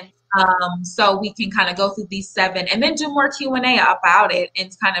 Okay. And so we can kind of go through these 7 and then do more Q&A about it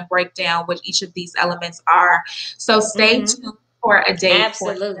and kind of break down what each of these elements are. So stay tuned for a date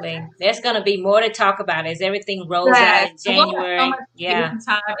for Absolutely. There's going to be more to talk about as everything rolls out yes. in So we'll have so January. much space Yeah. and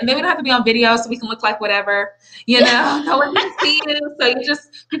time. And then we don't have to be on video so we can look like whatever, you know, no one can see you. So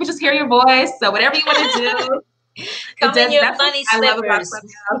people just hear your voice. So whatever you want to do, Come in your that's what funny I love about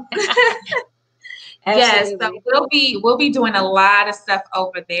slippers. Clubhouse. Yes, so Absolutely. we'll be doing a lot of stuff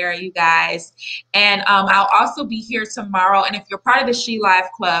over there, you guys. And I'll also be here tomorrow. And if you're part of the She Live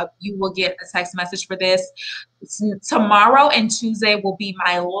Club, you will get a text message for this. Tomorrow and Tuesday will be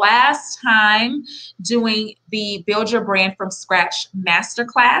my last time doing the Build Your Brand from Scratch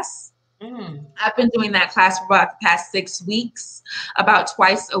Masterclass. I've been doing that class for about the past 6 weeks, about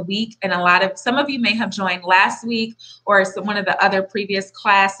twice a week. And some of you may have joined last week or one of the other previous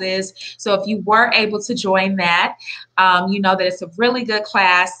classes. So if you were able to join that, you know that it's a really good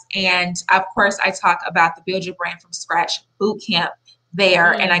class. And of course, I talk about the Build Your Brand from Scratch bootcamp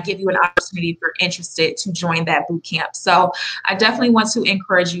there, and I give you an opportunity if you're interested to join that boot camp. So I definitely want to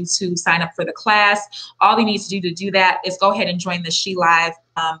encourage you to sign up for the class. All you need to do that is go ahead and join the She Live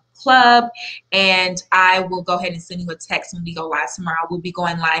Club, and I will go ahead and send you a text when we go live tomorrow. We'll be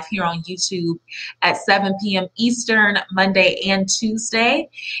going live here on YouTube at 7 p.m. Eastern, Monday and Tuesday.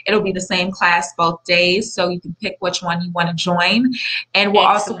 It'll be the same class both days, so you can pick which one you want to join, and we'll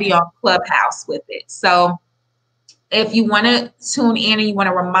also be on Clubhouse with it. So if you want to tune in and you want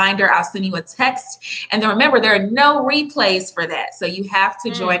a reminder, I'll send you a text. And then remember, there are no replays for that. So you have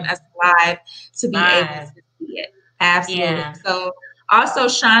to join us live to be able to see it. Absolutely. Yeah. So also,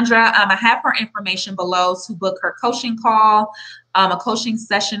 Chandra, I have her information below to book her coaching call, a coaching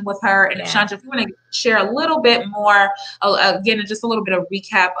session with her. And Chandra, if you want to share a little bit more, again, just a little bit of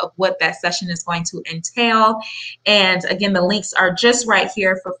recap of what that session is going to entail. And again, the links are just right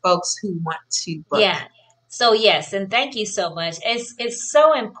here for folks who want to book. Yeah. So yes, and thank you so much. It's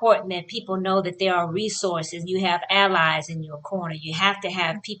so important that people know that there are resources. You have allies in your corner. You have to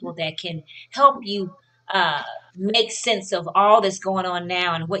have people that can help you make sense of all that's going on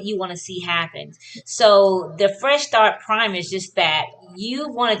now and what you want to see happen. So the Fresh Start Prime is just that. You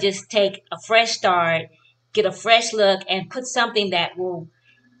want to just take a fresh start, get a fresh look, and put something that will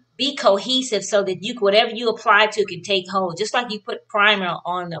be cohesive so that whatever you apply to can take hold. Just like you put primer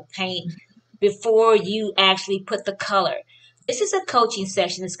on the paint before you actually put the color. This is a coaching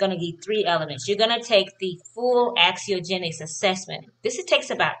session that's going to give 3 elements. You're going to take the full axiogenics assessment. This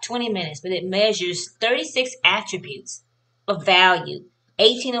takes about 20 minutes, but it measures 36 attributes of value,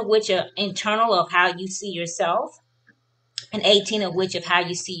 18 of which are internal of how you see yourself, and 18 of which of how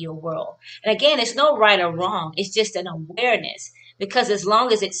you see your world. And again, it's no right or wrong. It's just an awareness, because as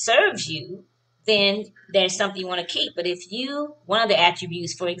long as it serves you, then there's something you want to keep. But one of the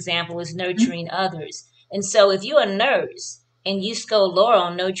attributes, for example, is nurturing others. And so if you're a nurse and you score lower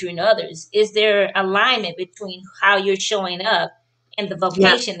on nurturing others, is there alignment between how you're showing up and the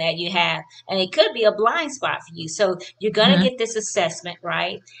vocation that you have? And it could be a blind spot for you. So you're going to get this assessment,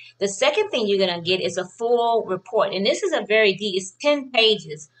 right? The second thing you're going to get is a full report. And this is it's 10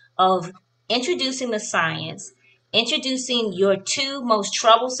 pages of introducing the science, introducing your 2 most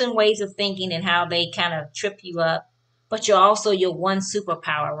troublesome ways of thinking and how they kind of trip you up, but you're also your 1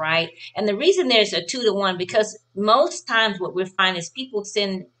 superpower, right? And the reason there's a 2 to 1, because most times what we find is people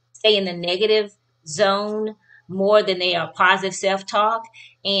stay in the negative zone more than they are positive self-talk.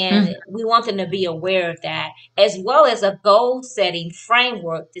 And we want them to be aware of that, as well as a goal-setting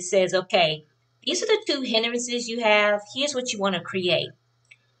framework that says, okay, these are the 2 hindrances you have. Here's what you want to create.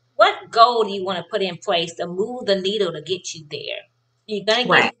 What goal do you want to put in place to move the needle to get you there? You're going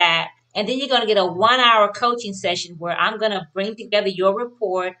to get that. And then you're going to get a 1-hour coaching session where I'm going to bring together your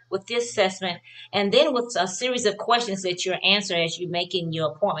report with the assessment, and then with a series of questions that you're answering as you're making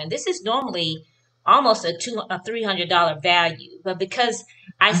your appointment. This is normally almost a $300 value. But because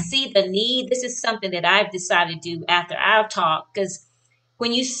I see the need, this is something that I've decided to do after our talk, because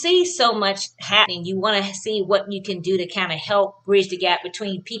when you see so much happening, you want to see what you can do to kind of help bridge the gap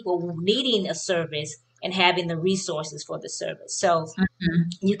between people needing a service and having the resources for the service. So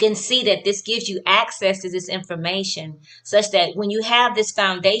you can see that this gives you access to this information such that when you have this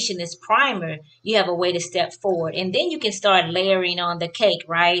foundation, this primer, you have a way to step forward. And then you can start layering on the cake,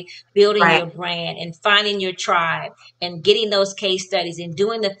 right? Building your brand and finding your tribe and getting those case studies and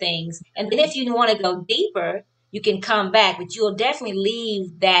doing the things. And then if you want to go deeper, you can come back, but you'll definitely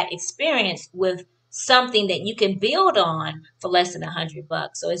leave that experience with something that you can build on for less than $100.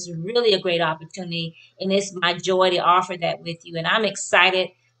 So it's really a great opportunity, and it's my joy to offer that with you. And I'm excited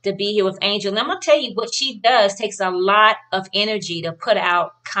to be here with Angel. And I'm going to tell you what she does takes a lot of energy to put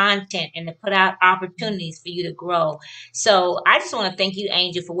out content and to put out opportunities for you to grow. So I just want to thank you,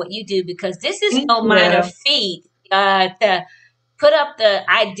 Angel, for what you do, because this is Thank no minor you. feat to put up the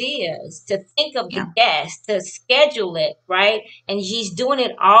ideas, to think of the Yeah. guests, to schedule it, right? And she's doing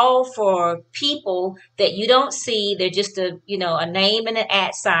it all for people that you don't see. They're just a name and an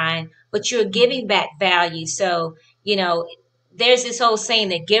at sign, but you're giving back value. So, there's this whole saying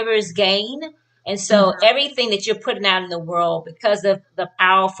that givers gain. And so Mhm. everything that you're putting out in the world, because of the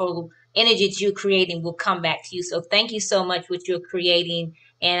powerful energy that you're creating, will come back to you. So thank you so much for what you're creating.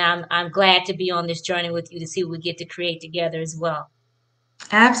 And I'm glad to be on this journey with you to see what we get to create together as well.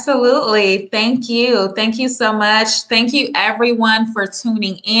 Absolutely. Thank you. Thank you so much. Thank you, everyone, for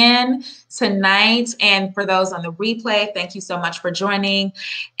tuning in tonight. And for those on the replay, thank you so much for joining.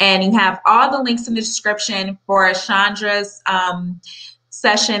 And you have all the links in the description for Chandra's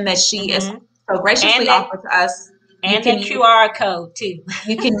session that she is so graciously And that offered to us. You and can that QR code too.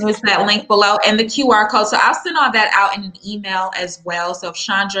 You can use that link below and the QR code. So I'll send all that out in an email as well. So if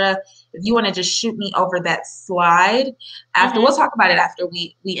Chandra, if you want to just shoot me over that slide after, we'll talk about it after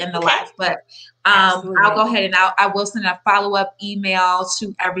we end the live. But I'll go ahead and I will send a follow-up email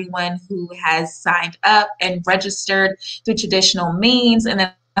to everyone who has signed up and registered through traditional means, and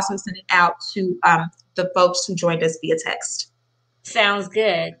then also send it out to the folks who joined us via text. Sounds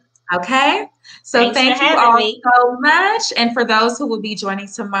good. Okay, so thank you all so much. And for those who will be joining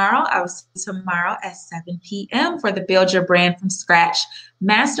tomorrow, I will see you tomorrow at 7 p.m. for the Build Your Brand from Scratch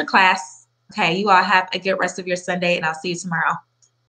Masterclass. Okay, you all have a good rest of your Sunday, and I'll see you tomorrow.